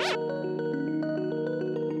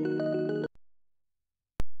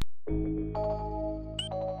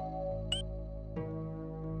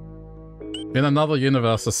 In another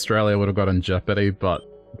universe, Australia would have gotten Jeopardy, but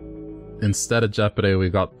instead of Jeopardy, we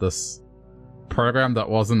got this program that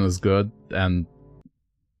wasn't as good, and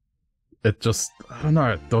it just, I don't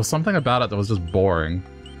know, there was something about it that was just boring.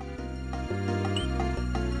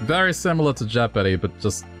 Very similar to Jeopardy, but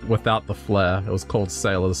just without the flair. It was called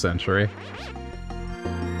Sailor Century.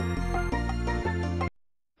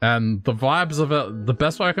 And the vibes of it, the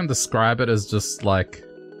best way I can describe it is just like,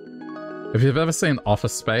 if you've ever seen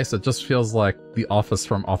Office Space, it just feels like The Office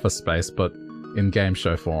from Office Space, but in game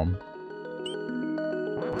show form.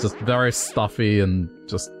 Just very stuffy and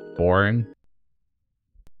just boring.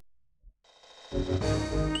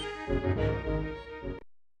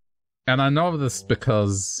 And I know this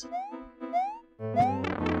because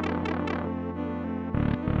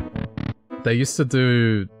they used to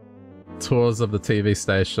do tours of the TV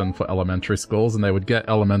station for elementary schools, and they would get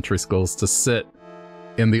elementary schools to sit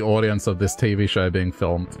in the audience of this TV show being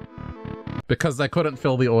filmed. Because they couldn't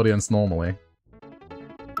fill the audience normally.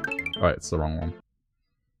 Oh, it's the wrong one.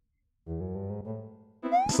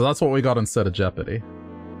 So that's what we got instead of Jeopardy.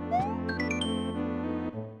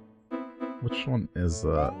 Which one is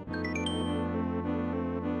it?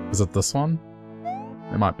 Is it this one?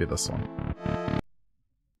 It might be this one.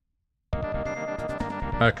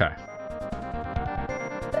 Okay.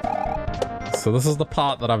 So this is the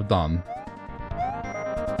part that I've done.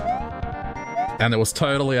 And it was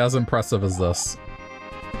totally as impressive as this.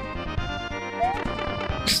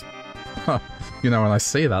 You know, when I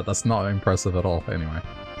see that, that's not impressive at all, anyway.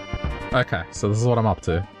 Okay, so this is what I'm up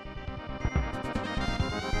to.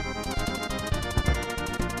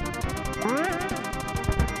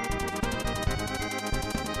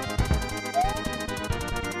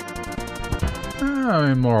 I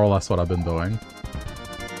mean, more or less what I've been doing.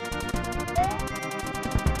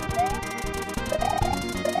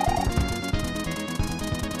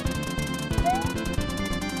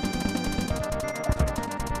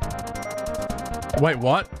 Wait,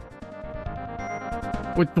 what?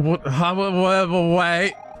 Wait, what?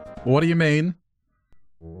 Wait. What do you mean?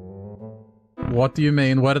 What do you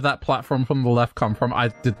mean? Where did that platform from the left come from? I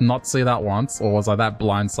did not see that once, or was I that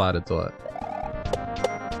blindsided to it?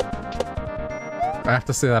 I have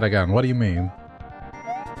to see that again. What do you mean?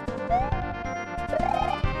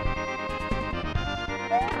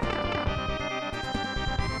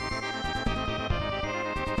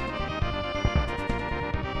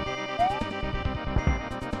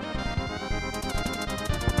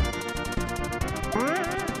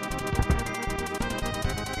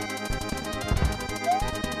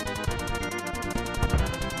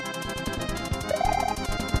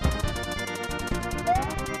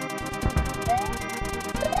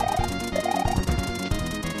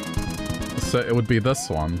 So it would be this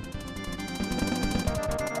one.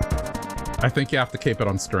 I think you have to keep it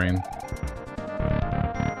on screen.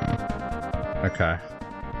 Okay.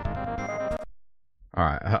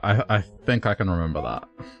 Alright, I think I can remember that.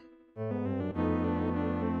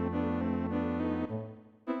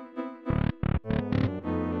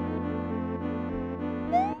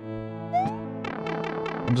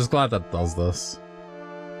 I'm just glad that does this.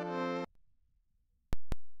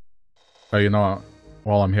 Oh, you know what?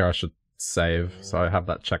 While I'm here, I should save, so I have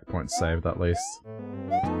that checkpoint saved at least.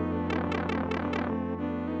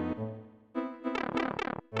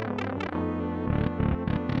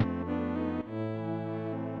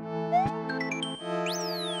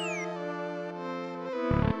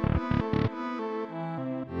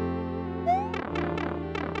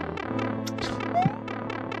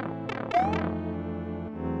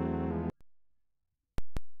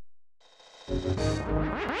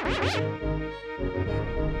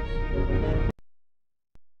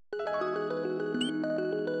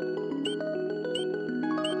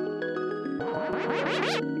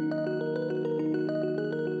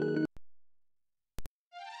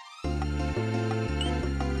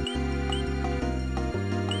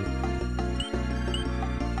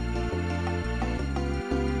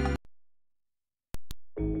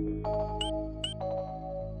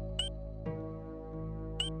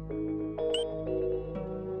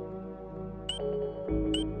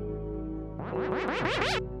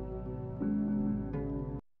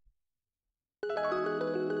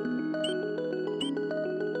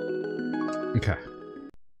 Okay.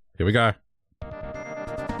 Here we go.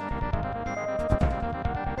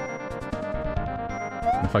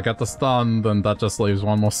 If I get this done, then that just leaves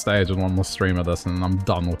one more stage and one more stream of this, and I'm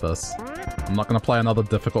done with this. I'm not gonna play another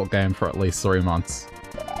difficult game for at least 3 months.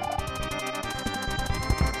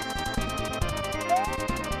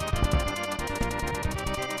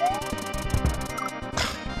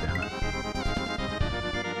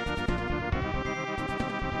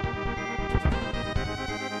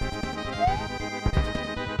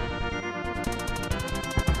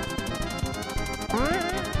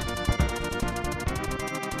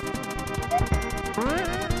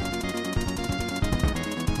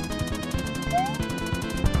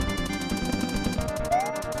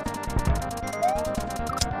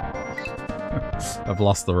 I've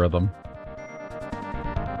lost the rhythm.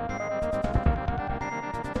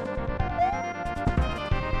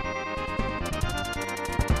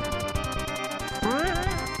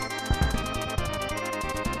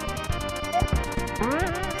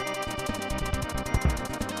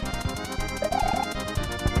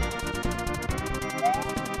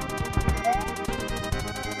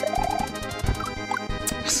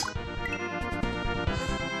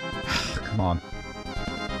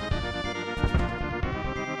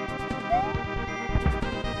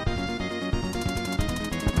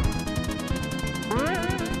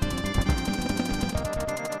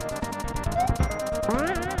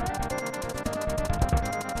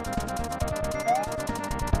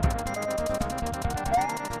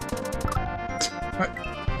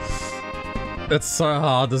 It's so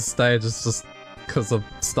hard this stage, it's just because of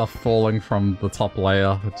stuff falling from the top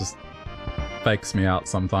layer. It just fakes me out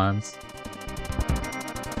sometimes.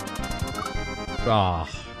 Ah.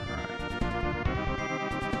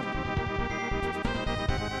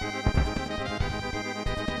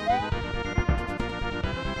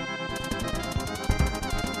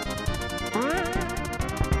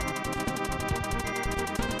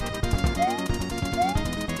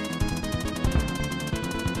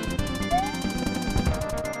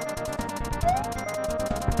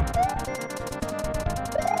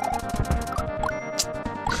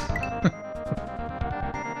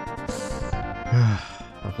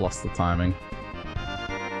 I've lost the timing.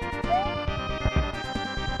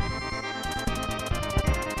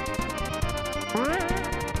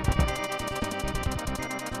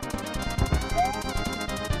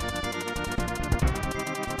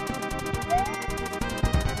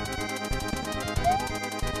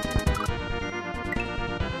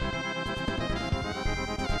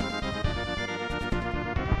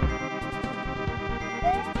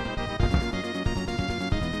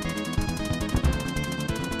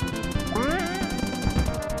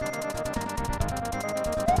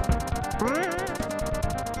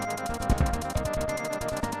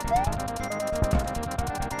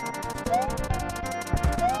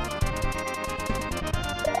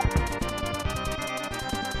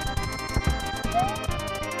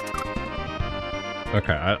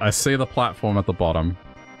 Okay, I see the platform at the bottom.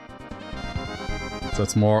 So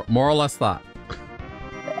it's more or less that.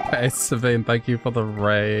 Hey, Savine, thank you for the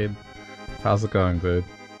raid. How's it going, dude?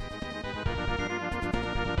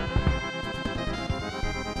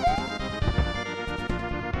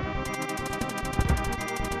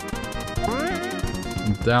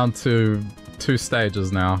 I'm down to 2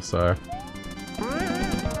 stages now, so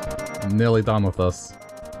I'm nearly done with this.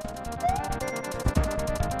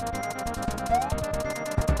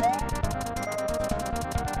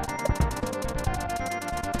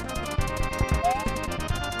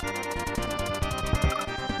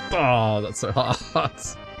 Oh, that's so hard.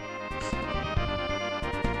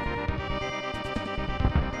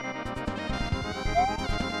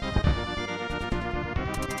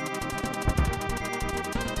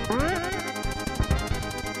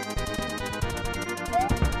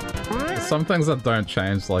 Some things that don't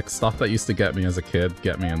change, like stuff that used to get me as a kid,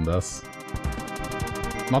 get me in this.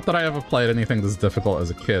 Not that I ever played anything this difficult as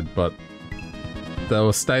a kid, but there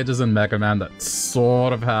were stages in Mega Man that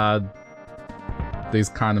sort of had these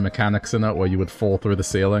kind of mechanics in it where you would fall through the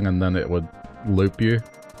ceiling and then it would loop you.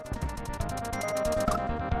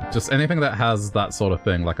 Just anything that has that sort of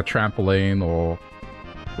thing, like a trampoline or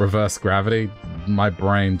reverse gravity, my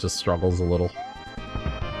brain just struggles a little.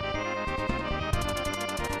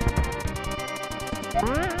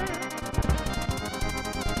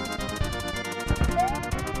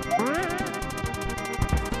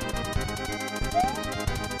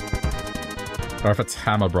 Or if it's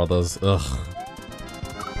Hammer Brothers, ugh.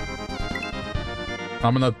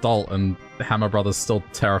 I'm an adult and Hammer Brothers still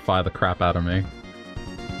terrify the crap out of me.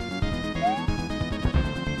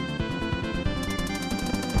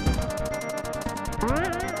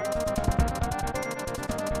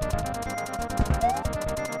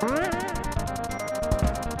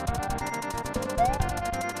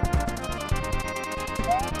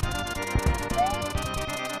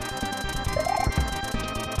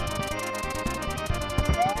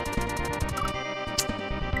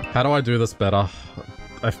 How do I do this better?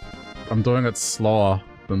 I'm doing it slower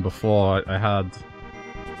than before. I had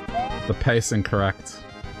the pace incorrect.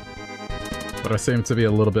 But I seem to be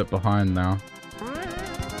a little bit behind now.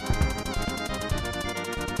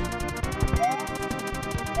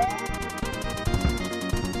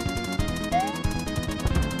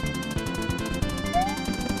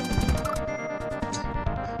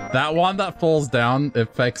 That one that falls down,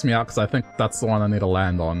 it fakes me out because I think that's the one I need to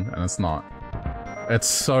land on, and it's not. It's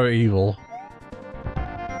so evil.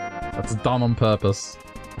 That's done on purpose.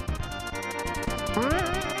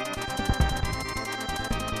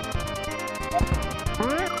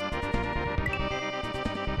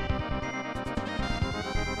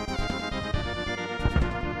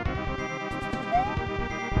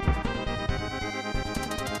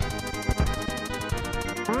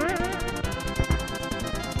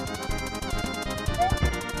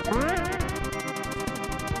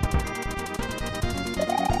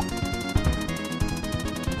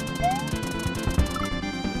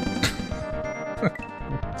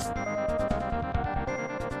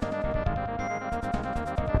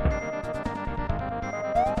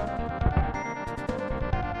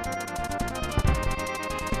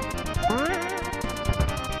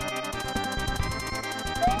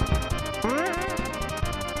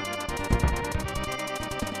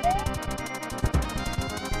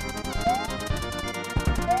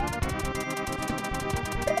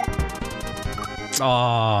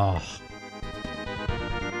 Oh.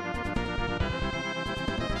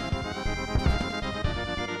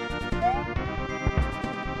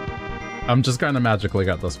 I'm just going to magically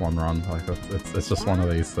get this one run. Like, it's just one of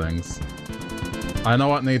these things. I know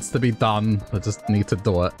what needs to be done. I just need to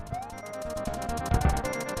do it.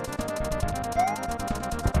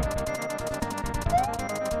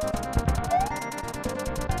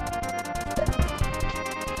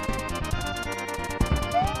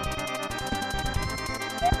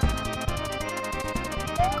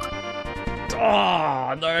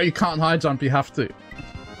 Oh, no, you can't high jump. You have to.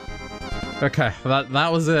 Okay,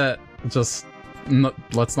 that was it. Just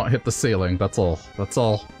let's not hit the ceiling. That's all. That's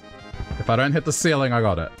all. If I don't hit the ceiling, I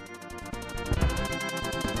got it.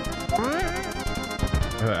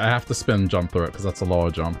 I have to spin jump through it because that's a lower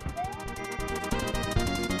jump.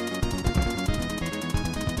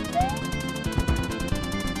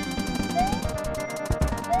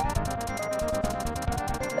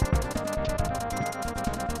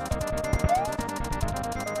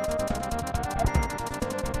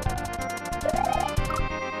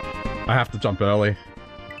 I have to jump early.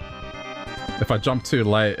 If I jump too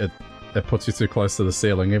late, it puts you too close to the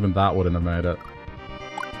ceiling. Even that wouldn't have made it.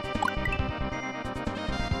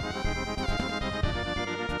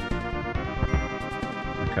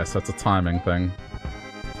 Okay, so it's a timing thing.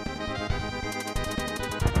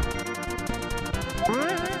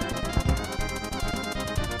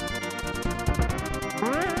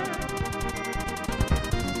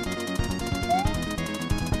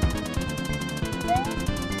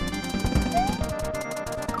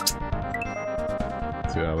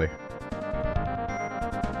 Too early.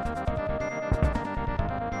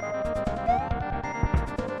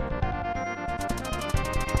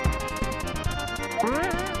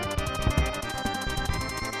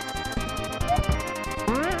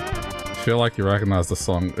 I feel like you recognize the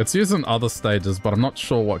song. It's used in other stages, but I'm not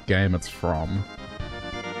sure what game it's from.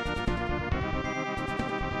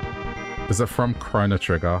 Is it from Chrono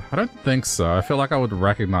Trigger? I don't think so. I feel like I would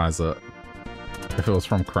recognize it if it was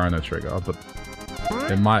from Chrono Trigger, but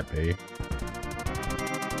it might be.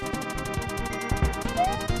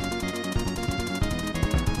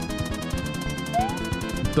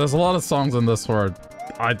 There's a lot of songs in this where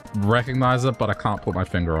I recognize it, but I can't put my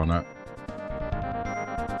finger on it.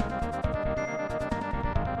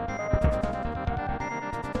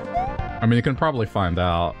 I mean, you can probably find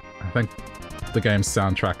out. I think the game's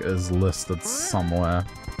soundtrack is listed somewhere.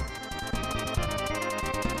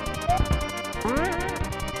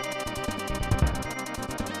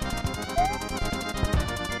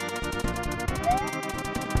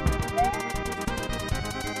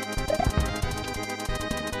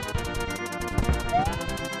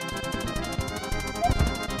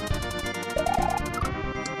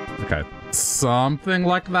 Okay, something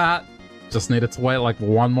like that. Just needed to wait like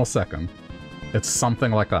one more second. It's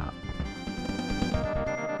something like that.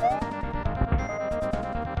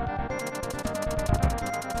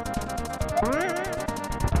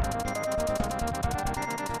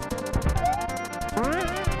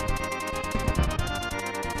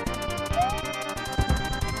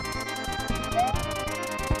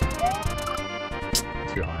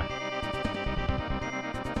 Too high.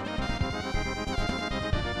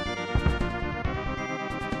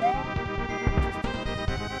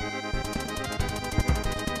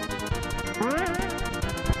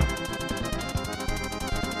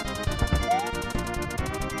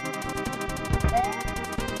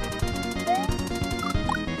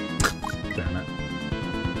 Damn it.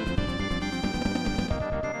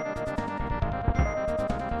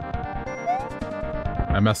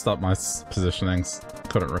 I messed up my positionings.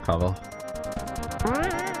 Couldn't recover.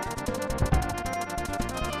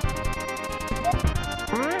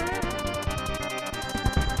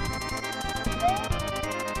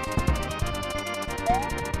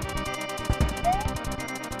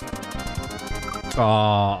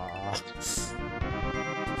 Oh.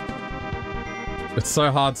 It's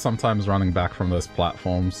so hard sometimes running back from those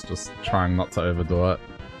platforms, just trying not to overdo it.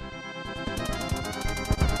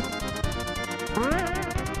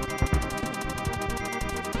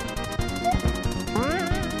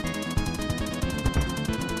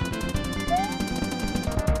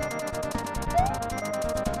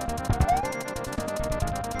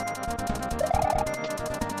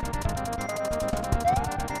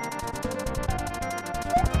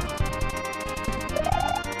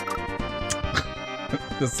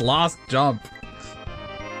 This last jump.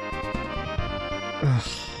 Ugh.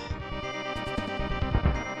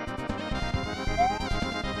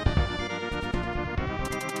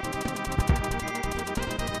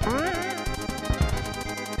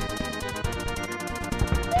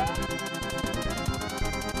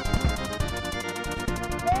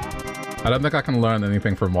 I don't think I can learn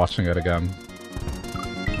anything from watching it again.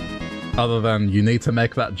 Other than you need to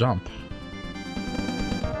make that jump.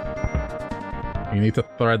 You need to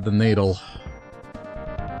thread the needle.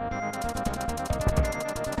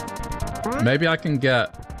 Maybe I can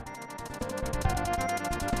get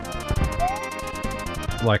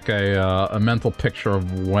like a mental picture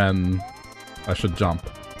of when I should jump.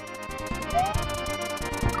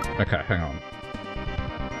 Okay, hang on.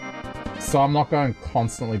 So I'm not going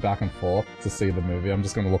constantly back and forth to see the movie, I'm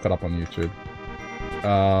just gonna look it up on YouTube.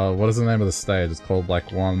 What is the name of the stage? It's called like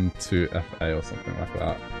 1-2 FA or something like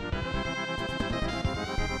that.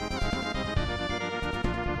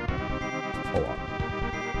 Hold on.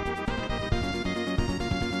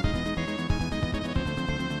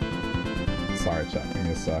 Sorry chat, give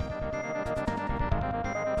me a sec.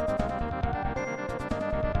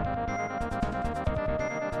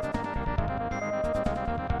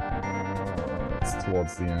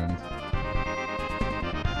 Towards the end.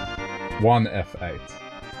 1F8.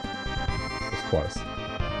 It's close.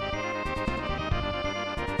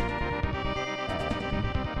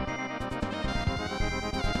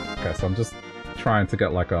 Okay, so I'm just trying to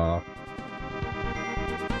get like an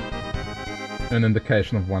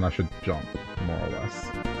indication of when I should jump, more or less.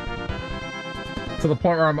 To the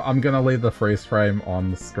point where I'm gonna leave the freeze frame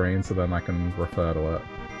on the screen so then I can refer to it.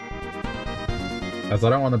 As I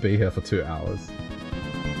don't want to be here for 2 hours.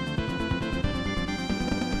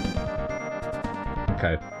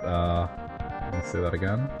 Okay, let's see that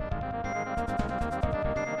again.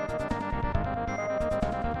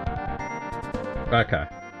 Okay.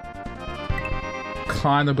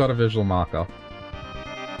 Kind of got a visual marker.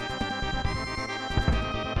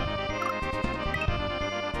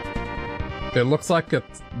 It looks like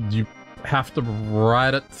you have to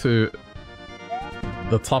ride it to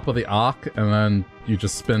the top of the arc and then you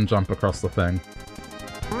just spin jump across the thing.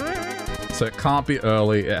 So it can't be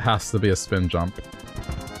early, it has to be a spin jump.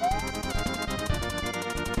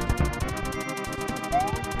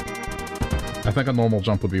 I think a normal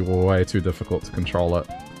jump would be way too difficult to control it.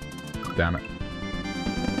 Damn it.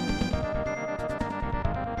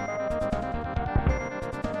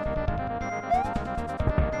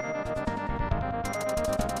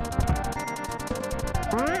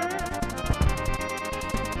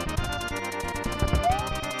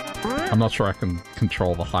 I'm not sure I can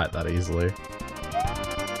control the height that easily.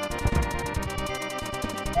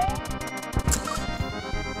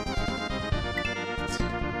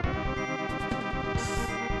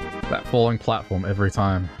 That falling platform every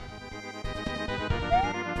time.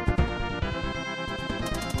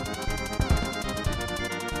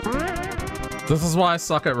 This is why I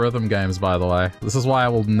suck at rhythm games, by the way. This is why I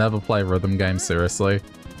will never play rhythm games seriously.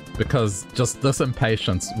 Because just this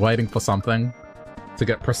impatience, waiting for something to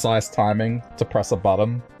get precise timing to press a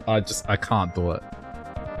button, I can't do it.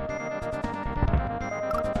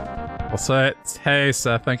 Also, hey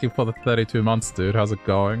Seth, thank you for the 32 months, dude. How's it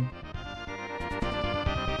going?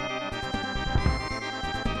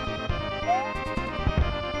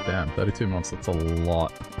 Damn, 32 months, that's a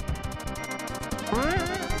lot.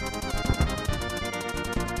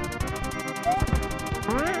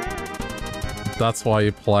 That's why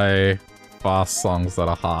you play fast songs that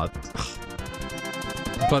are hard.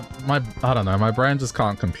 But I don't know, my brain just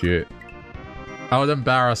can't compute. I would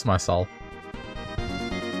embarrass myself.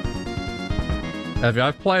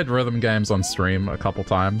 I've played rhythm games on stream a couple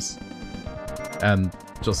times. And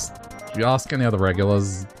just, if you ask any of the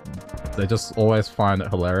regulars, they just always find it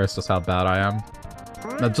hilarious just how bad I am.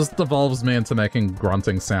 That just devolves me into making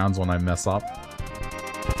grunting sounds when I mess up.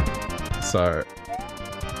 So...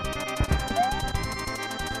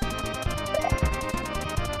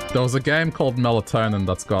 there was a game called Melatonin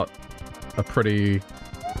that's got a pretty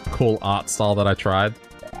cool art style that I tried.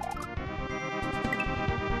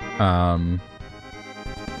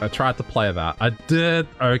 I tried to play that. I did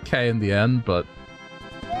okay in the end, but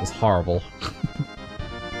it was horrible.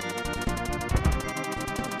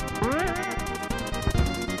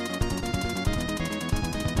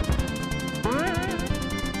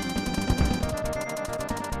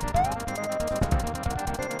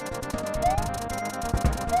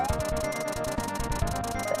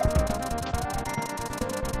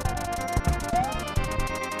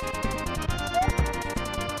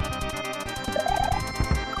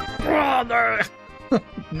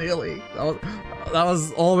 Nearly. That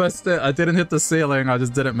was almost it. I didn't hit the ceiling, I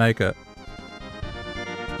just didn't make it.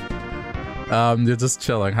 You're just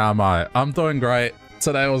chilling. How am I? I'm doing great.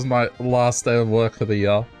 Today was my last day of work for the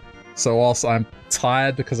year. So whilst I'm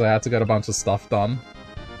tired because I had to get a bunch of stuff done,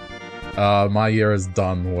 my year is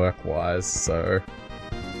done work-wise, so...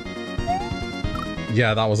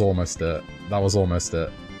 Yeah, that was almost it. That was almost it.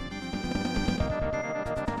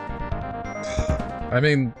 I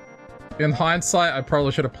mean, in hindsight, I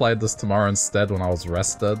probably should have played this tomorrow instead when I was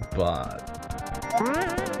rested, but...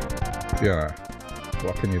 yeah,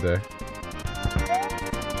 what can you do?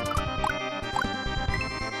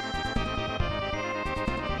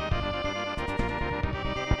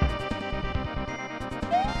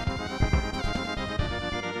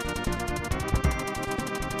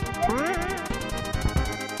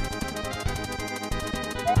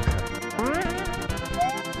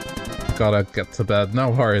 Gotta get to bed.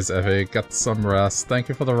 No worries, Evie. Get some rest. Thank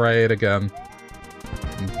you for the raid again.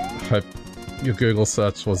 Hope your Google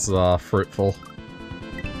search was fruitful.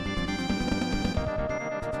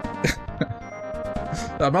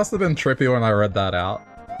 That must have been trippy when I read that out.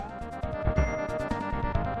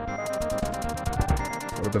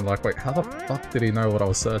 Would have been like, wait, how the fuck did he know what I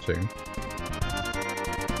was searching?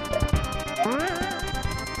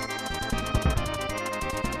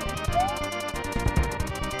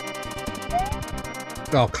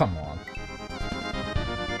 Oh, come on.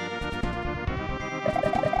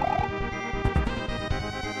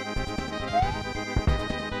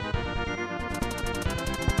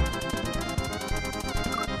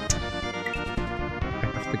 I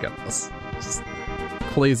have to get this. Just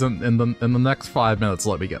please, in the next 5 minutes,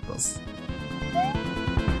 let me get this.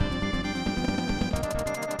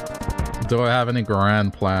 Do I have any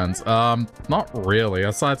grand plans? Not really,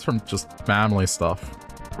 aside from just family stuff.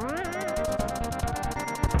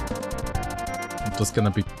 Just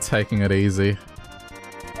gonna be taking it easy.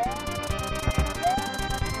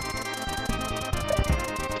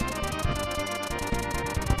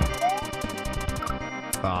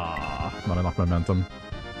 Not enough momentum.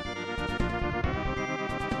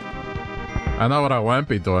 I know what I won't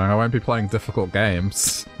be doing. I won't be playing difficult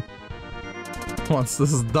games. Once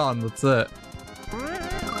this is done, that's it.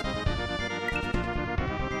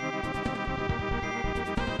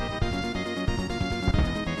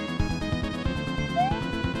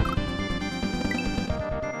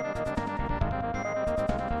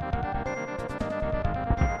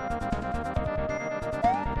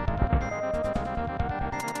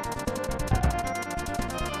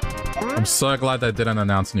 I'm so glad they didn't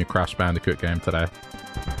announce a new Crash Bandicoot game today.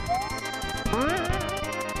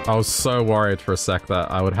 I was so worried for a sec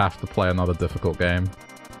that I would have to play another difficult game.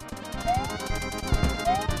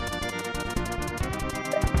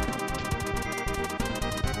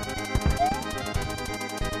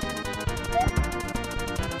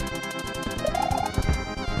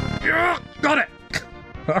 Yeah, got it!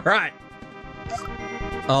 Alright.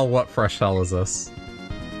 Oh, what fresh hell is this?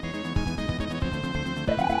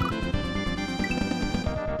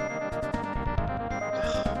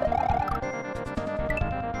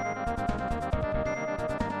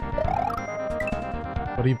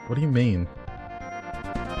 What do you mean?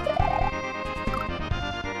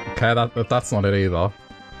 Okay, that's not it either.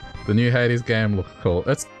 The new Hades game looks cool.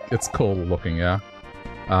 It's cool looking, yeah.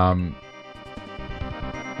 I'm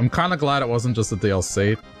kind of glad it wasn't just a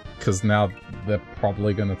DLC, because now they're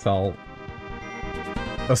probably gonna tell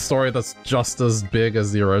a story that's just as big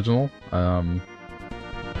as the original. So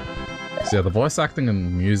yeah, the voice acting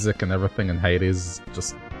and music and everything in Hades is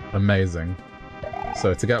just amazing.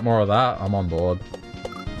 So to get more of that, I'm on board.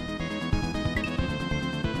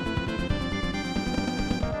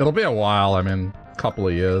 It'll be a while, I mean, a couple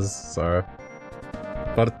of years, so...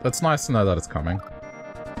 But it's nice to know that it's coming.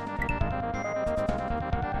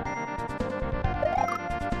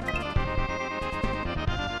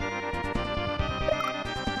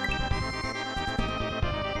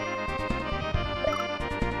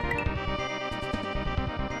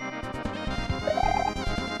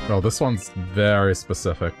 Oh, this one's very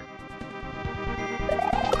specific.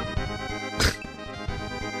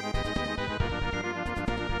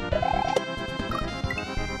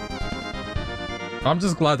 I'm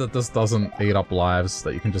just glad that this doesn't eat up lives,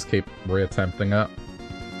 that you can just keep reattempting it.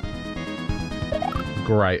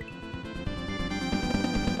 Great.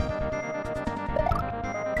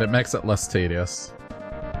 It makes it less tedious.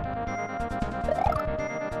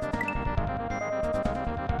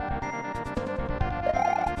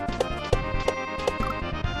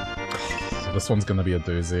 This one's gonna be a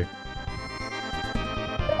doozy.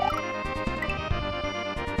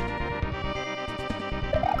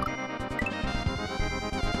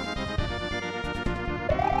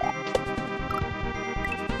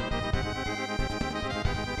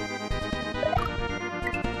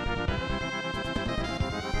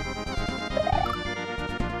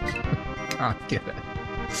 Can't get it.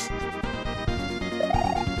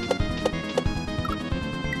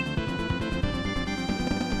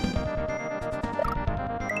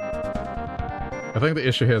 I think the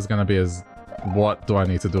issue here is going to be is what do I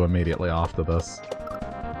need to do immediately after this?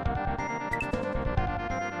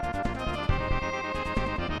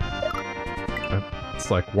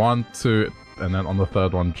 It's like 1, 2, and then on the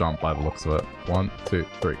third one jump by the looks of it. 1, 2,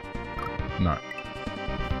 3. No.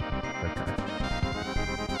 Okay.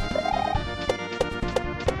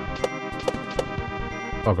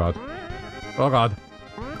 Oh god. Oh god.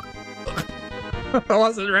 I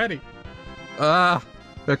wasn't ready.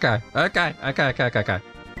 Okay. Okay.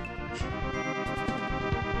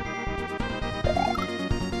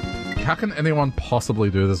 How can anyone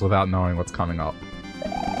possibly do this without knowing what's coming up?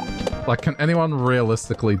 Like, can anyone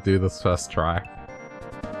realistically do this first try?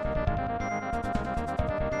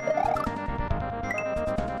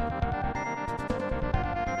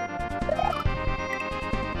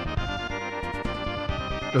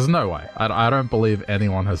 There's no way. I don't believe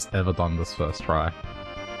anyone has ever done this first try.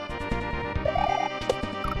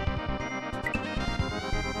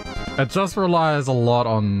 It just relies a lot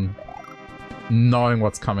on knowing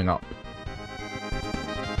what's coming up.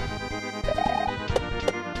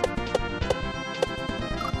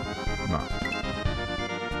 No.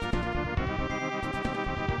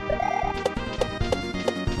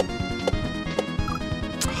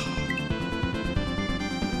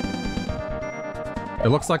 It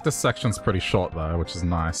looks like this section's pretty short though, which is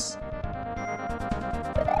nice.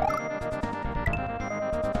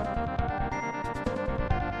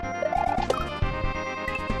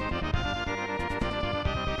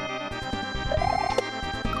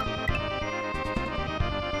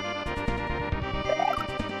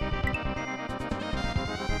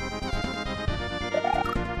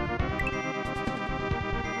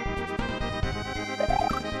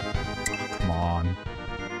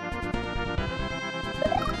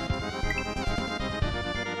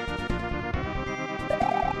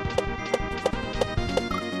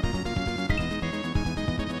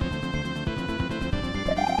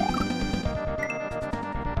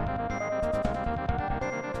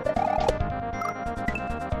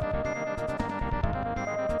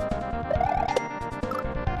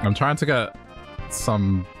 I'm trying to get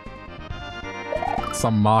some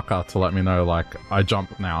marker to let me know, like, I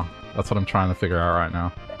jump now. That's what I'm trying to figure out right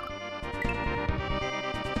now.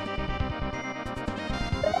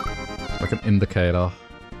 Like an indicator.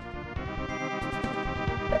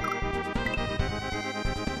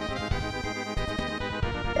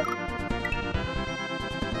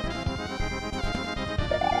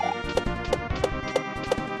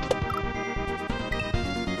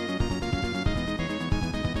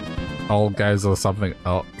 Old games or something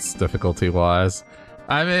else difficulty-wise.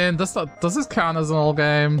 I mean, does this count as an old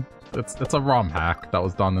game? It's a ROM hack that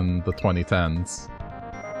was done in the 2010s.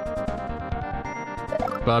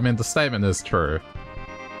 But I mean, the statement is true.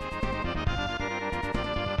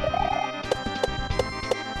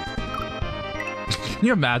 Can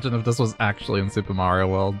you imagine if this was actually in Super Mario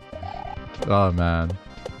World? Oh man.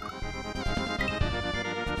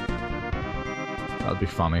 That'd be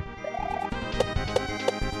funny.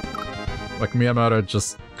 Like, Miyamoto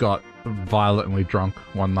just got violently drunk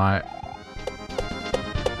one night.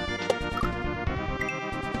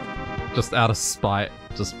 Just out of spite,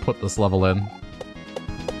 just put this level in.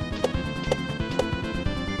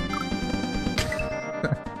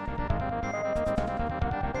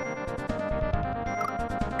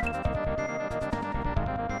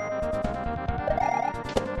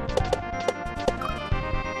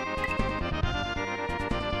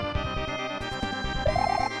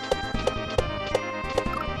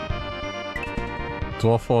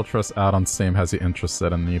 Dwarf Fortress out on Steam has you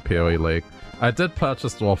interested in the new PoE League. I did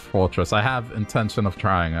purchase Dwarf Fortress. I have intention of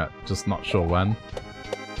trying it, just not sure when.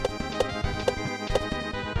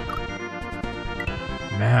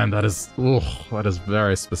 Man, that is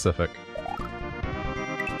very specific.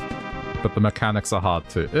 But the mechanics are hard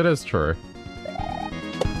too. It is true.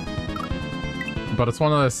 But it's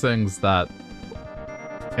one of those things that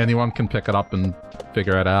anyone can pick it up and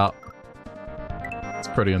figure it out. It's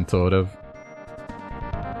pretty intuitive.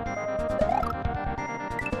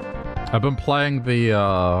 I've been playing the,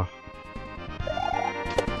 I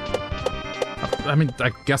mean,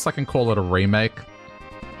 I guess I can call it a remake,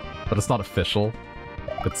 but it's not official.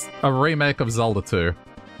 It's a remake of Zelda 2,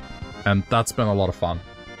 and that's been a lot of fun,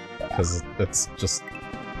 because it's just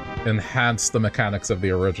enhanced the mechanics of the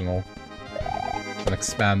original, and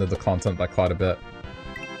expanded the content by quite a bit.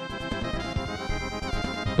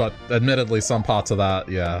 But admittedly, some parts of that,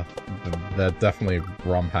 yeah, they're definitely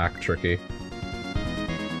ROM hack tricky.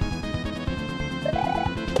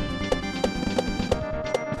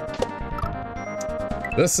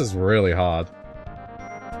 This is really hard.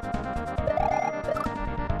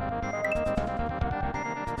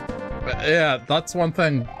 Yeah, that's one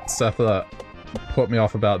thing, Seth, that put me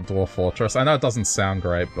off about Dwarf Fortress. I know it doesn't sound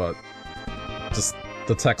great, but just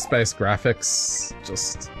the text-based graphics,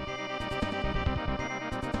 just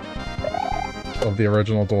of the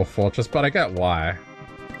original Dwarf Fortress, but I get why.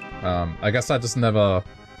 I guess I just never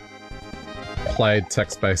played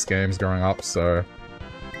text-based games growing up, so...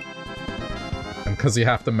 And because you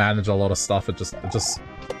have to manage a lot of stuff, it just,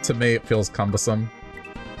 to me, it feels cumbersome.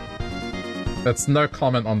 It's no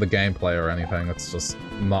comment on the gameplay or anything, it's just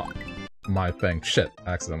not my thing. Shit,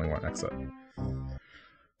 I accidentally went exit.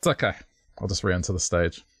 It's okay. I'll just re-enter the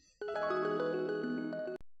stage.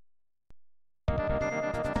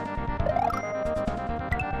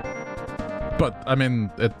 But, I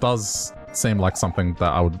mean, it does seem like something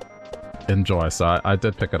that I would enjoy, so I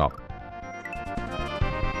did pick it up.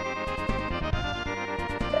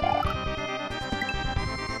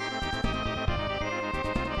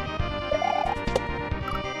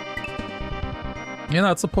 You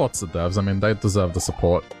know, it supports the devs. I mean, they deserve the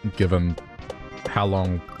support, given how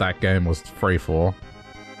long that game was free for.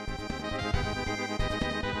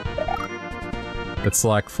 It's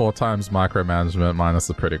like 4 times micromanagement minus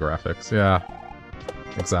the pretty graphics. Yeah,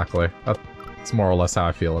 exactly. That's more or less how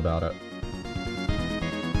I feel about it.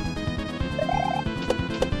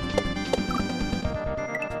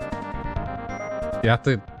 You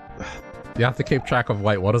have to keep track of,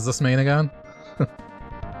 wait, what does this mean again?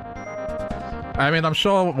 I mean, I'm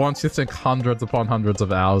sure once you sink hundreds upon hundreds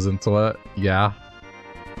of hours into it, yeah,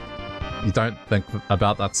 you don't think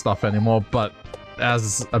about that stuff anymore, but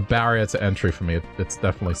as a barrier to entry for me, it's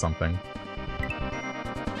definitely something.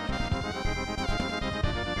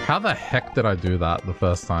 How the heck did I do that the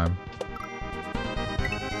first time?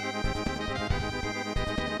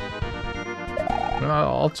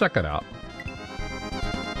 I'll check it out.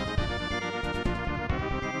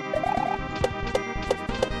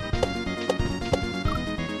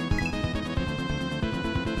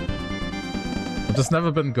 I've just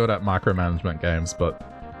never been good at micromanagement games, but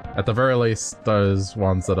at the very least, those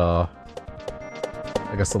ones that are,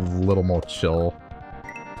 I guess, a little more chill.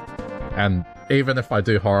 And even if I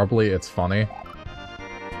do horribly, it's funny.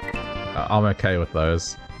 I'm okay with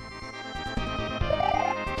those.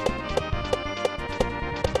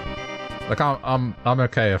 Like, I'm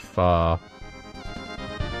okay if,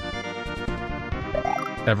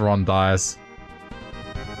 everyone dies.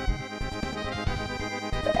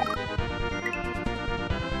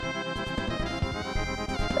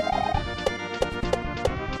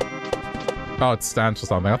 Oh, it's stanch or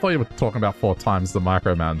something. I thought you were talking about 4 times the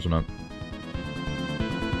micromanagement.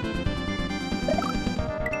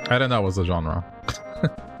 I didn't know it was a genre.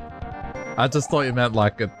 I just thought you meant,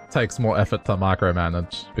 like, it takes more effort to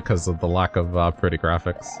micromanage because of the lack of pretty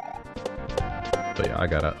graphics. But yeah, I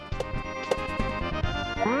get it.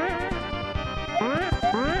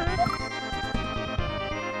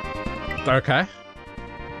 Okay.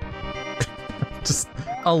 Just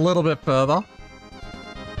a little bit further.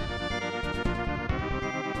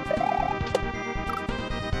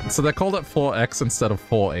 So they called it 4X instead of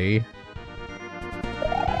 4E.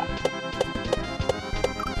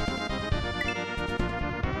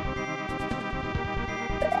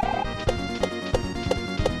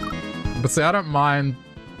 But see, I don't mind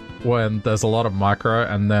when there's a lot of micro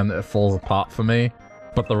and then it falls apart for me,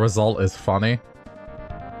 but the result is funny.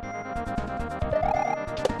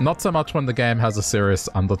 Not so much when the game has a serious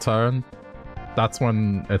undertone. That's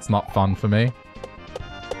when it's not fun for me.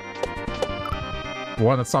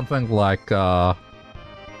 When it's something like,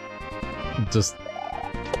 just,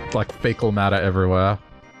 like, fecal matter everywhere,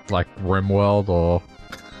 like RimWorld, or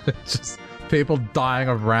just people dying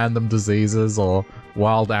of random diseases, or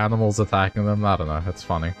wild animals attacking them, I don't know, it's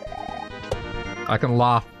funny. I can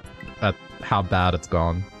laugh at how bad it's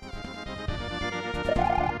gone.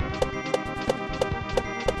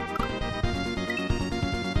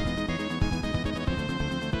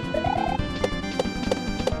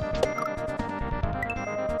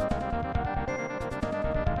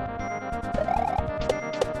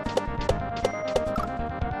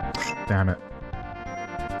 Damn it.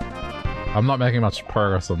 I'm not making much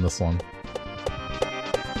progress on this one.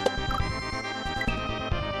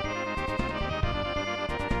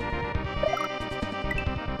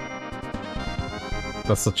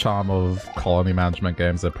 That's the charm of colony management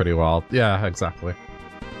games, they're pretty wild. Yeah, exactly.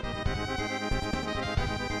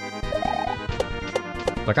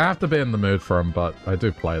 Like, I have to be in the mood for them, but I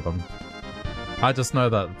do play them. I just know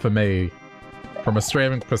that, for me, from a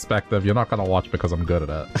streaming perspective, you're not gonna watch because I'm good at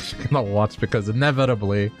it. You're gonna watch because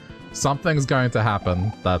inevitably something's going to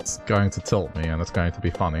happen that's going to tilt me and it's going to be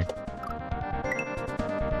funny.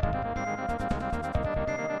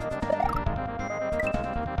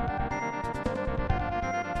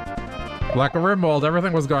 Like, RimWorld,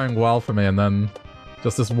 everything was going well for me, and then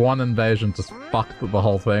just this one invasion just fucked the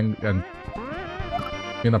whole thing, and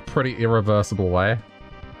in a pretty irreversible way.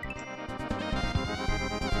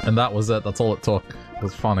 And that was it, that's all it took. It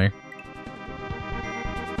was funny.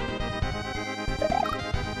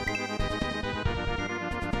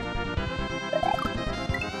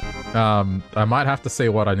 I might have to see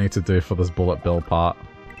what I need to do for this bullet bill part.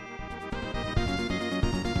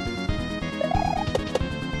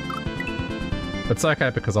 It's okay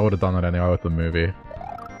because I would have done it anyway with the movie.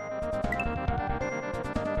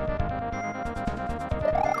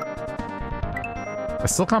 I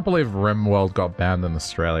still can't believe RimWorld got banned in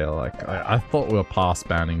Australia. Like, I thought we were past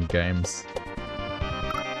banning games.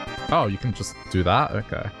 Oh, you can just do that?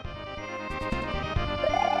 Okay.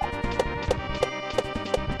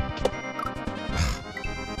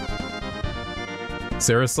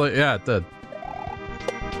 Seriously? Yeah, it did.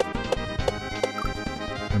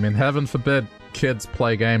 I mean, heaven forbid kids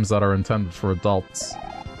play games that are intended for adults.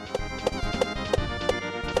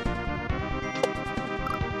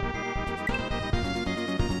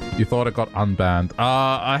 You thought it got unbanned.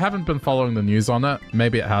 I haven't been following the news on it.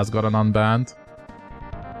 Maybe it has gotten unbanned.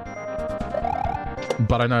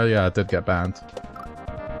 But I know, yeah, it did get banned.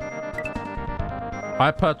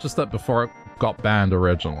 I purchased it before it got banned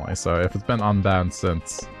originally, so if it's been unbanned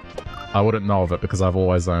since, I wouldn't know of it because I've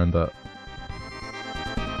always owned it.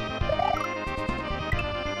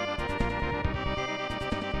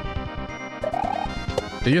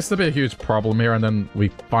 It used to be a huge problem here, and then we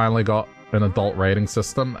finally got an adult rating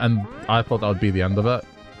system, and I thought that would be the end of it.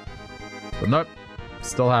 But nope,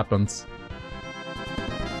 still happens.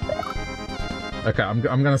 Okay, I'm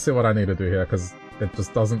gonna see what I need to do here, because it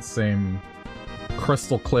just doesn't seem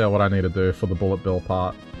crystal clear what I need to do for the bullet bill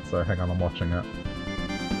part. So hang on, I'm watching it.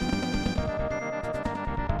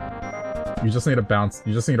 You just need to bounce,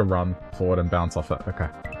 you just need to run forward and bounce off it. Okay.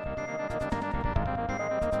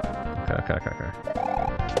 Okay.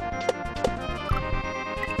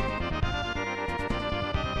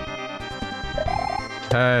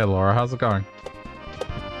 Hey, Laura, how's it going?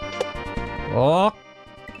 Oh!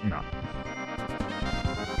 No.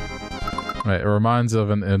 Wait, it reminds of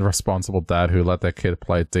an irresponsible dad who let their kid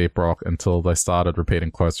play Deep Rock until they started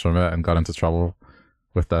repeating quotes from it and got into trouble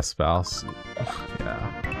with their spouse.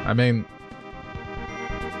 Yeah. I mean...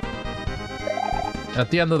 At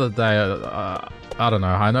the end of the day, I don't know.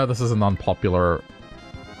 I know this is an unpopular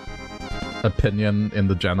opinion in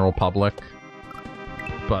the general public,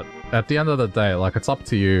 but at the end of the day, like, it's up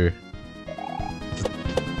to you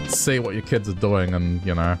to see what your kids are doing and,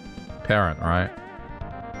 you know, parent, right?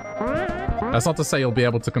 That's not to say you'll be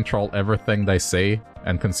able to control everything they see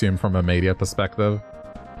and consume from a media perspective.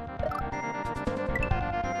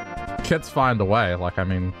 Kids find a way, like, I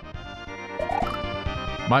mean...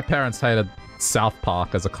 My parents hated South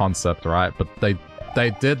Park as a concept, right? But they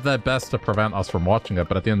did their best to prevent us from watching it,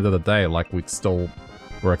 but at the end of the day, like, we still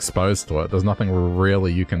were exposed to it. There's nothing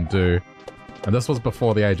really you can do. And this was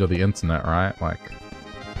before the age of the internet, right? Like...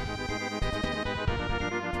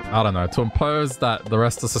 I don't know, to impose that the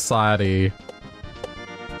rest of society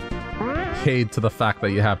heed to the fact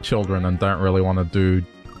that you have children and don't really want to do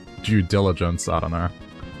due diligence, I don't know.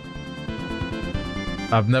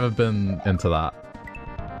 I've never been into that.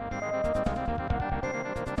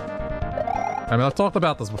 I mean, I've talked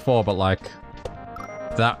about this before, but like,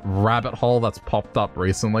 that rabbit hole that's popped up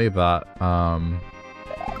recently that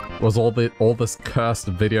was all this cursed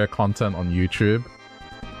video content on YouTube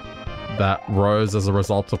that rose as a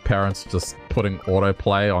result of parents just putting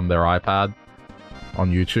autoplay on their iPad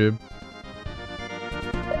on YouTube.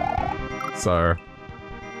 So,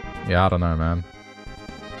 yeah, I don't know, man.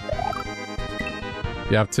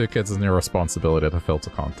 You have 2 kids and your responsibility to filter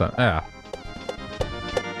content. Yeah.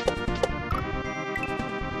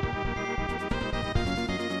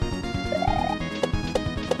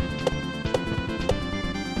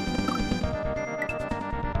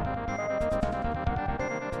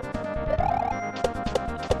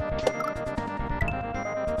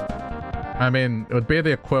 I mean, it would be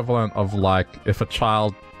the equivalent of, like, if a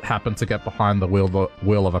child happened to get behind the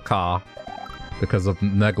wheel of a car because of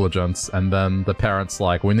negligence, and then the parents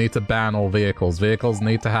like, we need to ban all vehicles. Vehicles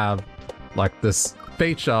need to have, like, this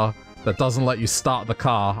feature that doesn't let you start the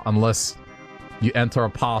car unless you enter a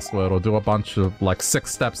password or do a bunch of, like,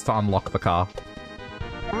 6 steps to unlock the car.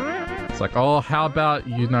 It's like, oh, how about,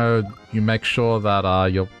 you know, you make sure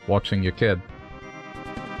that you're watching your kid.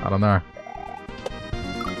 I don't know.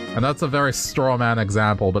 And that's a very straw man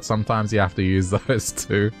example, but sometimes you have to use those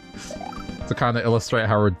too to kind of illustrate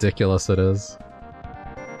how ridiculous it is.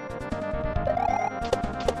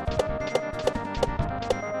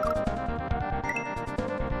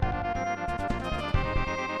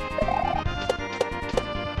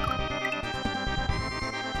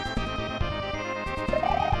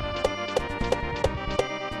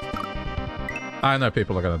 I know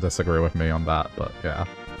people are going to disagree with me on that, but yeah.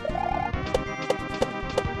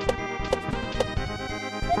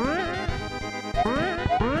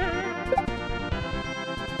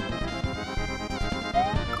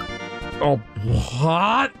 Oh,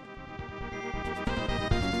 what?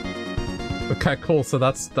 Okay, cool. So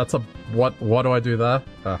that's a what do I do there?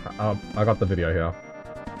 I got the video here.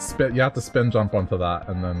 You have to spin jump onto that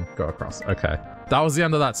and then go across. Okay. That was the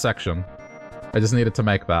end of that section. I just needed to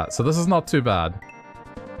make that. So this is not too bad.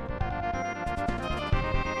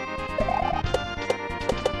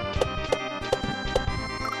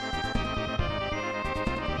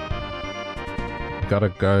 Gotta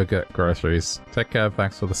go get groceries. Take care,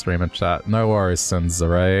 thanks for the stream and chat. No worries,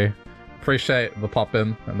 Sensei. Appreciate the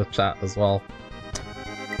pop-in and the chat as well.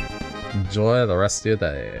 Enjoy the rest of your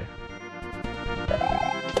day.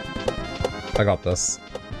 I got this.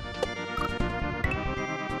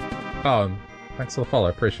 Oh, thanks for the follow,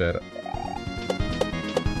 appreciate it.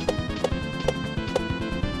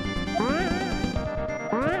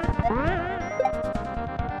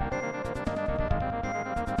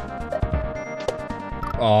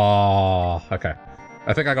 Oh, okay.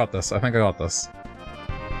 I think I got this. I think I got this.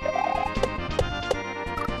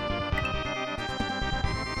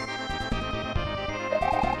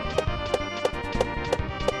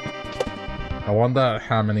 I wonder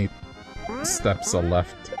how many steps are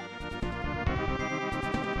left.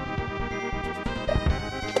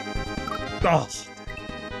 Oh!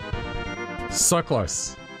 So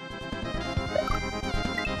close.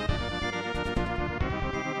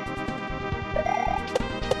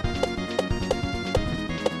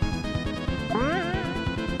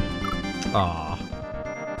 Ah.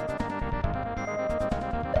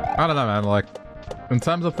 I don't know, man, like, in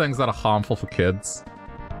terms of things that are harmful for kids,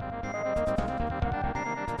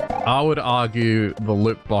 I would argue the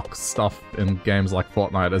loot box stuff in games like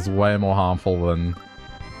Fortnite is way more harmful than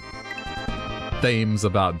themes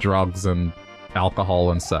about drugs and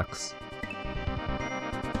alcohol and sex.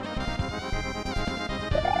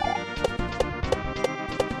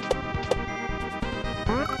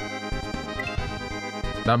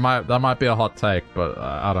 That might be a hot take, but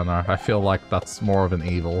I don't know. I feel like that's more of an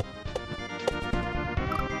evil.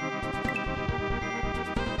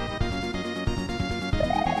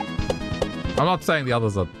 I'm not saying the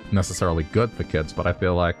others are necessarily good for kids, but I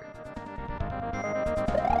feel like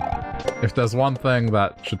if there's one thing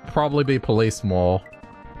that should probably be policed more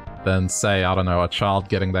than, say, I don't know, a child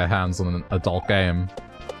getting their hands on an adult game,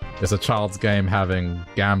 is a child's game having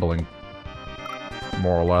gambling,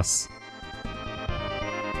 more or less.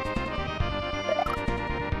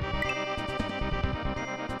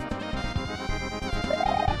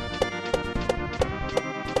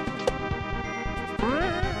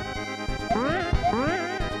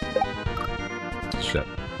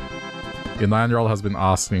 Your 9-year-old has been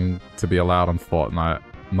asking to be allowed on Fortnite.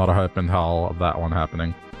 Not a hope in hell of that one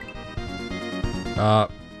happening.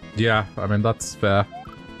 Yeah, I mean, that's fair.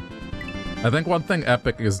 I think one thing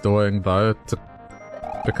Epic is doing, though,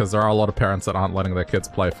 because there are a lot of parents that aren't letting their kids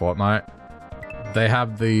play Fortnite, they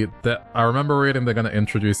have I remember reading they're going to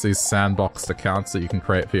introduce these sandboxed accounts that you can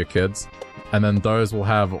create for your kids, and then those will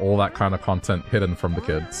have all that kind of content hidden from the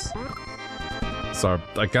kids. So,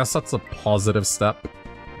 I guess that's a positive step.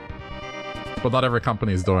 But not every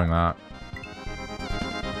company is doing that.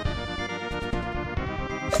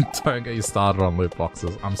 Don't get you started on loot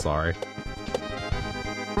boxes. I'm sorry.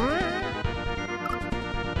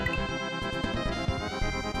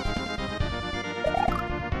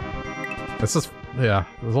 It's just, yeah,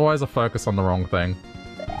 there's always a focus on the wrong thing.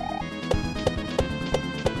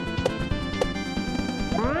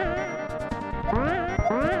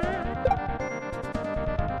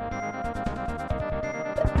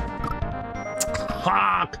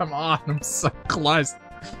 Come on, I'm so close.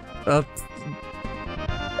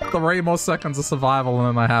 3 more seconds of survival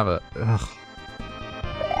and then I have it. Ugh.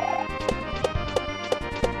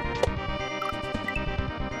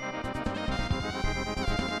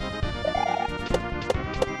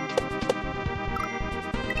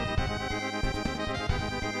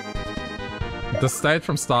 The stage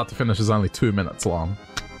from start to finish is only 2 minutes long.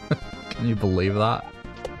 Can you believe that?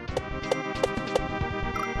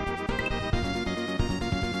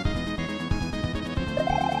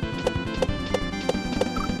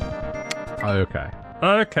 Okay.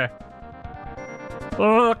 Okay.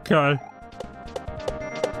 Okay.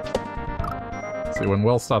 See, when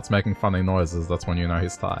Will starts making funny noises, that's when you know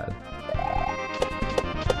he's tired.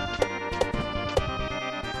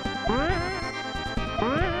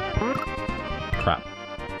 Crap.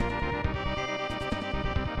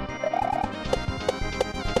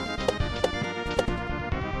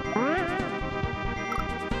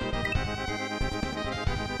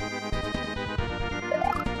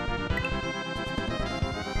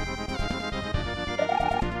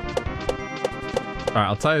 Alright,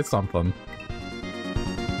 I'll tell you something.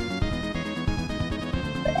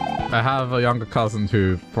 I have a younger cousin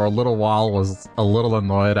who, for a little while, was a little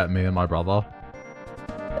annoyed at me and my brother.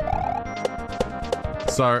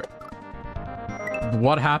 So,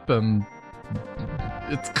 what happened?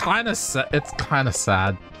 It's kind of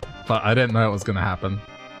sad, but I didn't know it was gonna happen.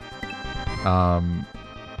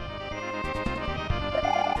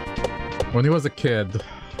 When he was a kid,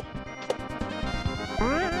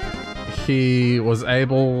 he was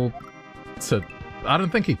able to... I don't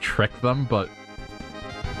think he tricked them, but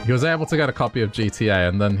he was able to get a copy of GTA,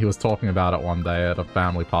 and then he was talking about it one day at a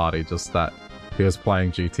family party, just that he was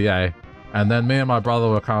playing GTA. And then me and my brother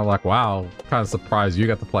were kind of like, wow, kind of surprised you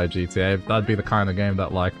get to play GTA. That'd be the kind of game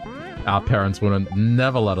that, like, our parents wouldn't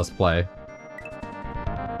never let us play.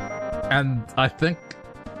 And I think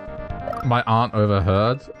my aunt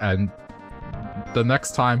overheard, and the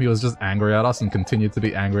next time he was just angry at us and continued to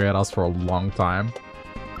be angry at us for a long time.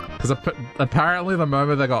 Because apparently the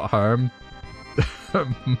moment they got home,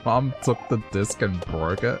 Mom took the disc and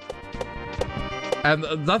broke it. And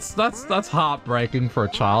that's heartbreaking for a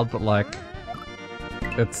child, but like,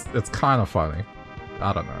 it's kind of funny.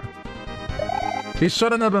 I don't know. He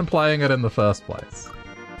shouldn't have been playing it in the first place.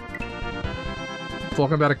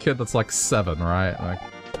 Talking about a kid that's like 7, right? Like,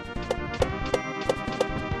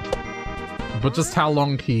 but just how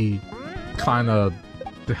long he kind of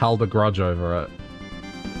held a grudge over it.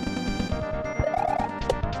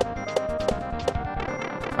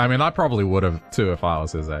 I mean, I probably would have too if I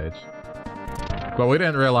was his age. But we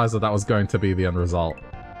didn't realize that that was going to be the end result.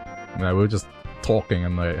 You know, we were just talking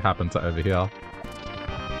and they happened to overhear.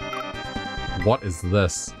 What is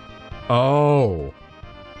this? Oh.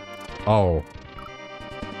 Oh.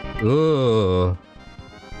 Ugh.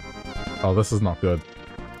 Oh, this is not good.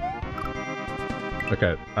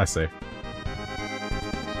 Okay, I see.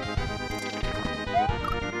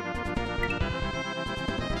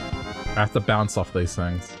 I have to bounce off these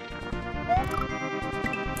things.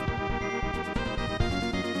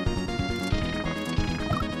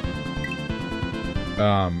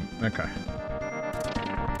 Okay.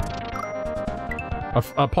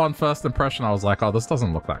 Upon first impression, I was like, oh, this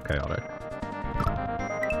doesn't look that chaotic.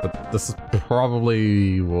 But this is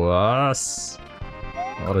probably worse.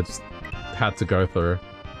 What I just had to go through.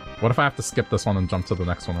 What if I have to skip this one and jump to the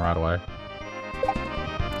next one right away?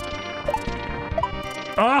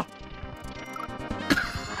 Ah!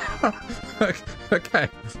 Okay.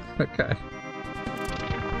 Okay.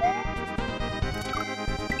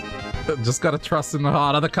 Just gotta trust in the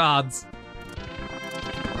heart of the cards.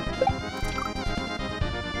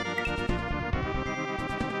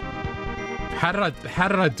 How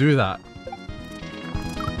did I do that?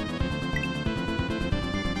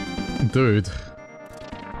 Dude.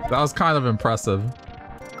 That was kind of impressive.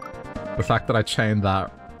 The fact that I chained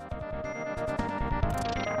that.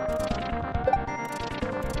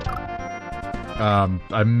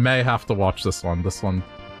 I may have to watch this one. This one.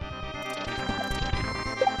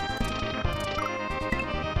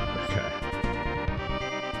 Okay.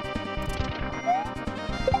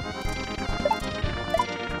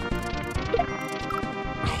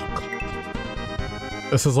 Oh,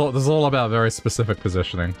 God. This is all about very specific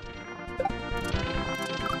positioning.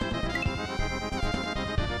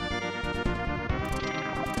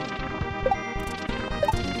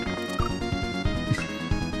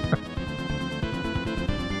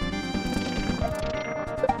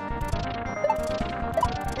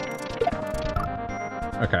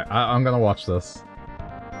 Okay, I'm gonna watch this.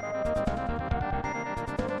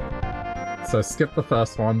 So skip the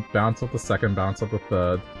first one, bounce up the second, bounce up the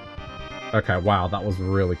third. Okay, wow, that was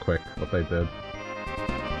really quick, what they did.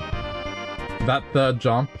 That third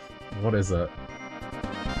jump, what is it?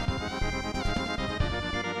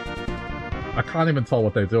 I can't even tell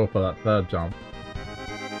what they do for that third jump.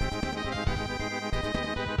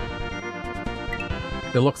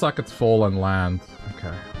 It looks like it's fall and land.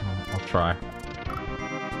 Okay, I'll try.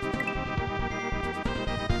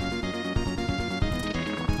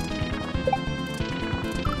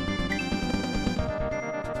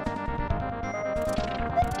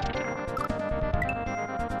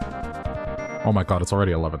 Oh my god, it's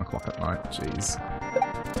already 11 o'clock at night. Jeez.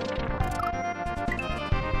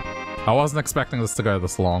 I wasn't expecting this to go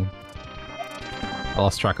this long. I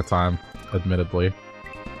lost track of time, admittedly.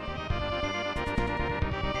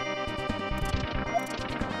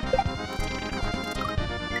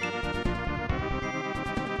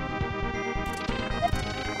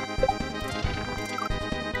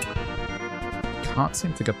 Can't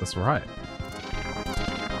seem to get this right.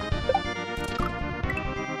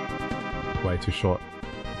 Way too short.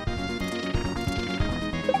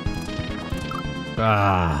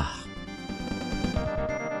 Ah.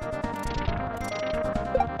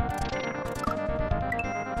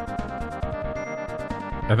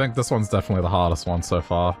 I think this one's definitely the hardest one so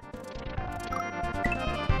far.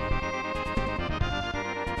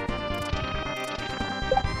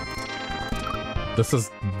 This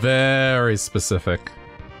is very specific.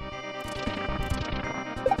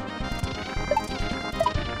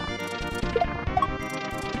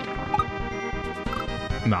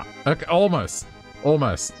 Nah. Okay, almost.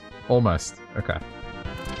 Almost. Almost. Okay.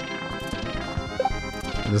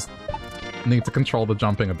 Just need to control the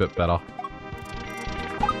jumping a bit better.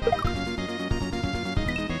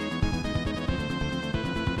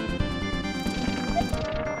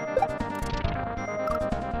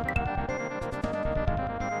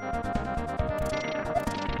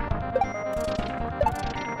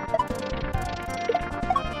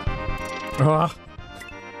 Oh.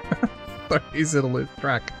 So easy to lose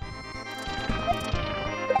track.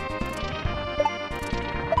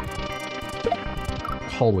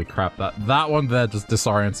 Holy crap, that one there just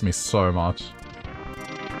disorients me so much.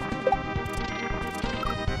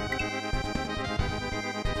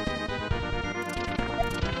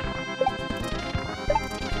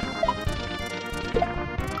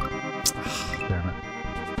 Damn it.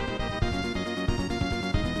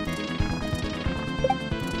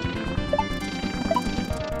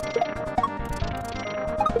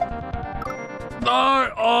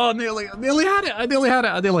 No! Oh, nearly had it! I nearly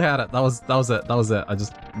had it! That was it. I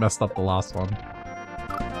just messed up the last one.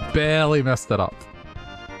 Barely messed it up.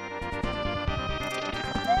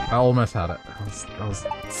 I almost had it. That was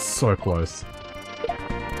so close.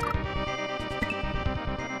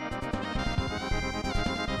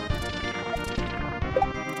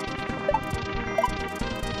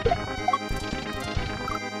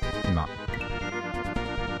 No.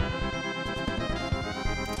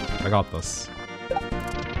 I got this.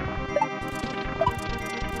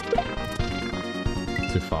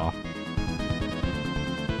 Too far.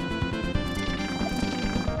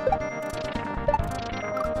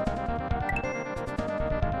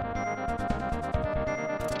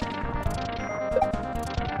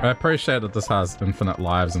 I appreciate that this has infinite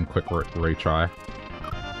lives and quick retry.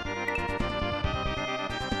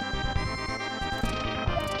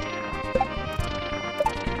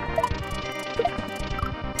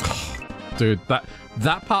 Dude,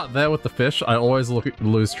 that part there with the fish, I always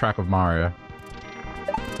lose track of Mario.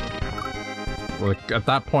 Like, at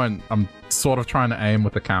that point, I'm sort of trying to aim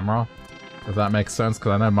with the camera, if that makes sense,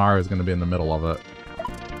 because I know Mario's going to be in the middle of it.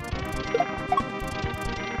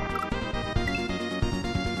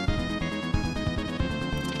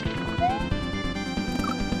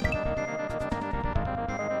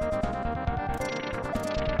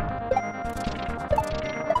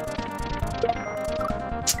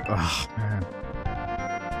 Oh, man.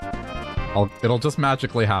 It'll just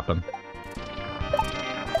magically happen.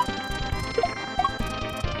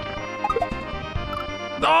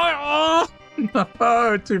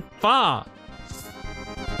 No, too far.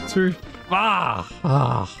 Too far.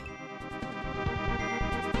 Ah.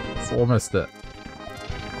 It's almost it.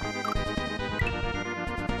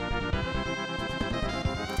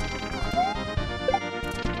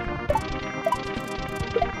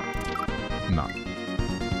 No.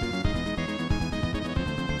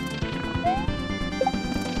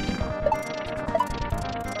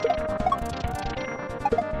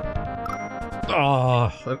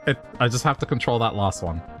 Oh, I just have to control that last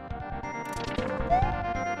one.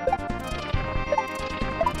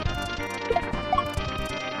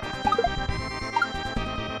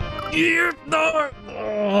 Yeah, no!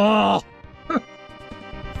 Oh.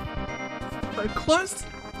 So close!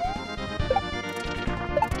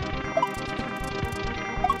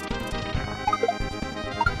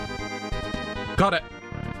 Got it!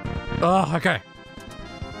 Oh, okay.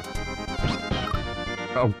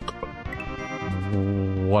 Oh.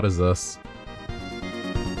 What is this?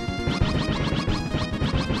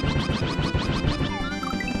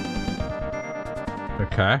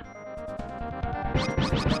 Okay.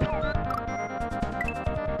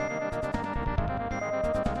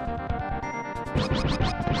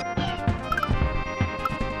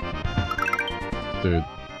 Dude.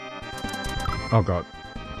 Oh god.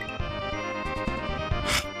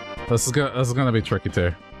 This is gonna be tricky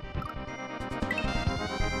too.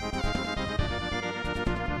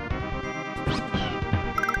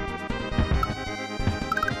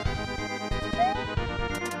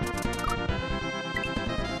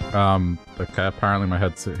 Okay, apparently my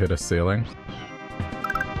head's hit a ceiling.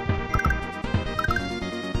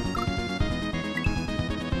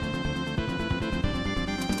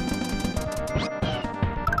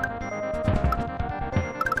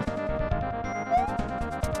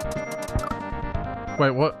 Wait,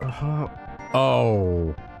 what?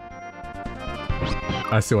 Oh.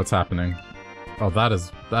 I see what's happening. Oh, that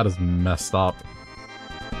is messed up.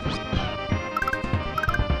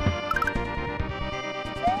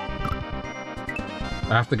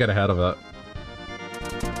 I have to get ahead of it.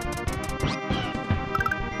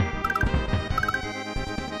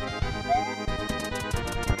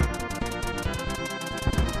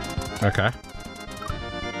 Okay.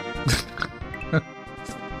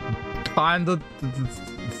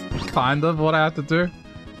 kind of what I have to do.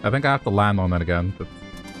 I think I have to land on it again.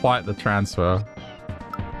 It's quite the transfer.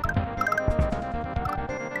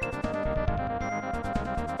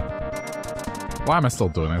 Why am I still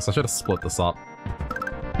doing this? I should have split this up.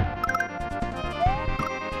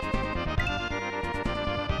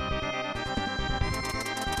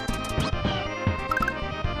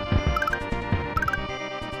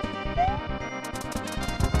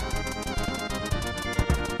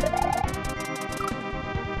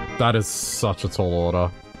 That is such a tall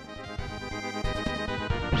order.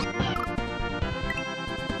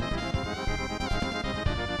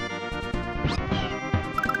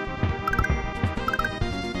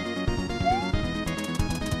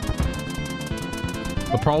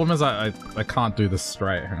 The problem is I can't do this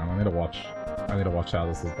straight. Hang on, I need to watch how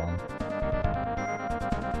this is done.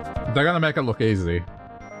 They're gonna make it look easy.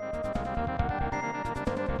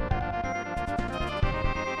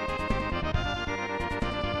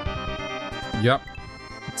 Yep.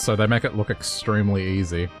 So they make it look extremely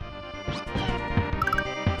easy.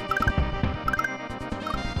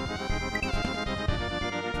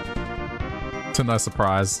 To no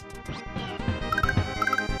surprise.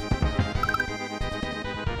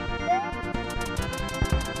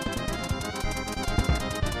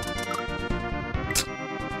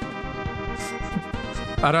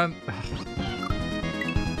 I don't...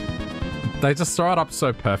 They just throw it up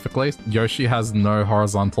so perfectly. Yoshi has no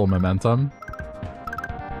horizontal momentum.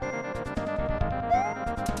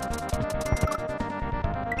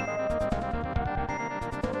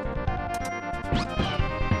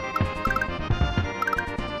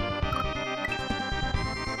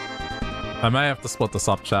 I may have to split this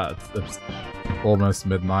up, chat. It's almost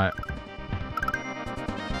midnight.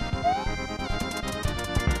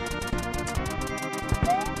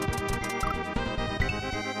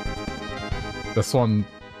 This one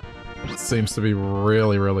seems to be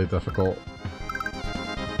really, really difficult.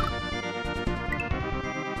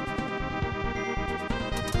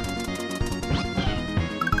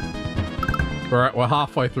 We're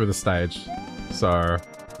halfway through the stage, so...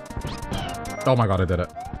 Oh my god, I did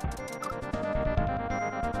it.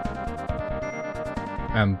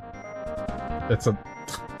 And it's a...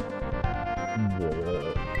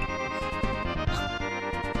 Whoa.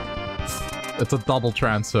 It's a double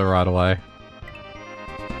transfer right away.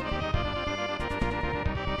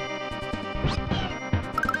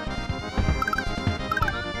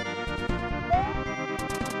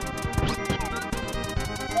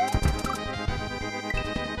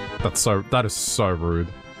 That is so rude.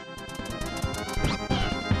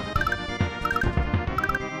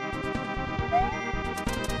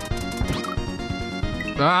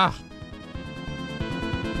 Ah!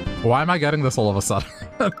 Why am I getting this all of a sudden?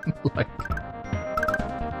 Like...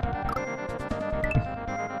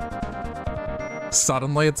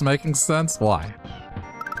 Suddenly it's making sense? Why?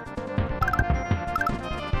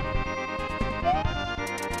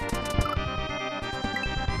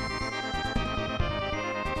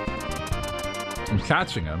 I'm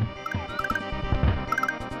catching him.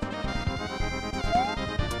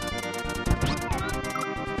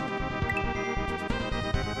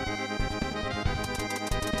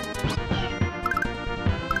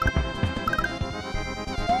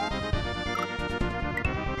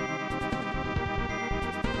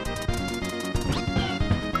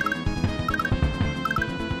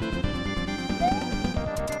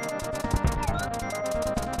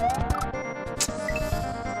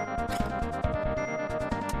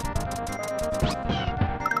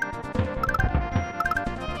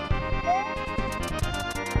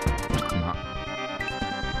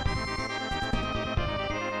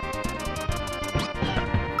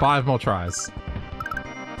 Five more tries.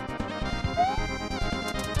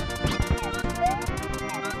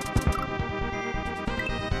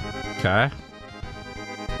 Okay.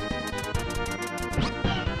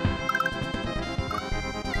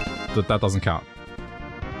 That doesn't count.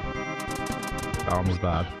 That one was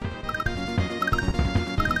bad.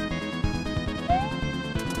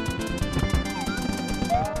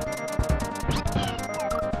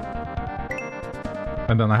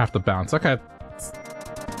 And then I have to bounce. Okay.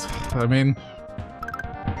 I mean...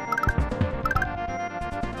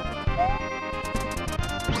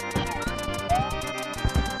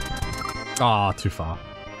 Ah, too far.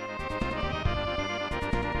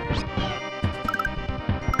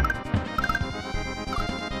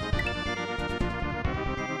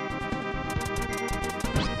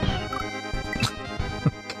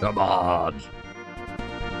 Come on.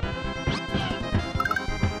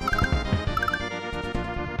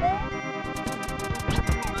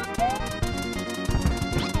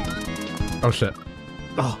 Oh shit.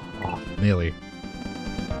 Oh, nearly.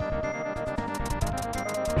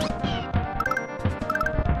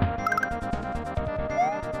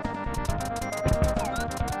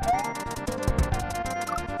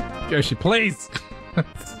 Yoshi, please!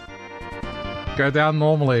 Go down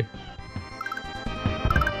normally.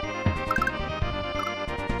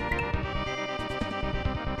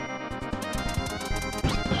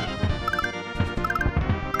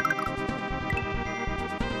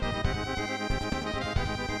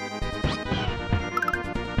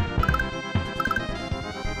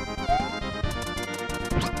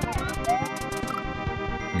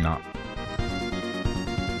 No.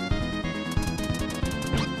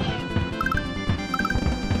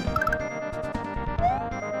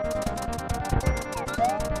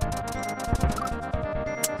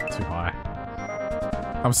 Too high.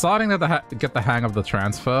 I'm starting to get the hang of the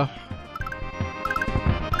transfer.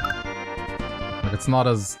 Like, it's not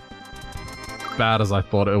as bad as I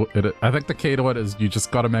thought it. I think the key to it is you just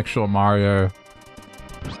gotta make sure Mario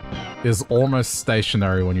is almost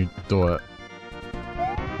stationary when you do it.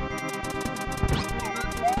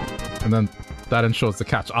 And then that ensures the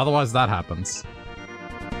catch. Otherwise, that happens.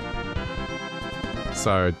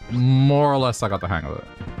 So, more or less, I got the hang of it.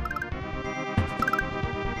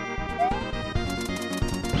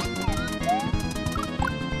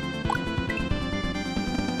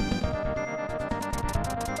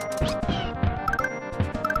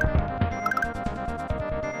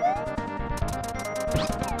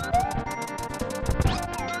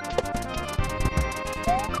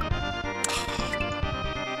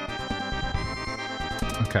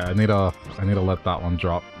 Okay, I need to let that one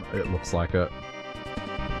drop. It looks like it.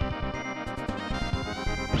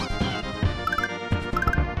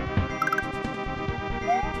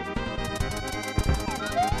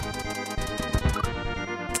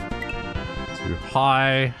 Too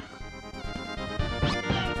high.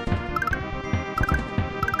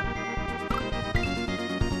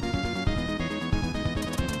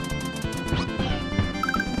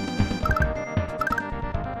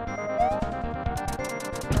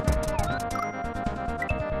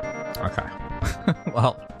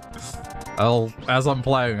 Well, as I'm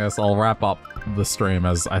playing this, I'll wrap up the stream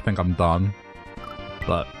as I think I'm done.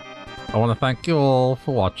 But I want to thank you all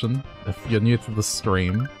for watching. If you're new to the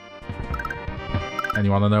stream and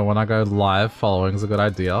you want to know when I go live, following is a good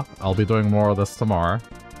idea. I'll be doing more of this tomorrow.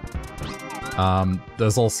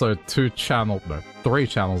 There's also 3 channels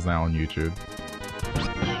now on YouTube.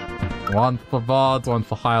 One for VODs, one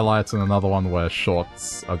for highlights, and another one where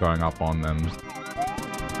shorts are going up on, and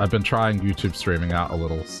I've been trying YouTube streaming out a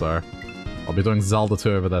little, so I'll be doing Zelda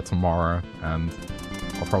 2 over there tomorrow, and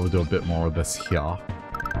I'll probably do a bit more of this here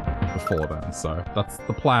before then, so that's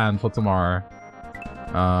the plan for tomorrow.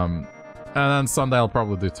 And then Sunday I'll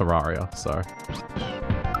probably do Terraria, so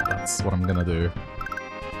that's what I'm gonna do.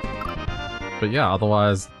 But yeah,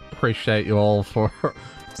 otherwise, appreciate you all for...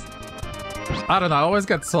 I don't know, I always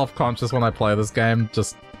get self-conscious when I play this game,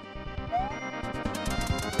 just...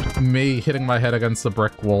 me hitting my head against the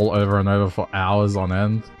brick wall over and over for hours on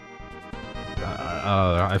end.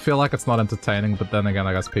 I don't know, I feel like it's not entertaining, but then again,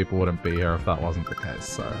 I guess people wouldn't be here if that wasn't the case,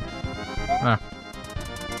 so...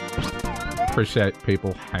 Appreciate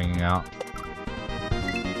people hanging out.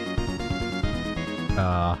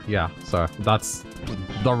 Yeah, so that's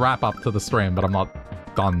the wrap-up to the stream, but I'm not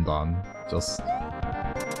done. Just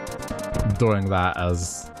doing that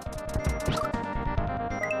as...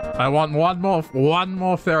 I want one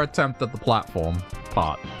more fair attempt at the platform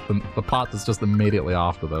part. The part that's just immediately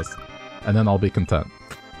after this. And then I'll be content.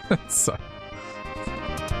 So...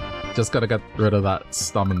 just gotta get rid of that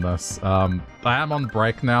stubbornness. I am on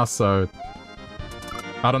break now, so...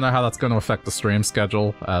 I don't know how that's going to affect the stream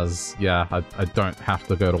schedule, as, yeah, I don't have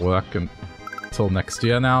to go to work until next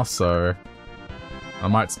year now, so... I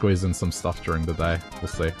might squeeze in some stuff during the day. We'll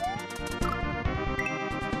see.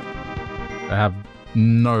 I have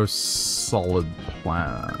no solid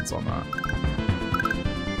plans on that.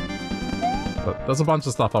 But there's a bunch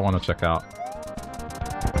of stuff I want to check out.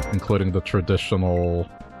 Including the traditional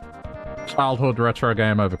childhood retro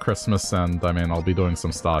game over Christmas, and I mean, I'll be doing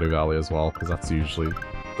some Stardew Valley as well, because that's usually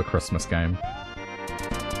the Christmas game.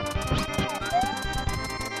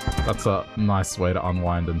 That's a nice way to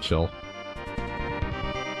unwind and chill.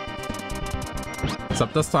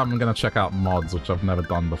 Except this time I'm gonna check out mods, which I've never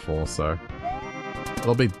done before, so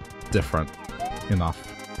it'll be different enough.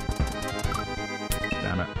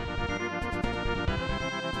 Damn it.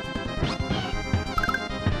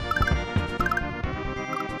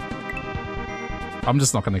 I'm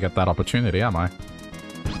just not gonna get that opportunity, am I?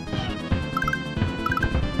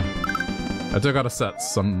 I do gotta set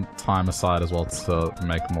some time aside as well to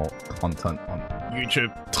make more content on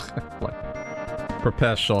YouTube. Like,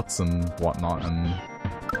 prepare shots and whatnot, and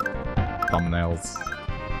thumbnails.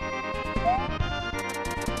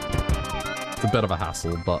 It's a bit of a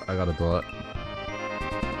hassle, but I gotta do it.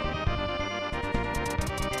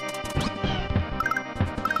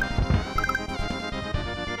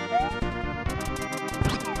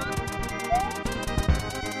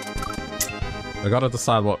 I gotta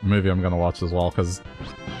decide what movie I'm gonna watch as well, because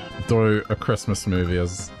do a Christmas movie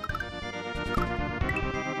as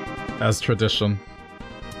tradition.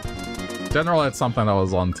 Generally, it's something that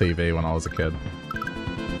was on TV when I was a kid.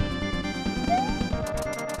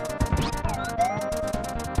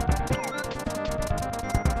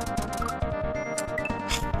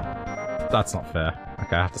 That's not fair.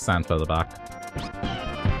 Okay, I have to stand further back.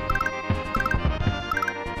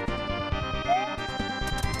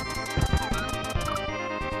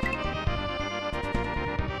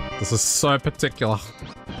 This is so particular.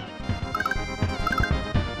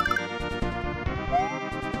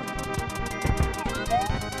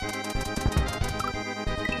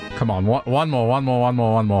 Come on, one more.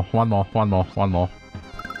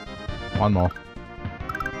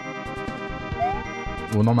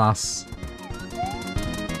 Uno más.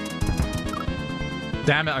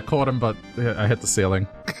 Damn it, I caught him, but I hit the ceiling.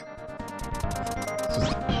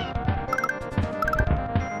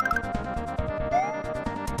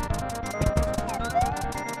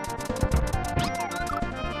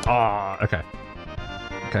 Oh, okay.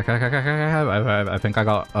 Okay. I think I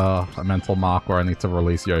got a mental mark where I need to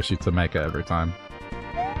release Yoshi to make it every time.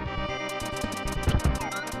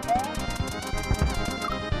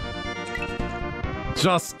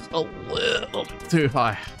 Just a little too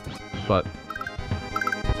high, but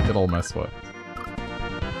it almost worked.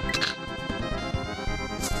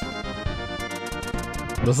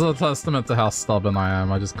 This is a testament to how stubborn I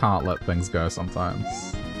am. I just can't let things go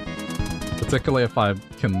sometimes. Particularly if I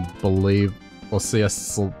can believe or see a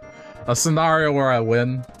scenario where I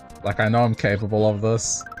win. Like, I know I'm capable of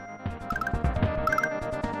this.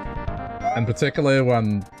 And particularly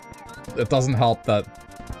when it doesn't help that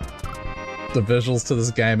the visuals to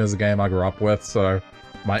this game is a game I grew up with, so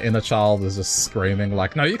my inner child is just screaming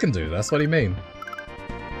like, no, you can do this, what do you mean?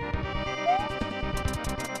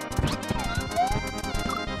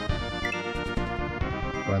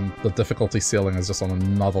 When the difficulty ceiling is just on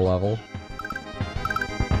another level.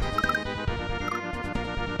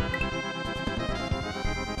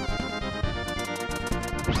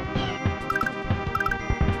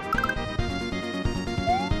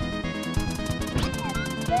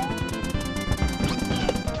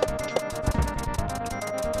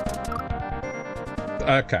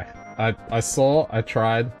 Okay, I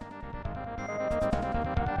tried.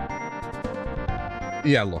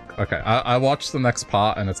 Yeah, look, okay, I watched the next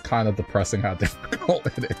part and it's kind of depressing how difficult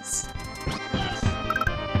it is.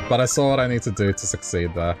 But I saw what I need to do to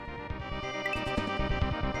succeed there.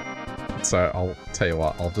 So I'll tell you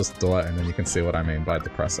what, I'll just do it and then you can see what I mean by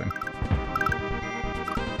depressing.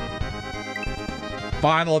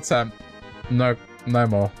 Final attempt. No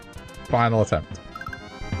more. Final attempt.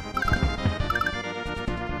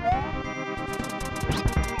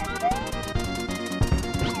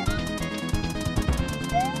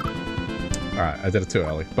 Alright, I did it too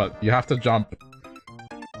early, but you have to jump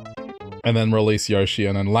and then release Yoshi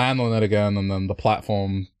and then land on it again and then the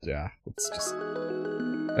platform, yeah, it's just...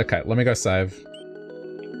 Okay, let me go save.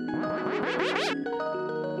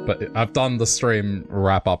 But I've done the stream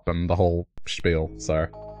wrap up and the whole spiel, so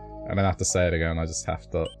I don't have to say it again, I just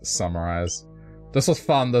have to summarize. This was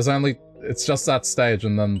fun, it's just that stage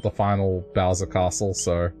and then the final Bowser Castle,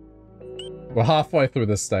 so we're halfway through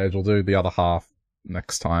this stage, we'll do the other half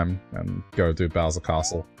next time and go do Bowser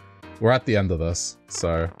Castle. We're at the end of this,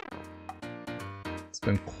 so it's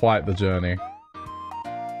been quite the journey.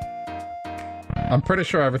 I'm pretty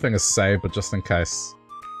sure everything is saved, but just in case.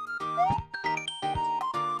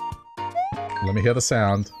 Let me hear the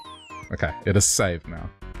sound. Okay, it is saved now.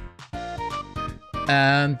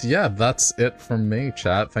 And yeah, that's it from me,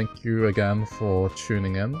 chat. Thank you again for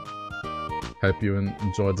tuning in. Hope you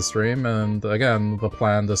enjoyed the stream, and again, the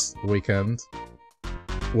plan this weekend,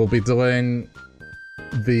 we'll be doing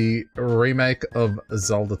the remake of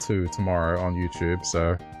Zelda 2 tomorrow on YouTube,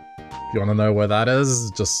 so If you want to know where that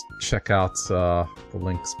is, just check out the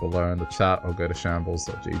links below in the chat or go to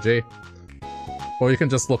shambles.gg. Or you can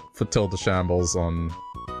just look for TildeShambles on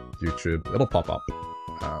YouTube. It'll pop up.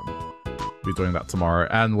 Be doing that tomorrow,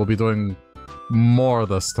 and we'll be doing more of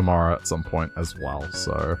this tomorrow at some point as well,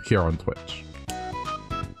 so here on Twitch.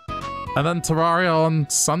 And then Terraria on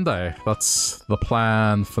Sunday. That's the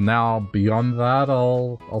plan for now. Beyond that,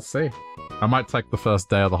 I'll see. I might take the first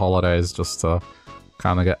day of the holidays just to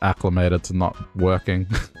kind of get acclimated to not working.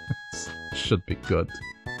 Should be good.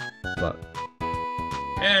 But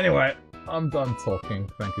anyway, I'm done talking.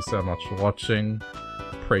 Thank you so much for watching.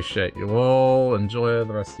 Appreciate you all. Enjoy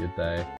the rest of your day.